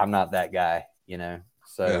lakes. I'm not that guy,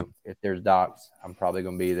 so if there's docks, I'm probably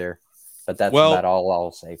going to be there, but that's about all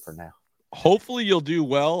I'll say for now. Hopefully you'll do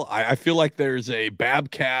well. I feel like there's a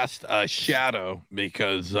Babcast shadow,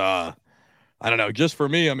 because I don't know, just for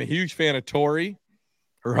me, I'm a huge fan of Tori,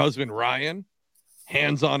 her husband Ryan,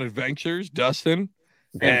 Hands On Adventures, Dustin,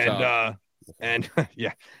 and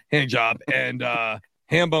hand job, and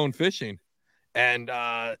Hambone Fishing, and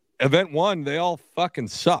event 1, they all fucking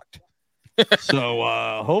sucked.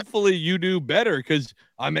 So hopefully you do better, because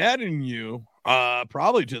I'm adding you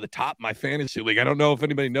probably to the top of my fantasy league. I don't know if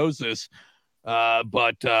anybody knows this,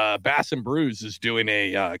 But Bass and Brews is doing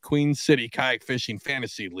a Queen City Kayak Fishing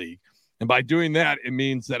Fantasy League. And by doing that, it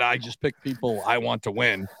means that I just pick people I want to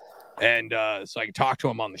win. And so I can talk to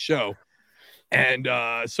them on the show. And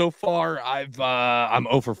so far, I'm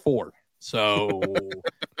 0 for 4. So,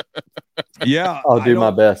 yeah. I'll do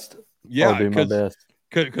my best. Yeah. I'll do my best.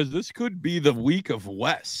 Because this could be the week of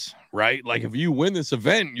Wes, right? Like, if you win this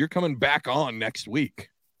event, you're coming back on next week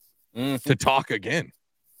to talk again.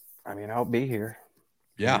 I mean, I'll be here.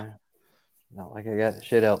 Yeah. Not like I got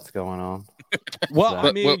shit else going on. Well,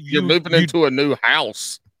 I mean, you're moving into a new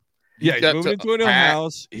house. Yeah, he's moving into a new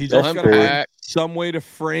house. He's just got to have some way to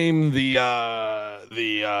frame the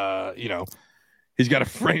he's got to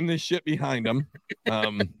frame this shit behind him.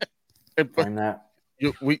 Frame that.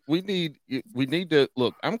 We need to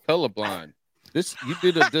look. I'm colorblind. You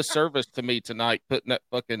did a disservice to me tonight putting that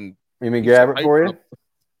fucking. Let me grab it for you.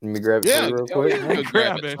 Let me grab it for you real quick. Yeah,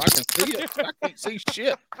 grab it. So I can see it. I can't see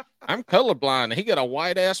shit. I'm colorblind. He got a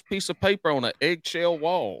white ass piece of paper on an eggshell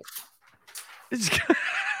wall. He's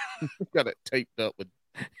got it taped up with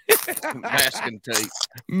masking tape.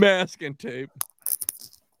 Masking tape.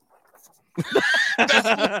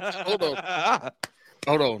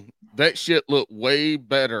 Hold on. That shit looked way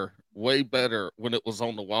better when it was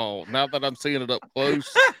on the wall. Now that I'm seeing it up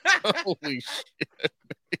close, holy shit.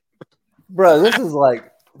 Bro, this is like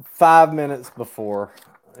 5 minutes before,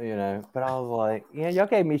 but I was like, yeah, y'all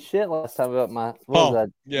gave me shit last time about my Paul.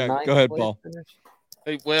 Yeah, go ahead, Paul. Finish?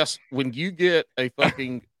 Hey, Wes, when you get a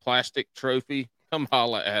fucking plastic trophy, come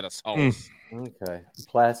holla at us, Halls. Okay.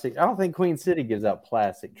 Plastic. I don't think Queen City gives out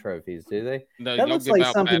plastic trophies, do they? No, that looks like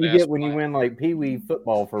something you get when you win like Pee Wee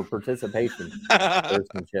football for participation. Or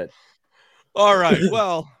some shit. All right.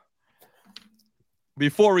 Well,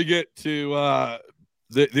 before we get to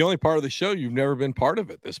the only part of the show you've never been part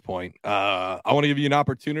of at this point, I want to give you an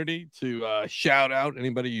opportunity to shout out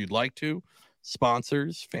anybody you'd like to,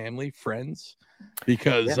 sponsors, family, friends,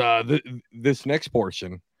 because this next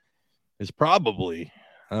portion is probably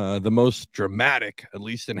the most dramatic, at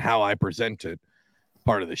least in how I present it,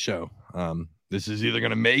 part of the show. This is either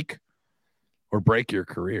going to make or break your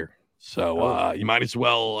career. So you might as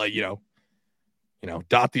well,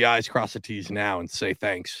 dot the I's, cross the T's now and say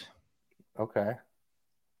thanks. Okay.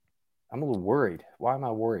 I'm a little worried. Why am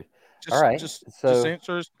I worried? All right. Just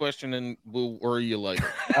answer his question and we'll worry you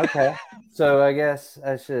later. Okay. So I guess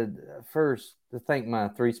I should first thank my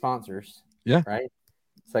 3 sponsors. Yeah. Right.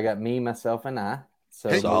 So I got me, myself, and I. So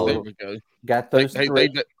there we go. Got those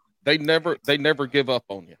 3. They never give up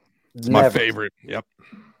on you. It's my favorite. Yep.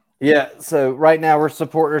 Yeah. So right now we're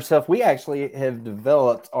supporting ourselves. We actually have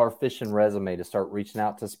developed our fishing resume to start reaching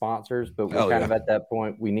out to sponsors, but we're kind of at that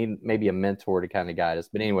point. We need maybe a mentor to kind of guide us.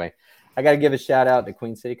 But anyway, I got to give a shout out to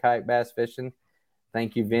Queen City Kayak Bass Fishing.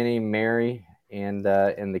 Thank you, Vinny, Mary, and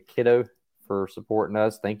the kiddo for supporting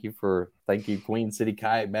us. Thank you, Queen City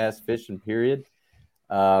Kayak Bass Fishing, period.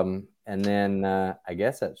 And then I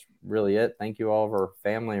guess that's really it. Thank you, all of our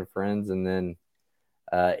family and friends. And then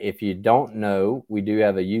if you don't know, we do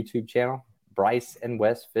have a YouTube channel, Bryce and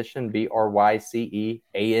Wes Fishing, BRYCEANDWES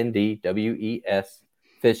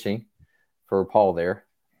Fishing for Paul there.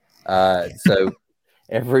 So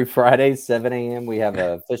every Friday, 7 a.m., we have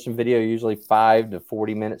a fishing video, usually 5 to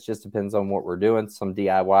 40 minutes, just depends on what we're doing. Some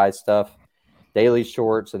DIY stuff, daily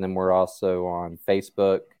shorts, and then we're also on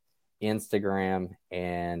Facebook, Instagram,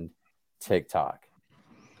 and TikTok.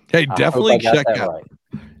 Hey, definitely check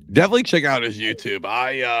out his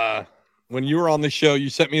YouTube. When you were on the show, you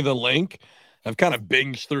sent me the link. I've kind of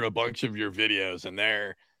binged through a bunch of your videos, and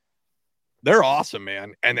they're awesome,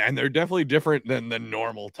 man. And they're definitely different than the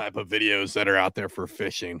normal type of videos that are out there for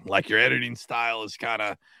fishing. Like, your editing style is kind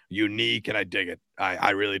of unique, and I dig it.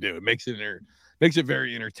 I really do. It makes it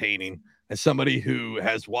very entertaining. As somebody who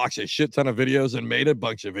has watched a shit ton of videos and made a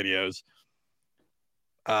bunch of videos,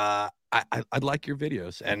 I'd like your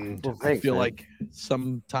videos, and I feel like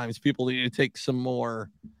sometimes people need to take some more.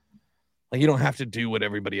 Like, you don't have to do what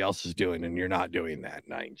everybody else is doing, and you're not doing that,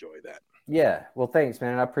 and I enjoy that. Yeah, well, thanks,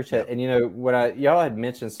 man. I appreciate it. And when y'all had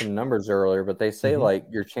mentioned some numbers earlier, but they say like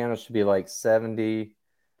your channel should be like 70.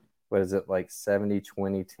 What is it, like 70,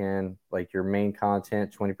 20, 10? Like your main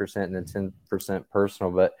content 20% and then 10%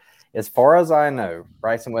 personal. But as far as I know,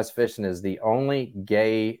 Bryce and Wes Fishing is the only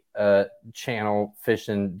gay channel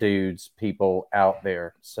fishing people out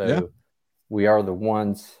there. So we are the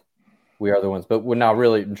ones. But we're not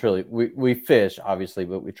really and truly. We fish, obviously,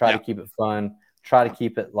 but we try to keep it fun, try to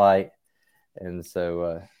keep it light. And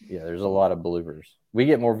so, there's a lot of bloopers. We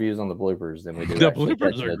get more views on the bloopers than we do. The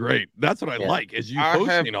bloopers are great. That's what I like, is you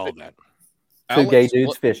posting all that. Two gay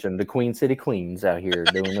dudes fishing. The Queen City Queens out here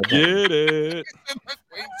doing the thing. Get it. The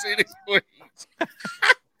Queen City Queens.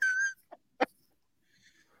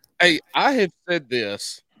 Hey, I have said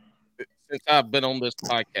this since I've been on this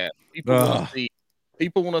podcast.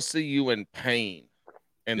 People want to see you in pain,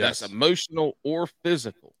 and that's emotional or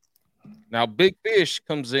physical. Now, Big Fish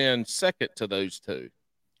comes in second to those two.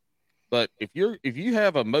 But if you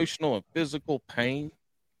have emotional and physical pain,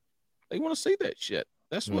 they want to see that shit.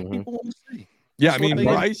 That's what people want to see. Yeah, I mean,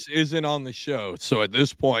 Bryce isn't on the show. So at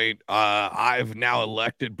this point, I've now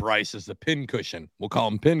elected Bryce as the pincushion. We'll call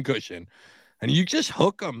him pincushion. And you just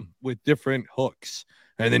hook them with different hooks.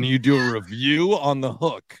 And then you do a review on the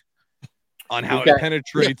hook on how it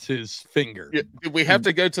penetrates his finger. Yeah, we have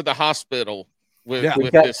to go to the hospital. We've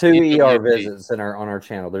got 2 ER visits on our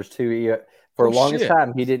channel. There's 2 ER. For the longest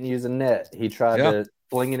time, he didn't use a net. He tried to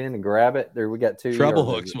fling it in and grab it. There, we got 2 treble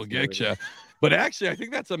hooks will get you. But actually, I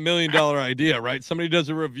think that's $1 million idea, right? Somebody does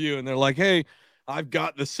a review and they're like, hey, I've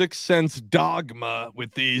got the 6th Sense Dogma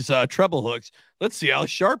with these treble hooks. Let's see how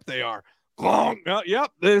sharp they are.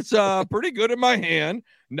 Yep, it's pretty good in my hand.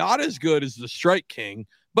 Not as good as the Strike King,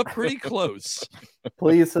 but pretty close.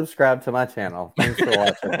 Please subscribe to my channel. Thanks for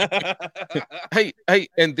watching. Hey,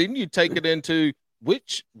 and then you take it into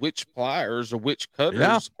which pliers or which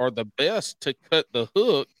cutters are the best to cut the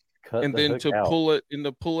hook. And then to pull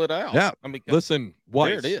it out. Yeah. I mean, listen,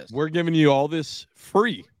 there it is. We're giving you all this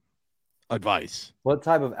free advice. What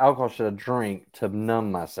type of alcohol should I drink to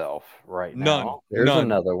numb myself right now? There's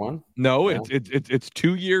another one. No, it's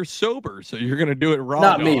 2 years sober, so you're gonna do it wrong.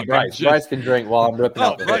 Not me, Bryce. Bryce can drink while I'm ripping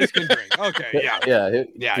out. Bryce can drink. Okay, yeah.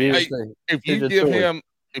 Hey,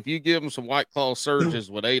 if you give him some White Claw Surges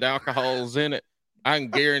with 8 alcohols in it, I can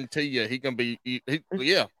guarantee you he can be.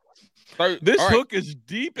 This hook is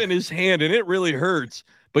deep in his hand and it really hurts.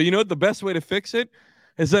 But you know what? The best way to fix it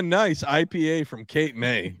is a nice IPA from Cape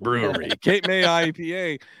May Brewery. Cape May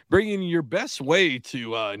IPA, bringing your best way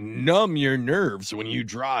to numb your nerves when you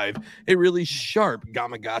drive a really sharp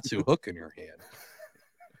Gamakatsu hook in your hand.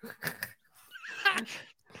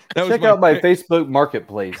 Check out my Facebook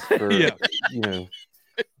Marketplace for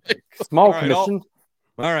small commission.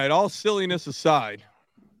 All right, all silliness aside,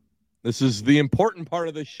 this is the important part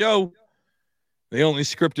of the show. The only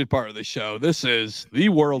scripted part of the show. This is the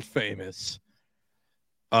world famous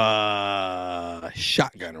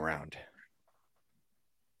shotgun round.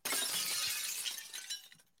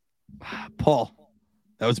 Paul,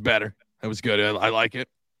 that was better. That was good. I like it.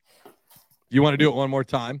 You want to do it one more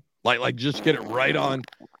time? Like just get it right on.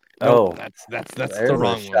 Oh, that's the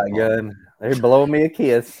wrong shotgun. One. They're blowing me a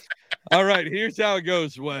kiss. All right, here's how it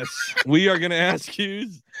goes, Wes. We are going to ask you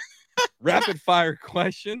rapid fire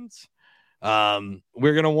questions. We're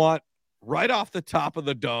going to want right off the top of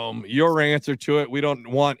the dome your answer to it. We don't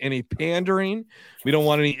want any pandering. We don't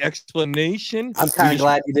want any explanation. I'm kind of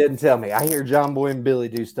glad you didn't tell me. I hear John Boy and Billy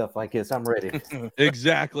do stuff like this. I'm ready.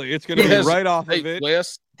 Exactly. It's going to be right off of it.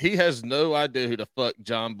 Wes, he has no idea who the fuck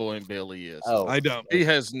John Boy and Billy is. Oh, I don't. He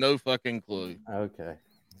has no fucking clue. Okay.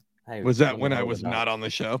 Hey, was that when I was not on the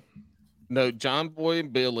show? No, John Boy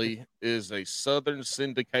and Billy is a Southern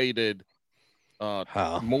syndicated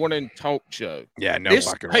morning talk show. Yeah, no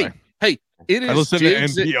fucking way. Hey, it is. I listen to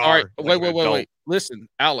NPR. All right, wait. Listen,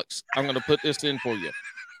 Alex, I'm going to put this in for you.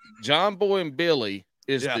 John Boy and Billy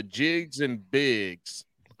is the Jigs and Bigs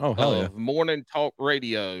of morning talk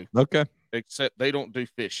radio. Okay. Except they don't do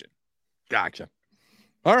fishing. Gotcha.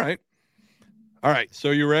 All right.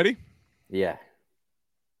 So you ready? Yeah.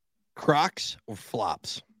 Crocs or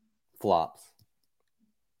flops? Flops.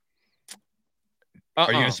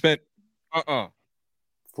 Are you gonna spend?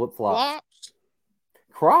 Flip flops.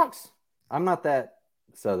 Crocs. I'm not that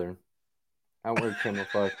Southern. I wear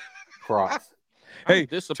camouflage Crocs. Hey,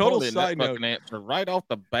 total side note. Answer right off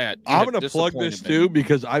the bat. I'm gonna plug this too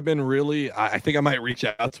because I've been really. I think I might reach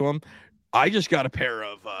out to him. I just got a pair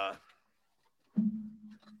of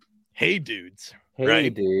Hey Dudes. Hey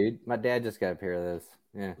dude, my dad just got a pair of those.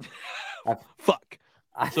 Yeah. Fuck.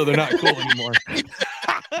 So they're not cool anymore.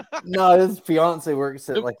 No, his fiance works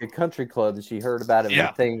at like a country club, and she heard about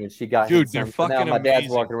it and she got dude. They're fucking now my dad's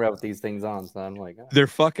amazing. walking around with these things on, so I'm like, they're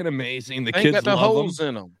fucking amazing. The kids got the love holes them.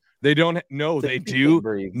 In them. They don't. No, they do.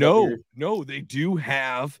 No, they do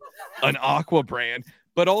have an Aqua brand,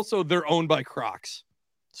 but also they're owned by Crocs.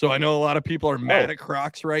 So I know a lot of people are mad at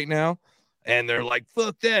Crocs right now, and they're like,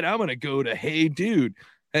 "Fuck that! I'm gonna go to Hey Dude."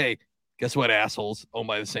 Hey, guess what, assholes? Owned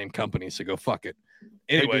by the same company, so go fuck it.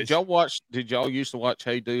 Anyways, hey, did y'all used to watch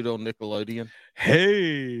Hey Dude on Nickelodeon?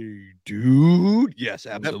 Hey Dude, yes,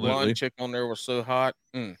 absolutely. That blonde chick on there was so hot.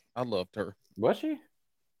 I loved her. Was she?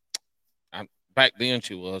 Back then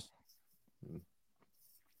she was.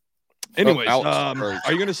 Anyways, Alex,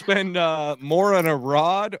 are you going to spend more on a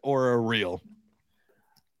rod or a reel?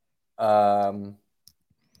 Probably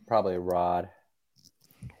a rod.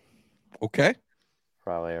 Okay.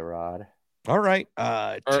 Probably a rod. All right.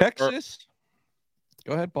 Texas.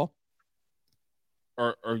 Go ahead, Paul.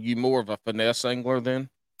 Are you more of a finesse angler then?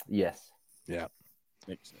 Yes. Yeah.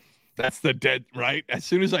 Makes sense. That's the dead right. As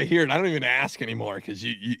soon as I hear it, I don't even ask anymore because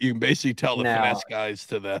you can basically tell the finesse guys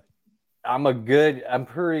to the. I'm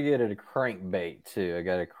pretty good at a crankbait too. I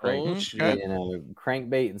got a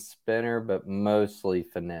crankbait and spinner, but mostly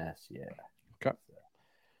finesse. Yeah. Okay.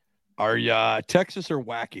 Are you Texas or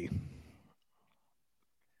wacky?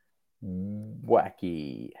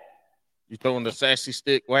 Wacky. You throwing the sassy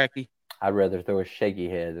stick, wacky? I'd rather throw a shaky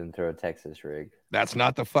head than throw a Texas rig. That's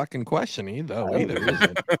not the fucking question either, is it?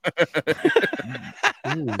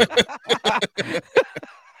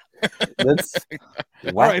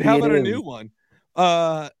 All right, how about a new one?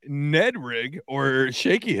 Ned rig or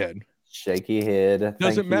shaky head? Shaky head.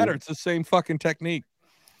 Doesn't matter. It's the same fucking technique.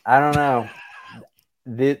 I don't know.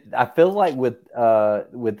 I feel like with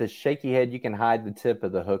the shaky head, you can hide the tip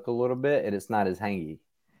of the hook a little bit, and it's not as hangy.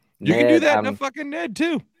 You can do that in a fucking Ned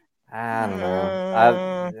too. I don't know. I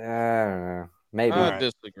don't know. Maybe. I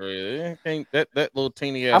disagree. That little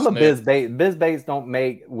teeny ass. I'm a biz bait. Biz baits don't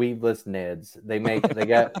make weaveless Neds. They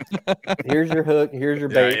got here's your hook, here's your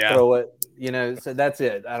bait, throw it. So that's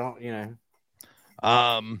it. I don't.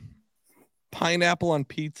 Pineapple on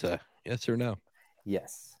pizza. Yes or no?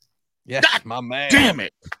 Yes. Yes, God, my man. Damn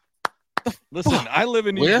it. Listen, I live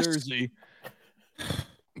in New Jersey,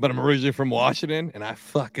 but I'm originally from Washington, and I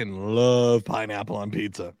fucking love pineapple on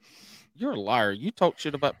pizza. You're a liar. You talk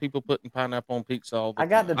shit about people putting pineapple on pizza all the time. I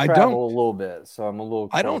got to travel a little bit, so I'm a little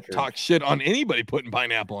cultured. I don't talk shit on anybody putting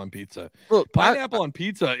pineapple on pizza. Look, pineapple on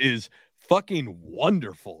pizza is fucking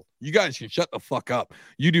wonderful. You guys can shut the fuck up.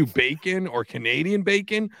 You do bacon or Canadian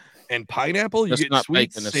bacon and pineapple, you get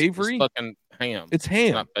sweet, bacon. Savory. It's fucking ham. It's ham.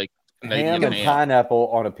 It's not bacon. Ham and pineapple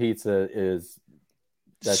on a pizza is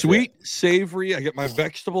sweet, savory. I get my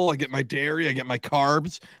vegetable, I get my dairy, I get my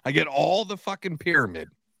carbs, I get all the fucking pyramid.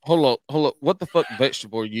 Hold up. What the fuck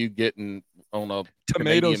vegetable are you getting on a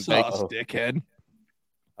tomato sauce, dickhead?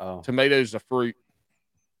 Oh, tomatoes a fruit.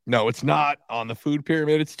 No, it's not on the food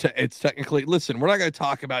pyramid. It's technically. Listen, we're not going to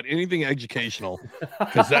talk about anything educational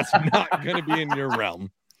because that's not going to be in your realm.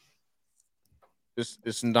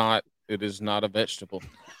 It's not. It is not a vegetable.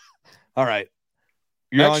 All right.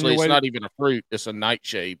 Actually, it's not even a fruit. It's a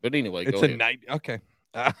nightshade. But anyway, it's go ahead. Night. Okay.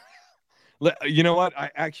 You know what?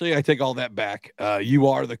 I take all that back. You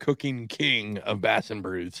are the cooking king of Bass and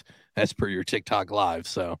Brews, as per your TikTok live.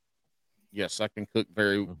 So, yes, I can cook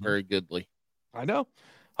very, very goodly. I know.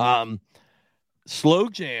 Slow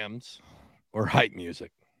jams or hype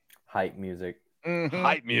music? Hype music. Mm-hmm.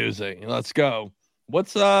 Hype music. Let's go.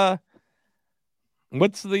 What's the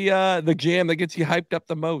jam that gets you hyped up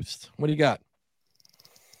the most? What do you got?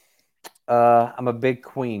 I'm a big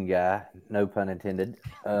Queen guy, no pun intended.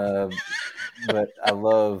 But I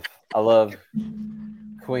love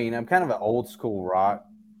Queen. I'm kind of an old school rock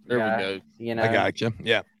guy. There we go. I got you.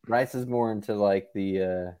 Yeah. Rice is more into like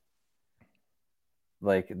the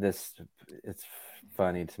like this. It's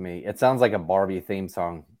funny to me. It sounds like a Barbie theme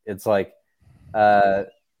song. It's like, let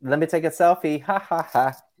me take a selfie, ha ha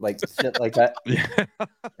ha, like shit like that.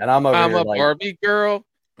 And I'm a Barbie girl.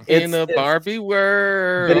 In a Barbie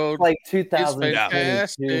world, but it's like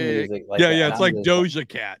 2022 music. Like it's like Doja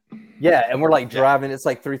Cat. Yeah, and we're like driving. It's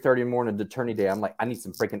like 3:30 in the morning to Turney Day. I'm like, I need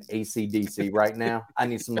some freaking AC/DC right now. I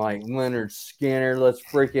need some like Leonard Skinner. Let's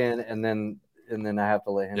freaking and then I have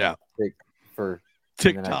to let him pick for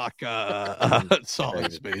TikTok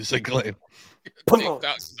songs, basically.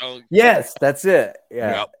 TikTok songs. Yes, that's it.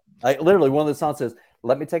 Yeah, like literally one of the songs says,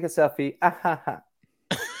 "Let me take a selfie." Ah, ha, ha.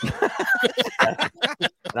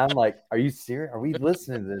 And I'm like, are you serious? Are we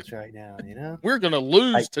listening to this right now? We're gonna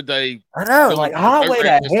lose today. I know, like highway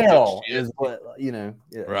to hell is what Yeah.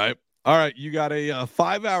 Right. All right, you got a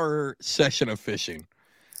 5-hour session of fishing.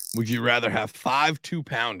 Would you rather have 5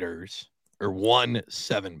 2-pounders or 1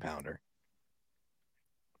 7-pounder?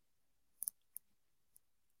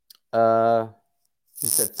 You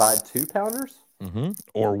said 5 2-pounders? Mm-hmm.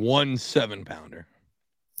 Or 1 7-pounder?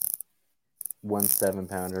 1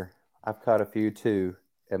 7-pounder. I've caught a few too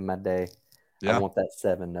in my day. Yeah. I want that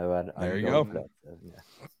 7 though. There you go.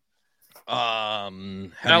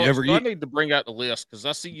 Have you ever I need to bring out the list because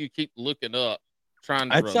I see you keep looking up trying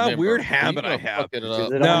to That's remember. a weird habit I have.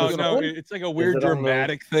 No, it's like a weird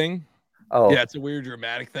dramatic thing. Oh. Yeah, it's a weird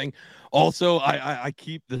dramatic thing. Also, I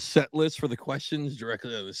keep the set list for the questions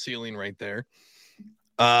directly on the ceiling right there.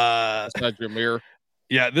 Beside your mirror.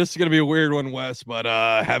 Yeah, this is gonna be a weird one, Wes. But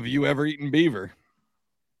have you ever eaten beaver?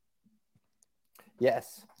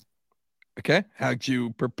 Yes. Okay, how'd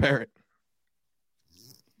you prepare it?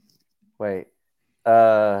 Wait.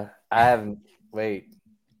 I haven't. Wait.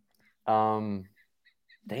 Damn,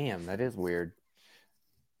 that is weird.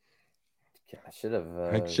 I should have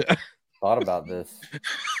thought about this.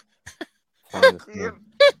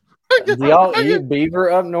 Do y'all eat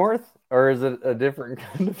beaver up north, or is it a different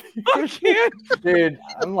kind of beaver? I can't. Dude,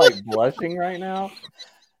 I'm like blushing right now.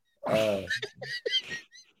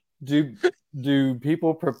 Do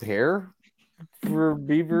people prepare for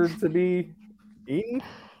beaver to be eaten?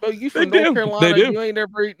 Oh, you from North Carolina? You ain't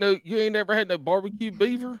never eaten you ain't never had no barbecue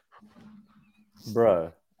beaver,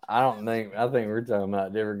 Bruh. I think we're talking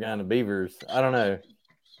about different kind of beavers. I don't know.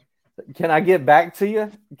 Can I get back to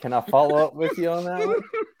you? Can I follow up with you on that one?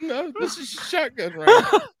 No, this is shotgun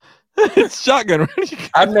round. It's shotgun round.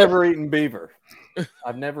 I've never eaten beaver.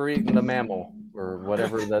 I've never eaten the mammal or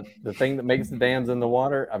whatever the thing that makes the dams in the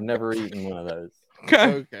water. I've never eaten one of those.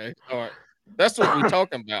 Okay. All right. That's what we're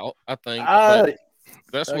talking about, I think.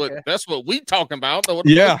 That's what we talking about. What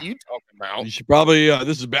the fuck you talking about? You should probably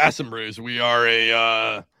this is Bass and Brews. We are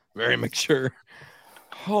a very mature.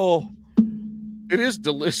 Oh, it is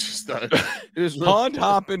delicious though. It is Pond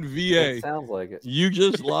Hoppin' VA. It sounds like it. You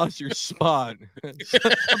just lost your spot. That's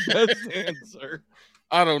the best answer.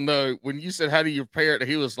 I don't know. When you said how do you prepare it,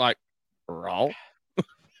 he was like raw.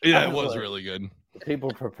 Yeah, it was really good.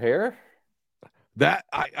 People prepare? That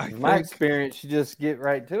I my experience, you just get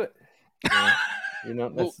right to it. You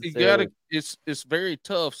know, well, you gotta. It's very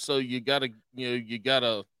tough. So you gotta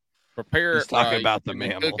prepare. He's talking about the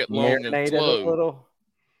mammal. Cook it long and slow. A little.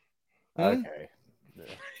 Okay.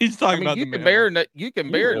 He's talking about you the can mammal. marinate. You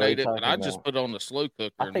can marinate it, but I just put it on the slow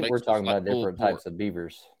cooker. I think we're talking about different types of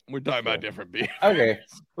beavers. We're talking about different beavers. Okay.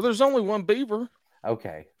 Well, there's only one beaver.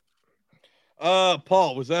 Okay.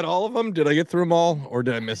 Paul, was that all of them? Did I get through them all, or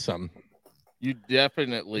did I miss some? You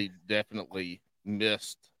definitely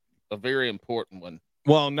missed a very important one.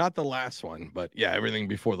 Well, not the last one, but yeah, everything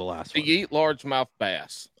before the last one. Do you eat largemouth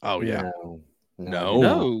bass? Oh yeah.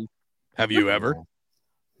 No. Have you ever?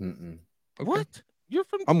 Mm-mm. What? You're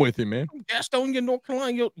from? I'm with you, man. From Gastonia, North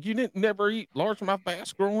Carolina. You didn't never eat largemouth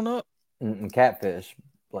bass growing up? Catfish,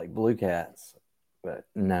 like blue cats. But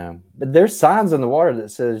no. But there's signs in the water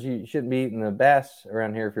that says you shouldn't be eating the bass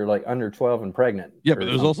around here if you're like under 12 and pregnant. Yeah, but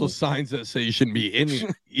there's also signs that say you shouldn't be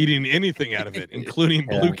eating anything out of it, including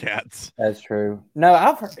blue cats. That's true. No,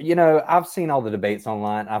 I've seen all the debates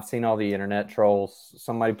online. I've seen all the internet trolls.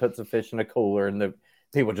 Somebody puts a fish in a cooler and the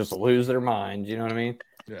people just lose their minds. You know what I mean?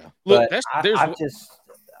 Yeah. Look,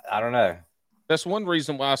 I don't know. That's one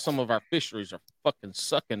reason why some of our fisheries are fucking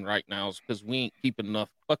sucking right now is because we ain't keeping enough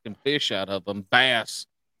fucking fish out of them. Bass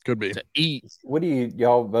could be to eat. What do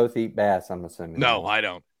y'all both eat bass? I'm assuming. No, I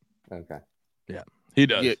don't. Okay. Yeah, he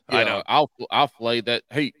does. Yeah, I don't. I'll fillet that.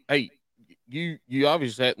 Hey, you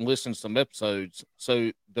obviously hadn't listened to some episodes. So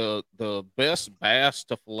the best bass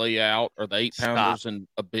to fillet out are the 8-pounders and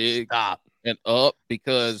a big and up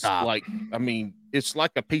because I mean it's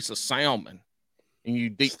like a piece of salmon. And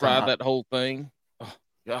you deep fry that whole thing. Oh,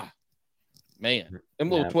 God. Man.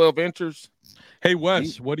 Them little 12-inchers. Hey,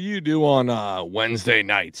 Wes, what do you do on Wednesday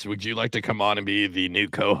nights? Would you like to come on and be the new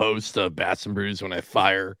co-host of Bass and Brews when I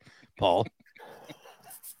fire Paul?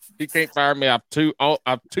 He can't fire me. I've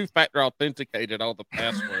two-factor authenticated all the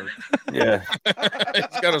passwords. Yeah.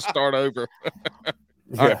 It's got to start over.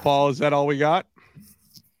 All right, Paul, is that all we got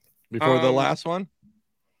before the last one?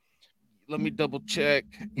 Let me double check.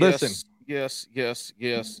 Listen. Yes.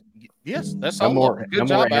 That's no all. More. Good no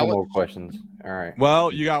job, more animal Alex. questions. All right.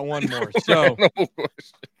 Well, you got one more. So,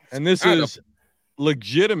 and this is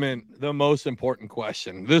legitimate, the most important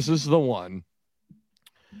question. This is the one.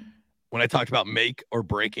 When I talked about make or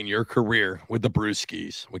breaking your career with the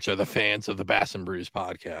Brewskis, which are the fans of the Bass and Brews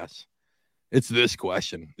podcast, it's this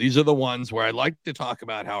question. These are the ones where I like to talk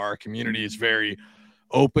about how our community is very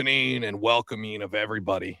opening and welcoming of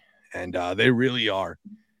everybody. And they really are.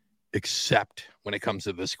 Except when it comes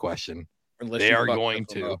to this question, they are going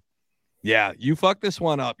to. Yeah, you fuck this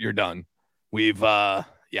one up, you're done. We've I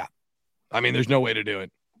mean, there's no way to do it.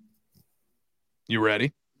 You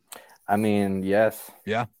ready? I mean, yes.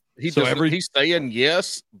 Yeah. He's saying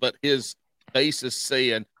yes, but his face is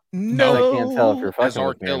saying no. I can't tell if you're fucking as R.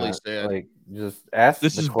 with me or Kelly not. said. Like, just ask.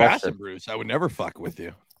 This the is question. Bass and Brews. I would never fuck with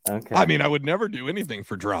you. Okay. I mean, I would never do anything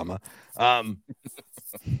for drama.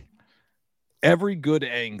 Every good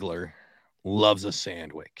angler loves a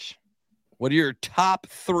sandwich. What are your top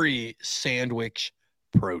 3 sandwich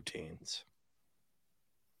proteins?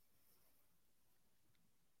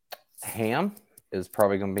 Ham. is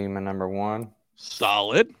probably going to be my number one.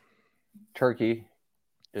 Solid. Turkey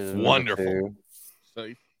is wonderful. number two.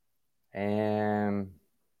 Safe. And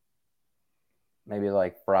maybe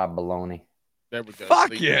like fried bologna. There we go.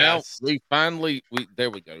 Fuck See, yes. now there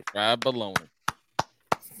we go. Fried bologna.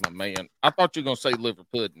 My man. I thought you were going to say liver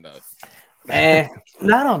pudding, though.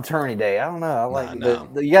 Not on tourney day. I don't know. I like No.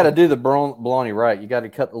 you got to do the bologna right. You got to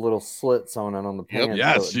cut the little slits on it on the pan.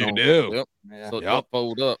 Yes, you do. Yep. Yeah. So it don't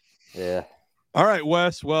fold up. Yeah. All right,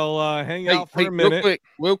 Wes. Well, hang out for a minute.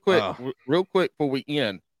 Real quick before we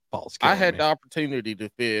end. I had the opportunity to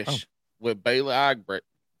fish with Bailey Egbert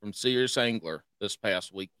from Serious Angler this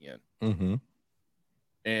past weekend. Mm-hmm.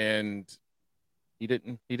 And he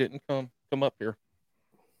didn't come up here.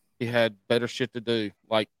 He had better shit to do.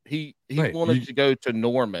 Like he wanted to go to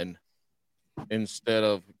Norman instead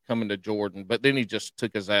of coming to Jordan, but then he just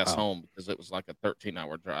took his ass home because it was like a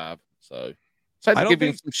 13-hour drive. So I had to give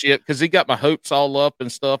him some shit because he got my hopes all up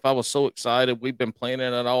and stuff. I was so excited. We've been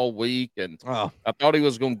planning it all week, and I thought he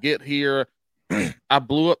was going to get here. I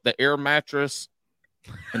blew up the air mattress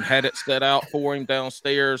and had it set out for him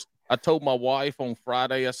downstairs. I told my wife on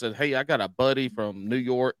Friday, I said, hey, I got a buddy from New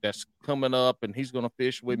York that's coming up, and he's going to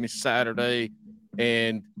fish with me Saturday.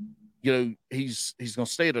 And, you know, he's going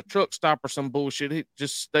to stay at a truck stop or some bullshit. He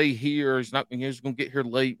just stay here. He's going to get here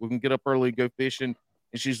late. We can get up early and go fishing.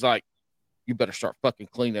 And she's like, you better start fucking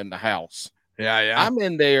cleaning the house. Yeah. I'm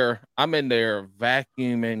in there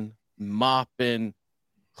vacuuming, mopping,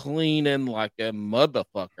 cleaning like a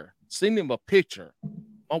motherfucker. Send him a picture.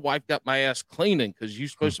 My wife got my ass cleaning because you're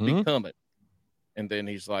supposed to be coming. And then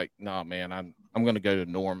he's like, nah, man, I'm going to go to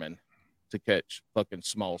Norman to catch fucking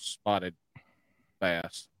small spotted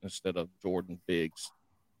bass instead of Jordan bigs.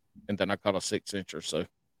 And then I caught a 6-incher. So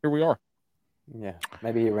here we are. Yeah.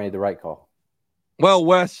 Maybe he made the right call. Well,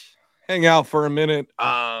 Wes, hang out for a minute.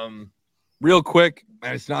 Real quick,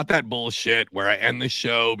 and it's not that bullshit where I end the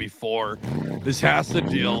show before this has to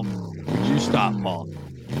deal. Would you stop, Paul?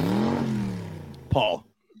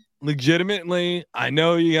 Legitimately, I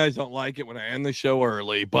know you guys don't like it when I end the show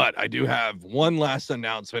early, but I do have one last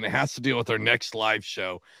announcement. It has to deal with our next live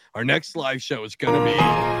show. Our next live show is going to be